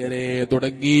 അങ്ങനെ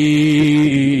തുടങ്ങി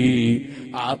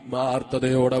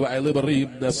ആത്മാർത്ഥതയോടെ വഅദ്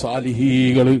പറയുന്ന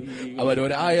സാലിഹീകള്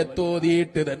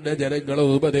അവരൊരായത്തോതിയിട്ട് തന്നെ ജനങ്ങളെ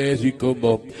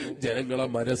ഉപദേശിക്കുമ്പോ ജനങ്ങളെ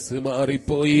മനസ്സ്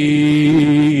മാറിപ്പോയി.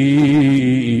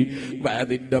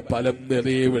 വഅദിന്റെ ഫലം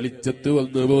അതേ വെളിച്ചത്ത്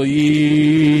വന്നുപോയി.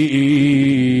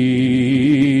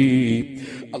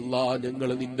 അല്ലാ, ഞങ്ങൾ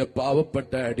നിന്റെ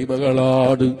പാവപ്പെട്ട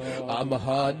അടിമകളാണ്. ആ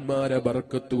മഹാന്മാരെ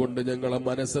ബർക്കത്ത് കൊണ്ട് ഞങ്ങളെ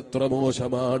മനസ്സെത്ര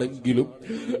മോശമാണെങ്കിലും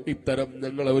ഇത്തരം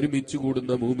ഞങ്ങളെ ഒരുമിച്ച്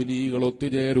കൂടുന്ന മുഅ്മിനീകൾ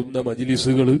ഒത്തുചേരുന്ന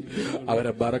മജ്ലിസുകൾ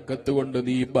അവരെ ബർക്കത്ത് കൊണ്ട്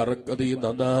നീ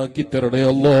നന്നാക്കി തരണേ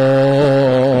അല്ലാ.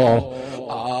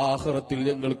 ആഖിറത്തിൽ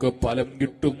ഞങ്ങൾക്ക് ഫലം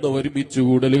കിട്ടുന്ന ഒരുമിച്ച്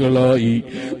കൂടലുകളായി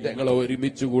ഞങ്ങളെ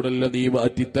ഒരുമിച്ച് കൂടലിനെ നീ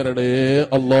മാറ്റിത്തരണേ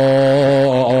അല്ലാ.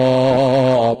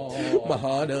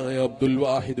 മഹാനായ അബ്ദുൽ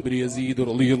വാഹിദ് ബിൻ യസീദ്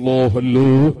റളിയല്ലാഹു അൻഹു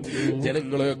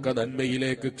ജനങ്ങളെയൊക്കെ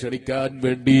നന്മയിലേക്ക് ക്ഷണിക്കാൻ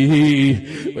വേണ്ടി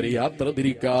ഒരു യാത്ര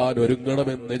തിരിക്കാൻ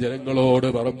ഒരുങ്ങണമെന്ന് ജനങ്ങളോട്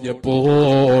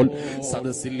പറഞ്ഞപ്പോൾ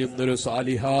സദസ്സിൽ നിന്നൊരു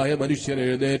സാലിഹായ മനുഷ്യൻ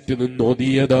എഴുന്നേറ്റ്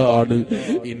നിന്നോതിയതാണ്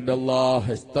ഇന്നല്ലാഹ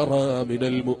ഇസ്തറാ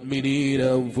മിനൽ മുഅ്മിനീന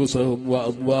അൻഫുസഹും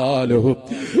വഅംവാലഹും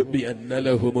ബിഅന്ന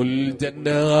ലഹുമുൽ ജന്ന.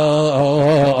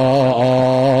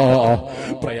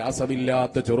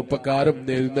 പ്രയാസമില്ലാത്ത ചെറുപ്പക്കാരും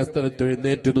നേരുന്ന സ്ഥലത്ത്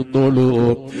എഴുന്നേറ്റ് നിന്നോളൂ.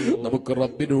 നമുക്ക്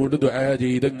റബ്ബിനോട് ദുആ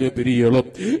ചെയ്തങ്ങ് പിരിയണം.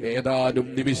 ഏതാനും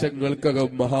നിമിഷങ്ങൾക്കകം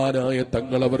മഹാനായ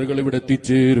തങ്ങളവറുകൾ ഇവിടെ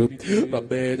എത്തിച്ചേരും.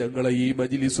 റബ്ബേ, ഞങ്ങളെ ഈ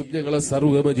മജ്ലിസും ഞങ്ങളെ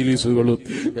സർവ്വ മജ്ലിസുകളും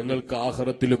ഞങ്ങൾക്ക്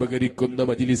ആഖിറത്തിൽ ഉപകരിക്കുന്ന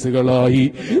മജ്ലിസുകളായി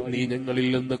നീ ഞങ്ങളിൽ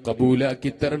നിന്ന്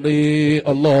കബൂലാക്കി തരണേ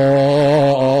അല്ലാഹ്.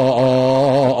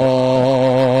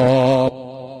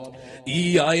 ഈ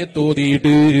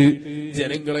ആയത്തോതിയിട്ട്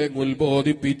ജനങ്ങളെ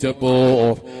ഉത്ബോധിപ്പിച്ചപ്പോ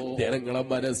ജനങ്ങളെ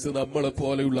മനസ്സ് നമ്മളെ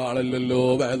പോലെയുള്ള ആളല്ലല്ലോ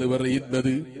വഅദ്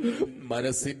പറയുന്നത്.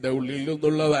 മനസ്സിന്റെ ഉള്ളിൽ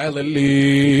നിന്നുള്ള വഅദല്ലേ.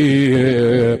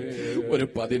 ഒരു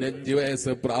 15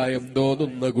 വയസ്സ് പ്രായം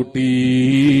തോന്നുന്ന കുട്ടി,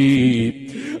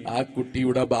 ആ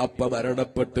കുട്ടിയുടെ ബാപ്പ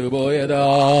മരണപ്പെട്ടു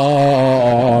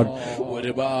പോയതാണ്.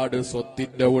 ഒരുപാട്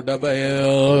സ്വത്തിന്റെ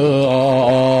ഉടമയാണ്.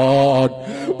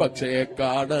 പക്ഷേ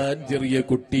കാണാൻ ചെറിയ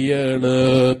കുട്ടിയാണ്.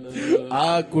 ആ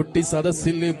കുട്ടി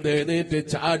സദസ്സിൽ നിന്ന് എഴുന്നേറ്റ്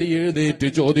ചാടി എഴുന്നേറ്റ്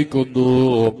ചോദിക്കുന്നു,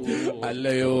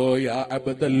 അല്ലയോ യാ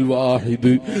അബ്ദുൽ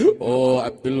വാഹിദ്, ഓ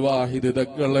അബ്ദുൽ വാഹിദ്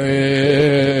തങ്ങളെ,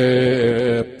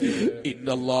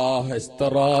 ഇന്നല്ലാഹ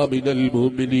ഇസ്തറാ മിനൽ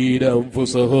മുഅ്മിനീന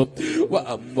അൻഫുസഹും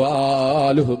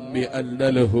വഅംവാലുഹും ബിഅന്ന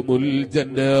ലഹുമുൽ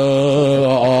ജന്ന.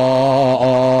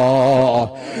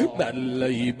 നല്ല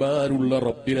ഈമാനുള്ള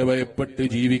റബ്ബിനെ ഭയപ്പെട്ട്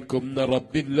ജീവിക്കുന്ന,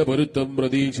 റബ്ബിന്റെ പൊരുത്തം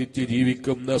പ്രതീക്ഷിച്ച്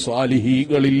ജീവിക്കുന്ന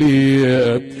സ്വാലിഹീങ്ങളില്ലേ,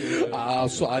 ആ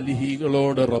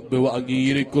സ്വാലിഹീങ്ങളോട് റബ്ബ്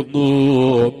വാങ്ങിയിരിക്കുന്നു.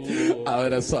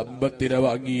 അവരെ സമ്പത്തിനെ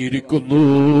വാങ്ങിയിരിക്കുന്നു,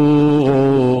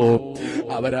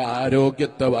 അവരെ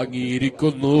ആരോഗ്യത്തെ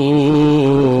വാങ്ങിയിരിക്കുന്നു,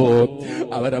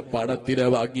 അവരെ പണത്തിനെ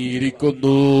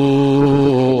വാങ്ങിയിരിക്കുന്നു,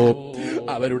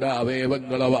 അവരുടെ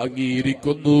അവയവങ്ങളെ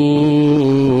വാങ്ങിയിരിക്കുന്നു.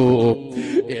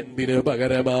 എന്തിന്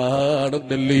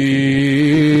പകരമാണെന്നല്ലേ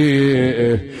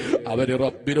അവര്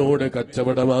റബ്ബിനോട്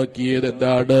കച്ചവടമാക്കിയത്?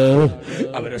 എന്താണ്?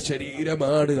 അവരെ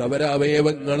ശരീരമാണ്, അവരെ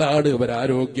അവയവങ്ങളാണ്,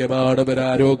 അവരാരോഗ്യമാണ്,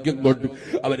 അവരാരോഗ്യം കൊണ്ട്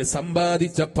അവര്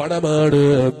സമ്പാദിച്ച പണമാണ്.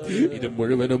 ഇത്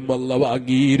മുഴുവനും അല്ലാഹ്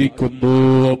വാങ്ങിയിരിക്കുന്നു.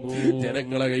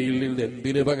 ജനങ്ങളെ കയ്യിൽ നിന്ന്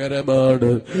എന്തിന്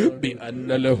പകരമാണ്?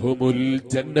 ബിഅന്ന ലഹുമുൽ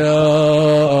ജന്ന.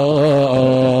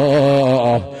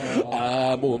 ആ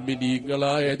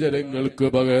മുഅ്മിനീങ്ങളായ ജനങ്ങൾക്ക്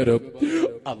പകരം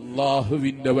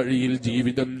അല്ലാഹുവിന്റെ വഴിയിൽ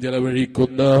ജീവിതം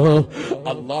ചെലവഴിക്കുന്ന,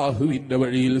 അല്ലാഹുവിന്റെ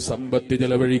വഴിയിൽ സമ്പത്ത്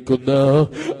ചെലവഴിക്കുന്ന,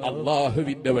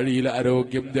 അല്ലാഹുവിന്റെ വഴിയിൽ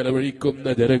ആരോഗ്യം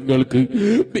ചെലവഴിക്കുന്ന ജനങ്ങൾക്ക്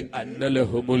ബിഅന്ന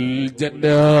ലഹുമുൽ ജന്ന,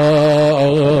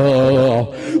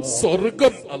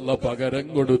 സ്വർഗം അല്ലാഹ് പകരം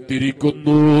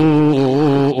കൊടുത്തിരിക്കുന്നു.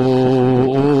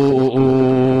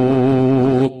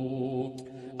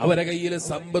 അവരെ കയ്യിൽ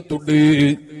സമ്പത്തുണ്ട്,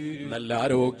 നല്ല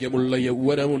ആരോഗ്യമുള്ള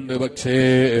യൗവനമുണ്ട്. പക്ഷേ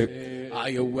ആ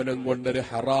യൗവനം കൊണ്ടൊരു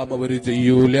ഹറാം അവര്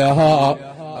ചെയ്യൂല.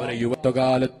 അവരെ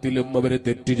യുവത്വകാലത്തിലും അവര്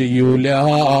തെറ്റ് ചെയ്യൂല.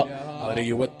 അവരെ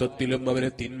യുവത്വത്തിലും അവരെ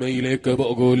തിന്മയിലേക്ക്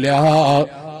പോകൂല.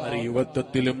 അവരെ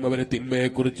യുവത്വത്തിലും അവരെ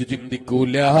തിന്മയെക്കുറിച്ച്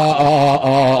ചിന്തിക്കൂല.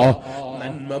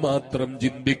 നന്മ മാത്രം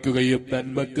ചിന്തിക്കുകയും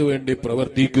നന്മക്ക് വേണ്ടി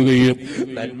പ്രവർത്തിക്കുകയും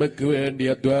നന്മക്ക് വേണ്ടി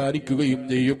അധ്വാനിക്കുകയും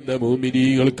ചെയ്യുന്ന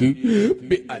മുഅ്മിനീങ്ങൾക്ക്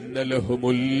ബിഅന്ന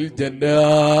ലഹുമുൽ ജന്ന,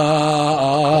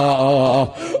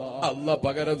 അല്ലാഹ്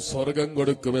പകരം സ്വർഗം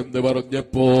കൊടുക്കുമെന്ന്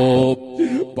പറഞ്ഞപ്പോ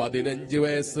 15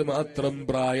 വയസ്സ് മാത്രം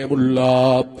പ്രായമുള്ള,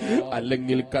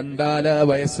 അല്ലെങ്കിൽ കണ്ടാല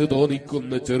വയസ്സ്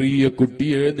തോന്നിക്കുന്ന ചെറിയ കുട്ടി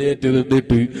എഴുന്നേറ്റ്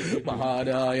നിന്നിട്ട്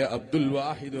മഹാനായ അബ്ദുൽ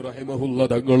വാഹിദ് റഹിമഹുല്ല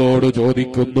തങ്ങളോട്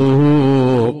ചോദിക്കുന്നു,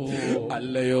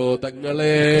 അല്ലയോ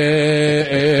തങ്ങളെ,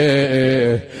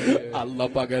 അല്ല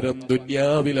പകരം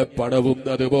ദുന്യാവിലെ പണവും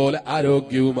അതുപോലെ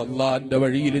ആരോഗ്യവും അള്ളാന്റെ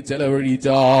വഴിയിൽ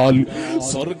ചെലവഴിച്ചാൽ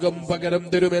സ്വർഗം പകരം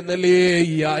തരുമെന്നല്ലേ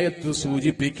ഈ ആയത്ത്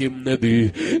സൂചിപ്പിക്കുന്നത്?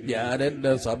 ഞാൻ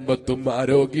എന്റെ സമ്പത്തും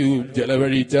ആരോഗ്യവും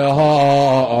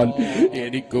ചെലവഴിച്ചാൽ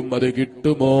എനിക്കും അത്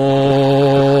കിട്ടുമോ?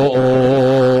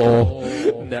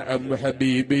 നഅം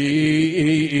ഹബീബി,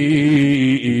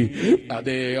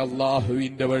 അതേ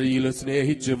അള്ളാഹുവിന്റെ വഴിയിൽ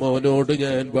സ്നേഹിച്ചു മോനോട്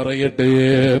ഞാൻ പറയട്ടെ,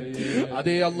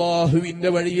 അതേ അള്ളാഹുവിന്റെ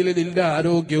വഴിയിൽ നിന്റെ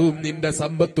ആരോഗ്യവും നിന്റെ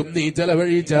സമ്പത്തും നീ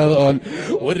ചെലവഴിച്ചാൽ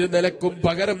ഒരു നിലക്കും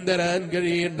പകരം തരാൻ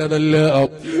കഴിയേണ്ടതല്ല.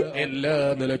 എല്ലാ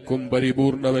നിലക്കും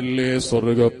പരിപൂർണമല്ലേ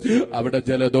സ്വർഗം. അവിടെ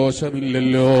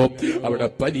ജലദോഷമില്ലല്ലോ, അവിടെ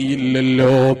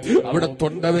പനിയില്ലല്ലോ, അവിടെ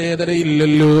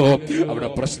തൊണ്ടവേദനയില്ലല്ലോ,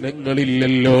 അവിടെ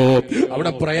പ്രശ്നങ്ങളില്ലല്ലോ,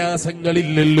 അവിടെ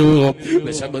പ്രയാസങ്ങളില്ലല്ലോ,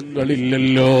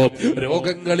 വിഷമങ്ങളില്ലല്ലോ,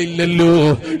 രോഗങ്ങളില്ലല്ലോ,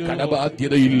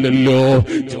 കടബാധ്യതയില്ലല്ലോ,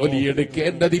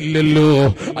 ജോലിയെടുക്കേണ്ടതില്ലല്ലോ,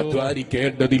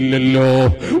 അധ്വാനിക്കേണ്ടതില്ലല്ലോ,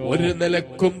 ഒരു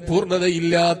നിലക്കും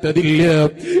പൂർണ്ണതയില്ലാത്തതില്ല.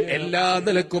 എല്ലാ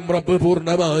നിലക്കും റബ്ബ്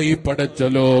പൂർണ്ണമായി പടച്ച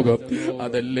ലോകം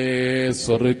അതല്ലേ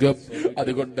സ്വർഗം.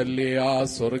 അതുകൊണ്ടല്ലേ ആ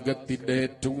സ്വർഗത്തിന്റെ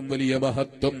ഏറ്റവും വലിയ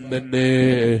മഹത്വം തന്നെ,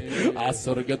 ആ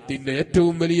സ്വർഗത്തിന്റെ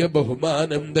ഏറ്റവും വലിയ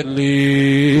ബഹുമാനം തന്നെ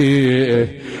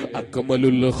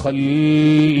അക്മലുൽ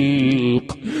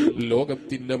ഖൽഖ്,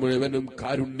 ലോകത്തിന്റെ മുഴുവനും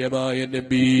കാരുണ്യമായ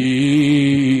നബി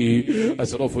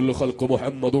അഷ്റഫുൽ ഖൽഖ്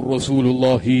മുഹമ്മദുർ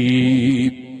റസൂലുള്ളാഹി,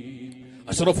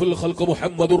 അഷ്റഫുൽ ഖൽഖ്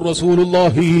മുഹമ്മദുർ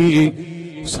റസൂലുള്ളാഹി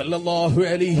സല്ലല്ലാഹു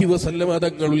അലൈഹി വസല്ലം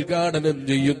തങ്ങൾ ഉദ്ഘാടനം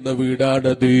ചെയ്യുന്ന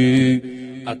വീടാണത്.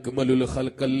 അക്മലുൽ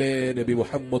ഖൽഖല്ലേ നബി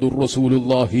മുഹമ്മദുർ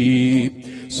റസൂലുള്ളാഹി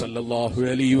സല്ലല്ലാഹു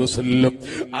അലൈഹി വസല്ലം.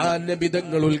 ആ നബി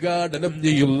തങ്ങൾ ഉദ്ഘാടനം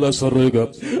ചെയ്യുന്ന സ്വർഗ്ഗം,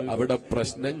 അവിടെ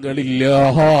പ്രശ്നങ്ങളില്ല,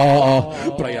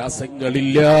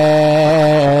 പ്രയാസങ്ങളില്ല.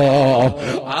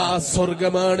 ആ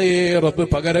സ്വർഗമാണ് റബ്ബ്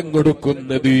പകരം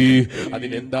കൊടുക്കുന്നത്.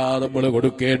 അതിനെന്താ നമ്മൾ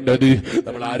കൊടുക്കേണ്ടത്?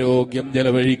 നമ്മൾ ആരോഗ്യം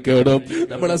ചെലവഴിക്കണം,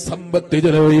 നമ്മളെ സമ്പത്ത്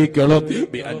ചെലവഴിക്കണം.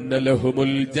 ബിഅന്ന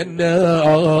ലഹുമുൽ ജന്ന,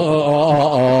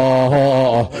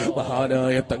 മഹാനായ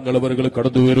തങ്ങൾ അവர்கள்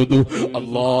കടന്നു വരുന്നു.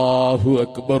 അല്ലാഹു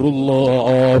അക്ബർ,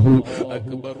 അല്ലാഹു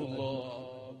അക്ബർ,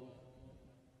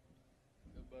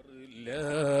 ലാ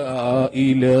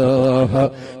ഇലാഹ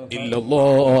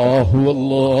ഇല്ലല്ലാഹു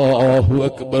അല്ലാഹു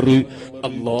അക്ബർ,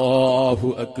 അല്ലാഹു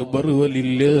അക്ബർ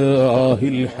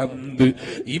വലില്ലാഹിൽ ഹംദ്.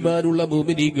 ഈമാനുള്ള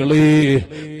മുഅ്മിനീങ്ങളെ,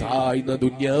 താഴ്ന്ന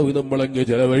ദുനിയാവ് നമ്മളങ്ങ്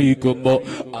ചെലവഴിക്കുമ്പോ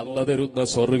അല്ല തരുന്ന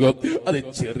സ്വർഗം അത്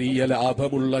ചെറിയ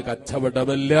ലാഭമുള്ള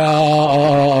കച്ചവടമല്ല,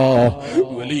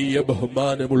 വലിയ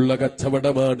ബഹുമാനമുള്ള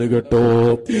കച്ചവടമാണ് കേട്ടോ.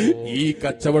 ഈ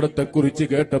കച്ചവടത്തെ കുറിച്ച്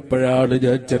കേട്ടപ്പോഴാണ്,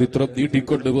 ഞാൻ ചരിത്രം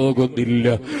നീട്ടിക്കൊണ്ടുപോകുന്നില്ല,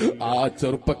 ആ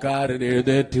ചെറുപ്പക്കാരൻ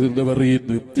എഴുന്നേറ്റ് എന്ന്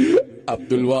പറയുന്നു,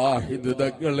 അബ്ദുൽ വാഹിദ്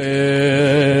തങ്ങളെ,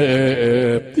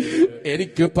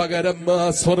 എനിക്ക് പകരം ആ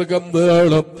സ്വർഗം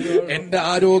വേണം. എന്റെ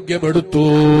ആരോഗ്യം എടുത്തോ,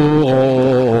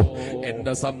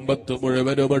 എന്റെ സമ്പത്ത്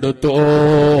മുഴുവനും എടുത്തോ.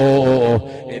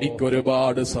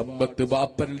 എനിക്കൊരുപാട് സമ്പത്ത്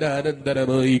ബാപ്പന്റെ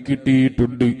അനന്തരമായി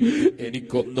കിട്ടിയിട്ടുണ്ട്,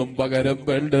 എനിക്കൊന്നും പകരം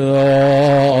വേണ്ട.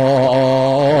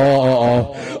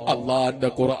 അള്ളാന്റെ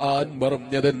ഖുർആൻ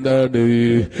പറഞ്ഞതെന്താണ്?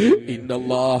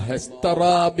 ഇന്നല്ലാഹ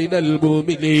ഇസ്തറാ മിനൽ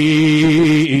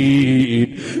മുഅ്മിനീൻ,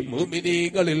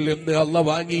 മുഅ്മിനീങ്ങളിൽ നിന്ന് അല്ലാഹ്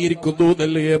വാങ്ങിയിരിക്കുന്നു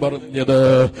എന്നല്ലേ പറഞ്ഞത്?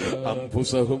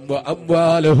 അൻഫുസഹും വ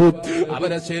അംവാലഹും,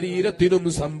 അവരെ ശരീരത്തിനും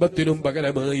സമ്പത്തിനും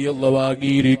പകരമായി അല്ലാഹ്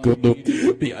വാങ്ങിയിരിക്കുന്നു.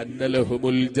 ബിഅന്ന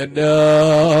ലഹുമുൽ ജന്ന,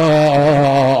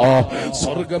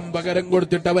 സ്വർഗം പകരം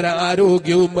കൊടുത്തിട്ട് അവരെ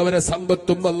ആരോഗ്യവും അവരെ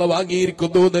സമ്പത്തും അല്ലാഹ്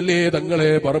വാങ്ങിയിരിക്കുന്നു എന്നല്ലേ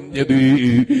തങ്ങളെ പറഞ്ഞത്?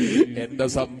 എന്റെ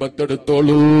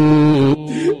സമ്പത്തെടുത്തോളൂ,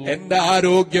 എന്റെ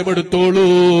ആരോഗ്യം എടുത്തോളൂ,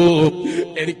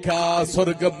 എനിക്ക് ആ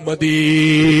സ്വർഗം മതി.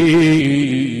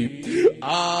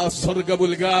 ആ സ്വർഗം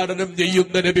ഉദ്ഘാടനം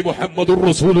ചെയ്യുന്ന നബി മുഹമ്മദുർ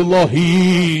റസൂലുള്ളാഹി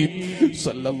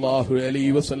സല്ലല്ലാഹു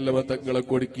അലൈഹി വസല്ലമ തങ്ങളെ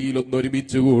കൊടുക്കിയിൽ ഒന്ന്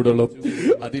ഒരുമിച്ച് കൂടണം.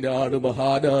 അതിനാണ്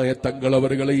മഹാനായ തങ്ങൾ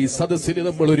അവരുടെ ഈ സദസ്സിന്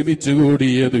നമ്മൾ ഒരുമിച്ച്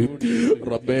കൂടിയത്.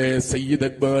 റബ്ബേ,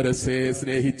 സയ്യിദന്മാരെ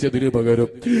സ്നേഹിച്ചതിന് പകരം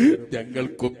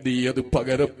ഞങ്ങൾക്കും നീ അത്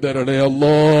പകരം തരണേ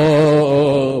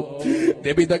അല്ലാഹ്.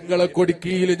 നബി തങ്ങളെ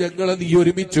കൊടുക്കിയിൽ ഞങ്ങളെ നീ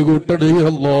ഒരുമിച്ച് കൂട്ടണേ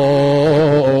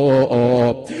അല്ലാഹ്.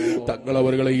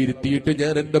 തങ്ങളവരുകളെ ഇരുത്തിയിട്ട്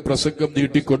ഞാൻ എന്റെ പ്രസംഗം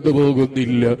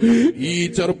നീട്ടിക്കൊണ്ടുപോകുന്നില്ല. ഈ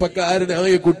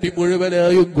ചെറുപ്പക്കാരനായ കുട്ടി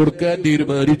മുഴുവനായും കൊടുക്കാൻ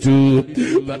തീരുമാനിച്ചു.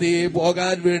 അതേ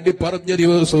പോകാൻ വേണ്ടി പറഞ്ഞ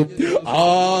ദിവസം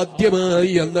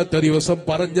ആദ്യമായി അന്നത്തെ ദിവസം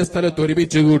പറഞ്ഞ സ്ഥലത്ത്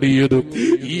ഒരുമിച്ച് കൂടിയതും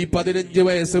ഈ 15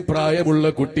 വയസ്സ് പ്രായമുള്ള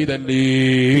കുട്ടി തന്നെ.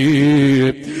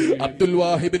 അബ്ദുൽ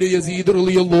വാഹിബിന് യസീദ്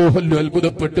റളിയല്ലാഹു അൻഹു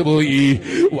അത്ഭുതപ്പെട്ടു പോയി.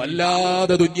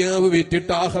 വല്ലാതെ ദുനിയാവ്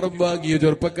വിറ്റിട്ട് ആഖിറം വാങ്ങിയ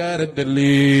ചെറുപ്പക്കാരൻ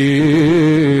തന്നെ.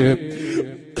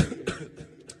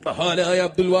 മഹാനായ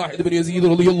അബ്ദുൽ വാഹിദ് ബിൻ യസീദ്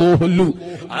റളിയല്ലാഹു അൻഹു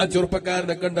ആ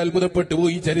ചെറുപ്പക്കാരനെ കണ്ട് അത്ഭുതപ്പെട്ടു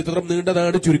പോയി. ചരിത്രം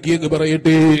നീണ്ടതാണ്, ചുരുക്കിയെന്ന്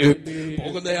പറയട്ടെ.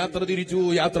 പോകുന്ന യാത്ര തിരിച്ചു.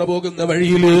 യാത്ര പോകുന്ന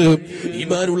വഴിയിൽ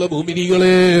ഈമാനുള്ള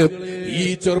മുഅ്മിനീങ്ങളെ ഈ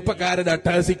ചെറുപ്പക്കാരൻ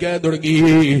അട്ടഹസിക്കാൻ തുടങ്ങി.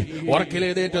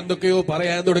 ഉറക്കിലേനേറ്റ് എന്തൊക്കെയോ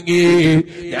പറയാൻ തുടങ്ങി.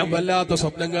 ഞാൻ വല്ലാത്ത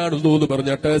സ്വപ്നം കാണുന്നു എന്ന്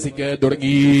പറഞ്ഞ് അട്ടഹസിക്കാൻ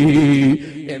തുടങ്ങി.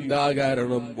 എന്താ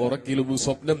കാരണം? ഉറക്കിലും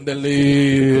സ്വപ്നം തന്നെ.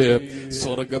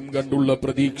 സ്വർഗം കണ്ടുള്ള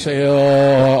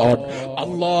പ്രതീക്ഷയാണ്.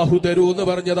 അള്ളാഹു തരൂന്ന്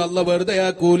പറഞ്ഞത് അല്ല വെറുതെ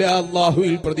ആക്കൂല.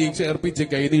 അള്ളാഹുവിൽ പ്രതീക്ഷ അർപ്പിച്ച്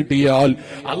കൈനീട്ടിയാൽ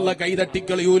അല്ല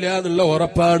കൈതട്ടിക്കളിയൂല എന്നുള്ള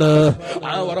ഉറപ്പാണ്.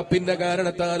 ആ ഉറപ്പിന്റെ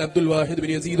കാരണത്താൽ അബ്ദുൽ വാഹിദ്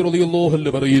ബിൻ യസീദ് റളിയല്ലാഹു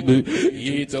അൻഹു പറയുന്നു,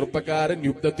 ഈ ചെറുപ്പക്കാരൻ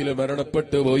യുദ്ധത്തിൽ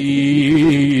മരണപ്പെട്ടു പോയി.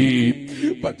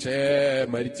 പക്ഷേ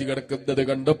മരിച്ചു കിടക്കുന്നത്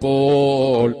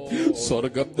കണ്ടപ്പോൾ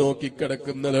സ്വർഗം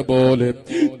നോക്കിക്കിടക്കുന്നത് പോലെ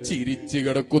ചിരിച്ചു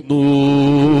കിടക്കുന്നു.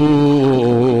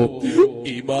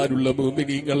 ഈമാനുള്ള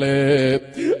മുഅ്മിനീങ്ങളെ,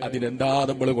 അതിനെന്താ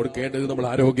നമ്മൾ കൊടുക്കേണ്ടത്? നമ്മൾ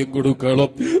ആരോഗ്യം കൊടുക്കണം,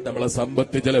 നമ്മളെ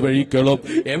സമ്പത്ത് ചെലവഴിക്കണം.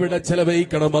 എവിടെ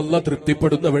ചെലവഴിക്കണം? അല്ല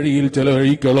തൃപ്തിപ്പെടുന്ന വഴിയിൽ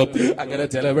ചെലവഴിക്കണം. അങ്ങനെ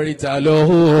ചെലവഴിച്ചാലോ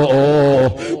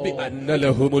ബിഅന്ന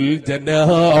ലഹുമുൽ ജന്നാ,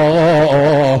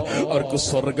 അവർക്ക്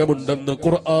സ്വർഗമുണ്ടെന്ന്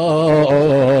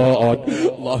ഖുർആൻ.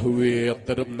 അല്ലാഹുവേ,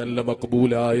 അത്തരം നല്ല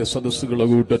മഖബൂലായ സദസ്സുകളുടെ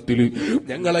കൂട്ടത്തിൽ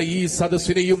ഞങ്ങളെ ഈ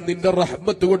സദസ്സിനെയും നിന്റെ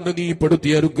റഹ്മത്ത് കൊണ്ട് നീ പെടുത്തി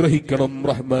അനുഗ്രഹിക്കണം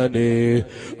റഹ്മാനേ.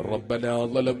 റബ്ബനാ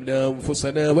ളലംനാ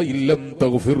അൻഫുസനാ വഇൻ ലം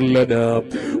തഗ്ഫിർ ലനാ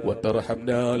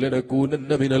വതർഹംനാ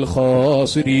ലനകൂനന്ന മിനൽ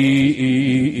ഖാസിരീൻ.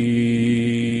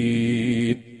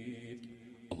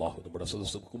 അല്ലാഹു നമ്മുടെ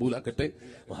സദസ്സ് കബൂലാക്കട്ടെ.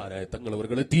 മഹാനായ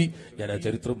തങ്ങളവരുകളെത്തി. ഞാൻ ആ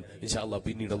ചരിത്രം ഇൻഷാ അല്ലാഹ്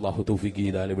പിന്നീട് അല്ലാഹു തൗഫീഖ്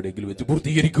ചെയ്താൽ എവിടെയെങ്കിലും വെച്ച്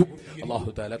പൂർത്തീകരിക്കും. അല്ലാഹു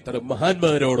തആല അത്തരം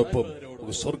മഹാന്മാരോടൊപ്പം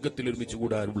സ്വർഗത്തിൽ ഒരുമിച്ച്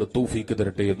കൂടാനുള്ള തൗഫീഖ്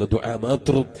തരട്ടെ എന്ന ദുആ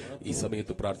മാത്രം ഈ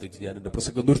സമയത്ത് പ്രാർത്ഥിച്ച് ഞാൻ എന്റെ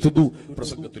പ്രസംഗം നിർത്തുന്നു.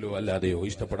 പ്രസംഗത്തിലോ അല്ലാതെയോ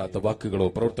ഇഷ്ടപ്പെടാത്ത വാക്കുകളോ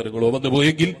പ്രവർത്തനങ്ങളോ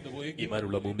വന്നുപോയെങ്കിൽ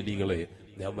ഈമാനുള്ള മുഅ്മിനീങ്ങളെ,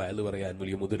 ഞാൻ വഅദ് പറയാൻ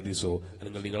വലിയ മുദർരിസോ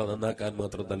അല്ലെങ്കിൽ നിങ്ങളെ നന്നാക്കാൻ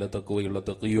മാത്രം നല്ല തഖ്വയുള്ള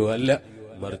തഖിയോ അല്ല,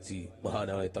 മറിച്ച്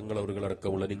മഹാനായ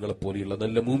തങ്ങളവരുകളടക്കമുള്ള നിങ്ങളെപ്പോലെയുള്ള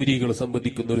നല്ല മുഅ്മിനീകളെ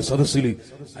സംബന്ധിക്കുന്ന ഒരു സദസ്സിൽ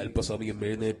അല്പസമയം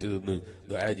എഴുന്നേറ്റ് നിന്ന്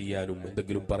ദുആ ചെയ്യാനും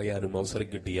എന്തെങ്കിലും പറയാനും അവസരം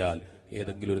കിട്ടിയാൽ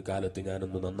ഏതെങ്കിലും ഒരു കാലത്ത്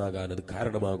ഞാനൊന്ന് നന്നാകാൻ അത്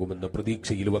കാരണമാകുമെന്ന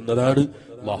പ്രതീക്ഷയിൽ വന്നതാണ്.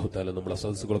 അല്ലാഹു തആല നമ്മളെ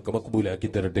സദസ്സുകളൊക്കെ മഖ്ബൂലാക്കി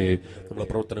തരട്ടെ. നമ്മളെ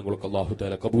പ്രവർത്തനങ്ങളൊക്കെ അല്ലാഹു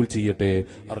തആല കബൂൽ ചെയ്യട്ടെ.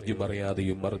 അറിഞ്ഞും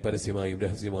അറിയാതെയും പരസ്യമായും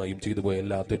രഹസ്യമായും ചെയ്തു പോയ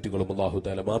എല്ലാ തെറ്റുകളും അല്ലാഹു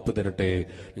തആല മാപ്പ് തരട്ടെ.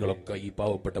 നിങ്ങളൊക്കെ ഈ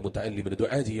പാവപ്പെട്ട മുതഅല്ലിമിന്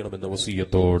ദുആ ചെയ്യണമെന്ന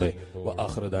വസിയത്തോടെ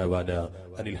വആഖിറു ദഅവാനാ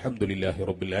അനിൽ ഹംദുലില്ലാഹി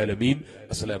റബ്ബിൽ ആലമീൻ.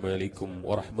 അസ്സലാമു അലൈക്കും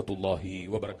വറഹ്മത്തുള്ളാഹി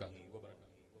വബറകാതുഹു.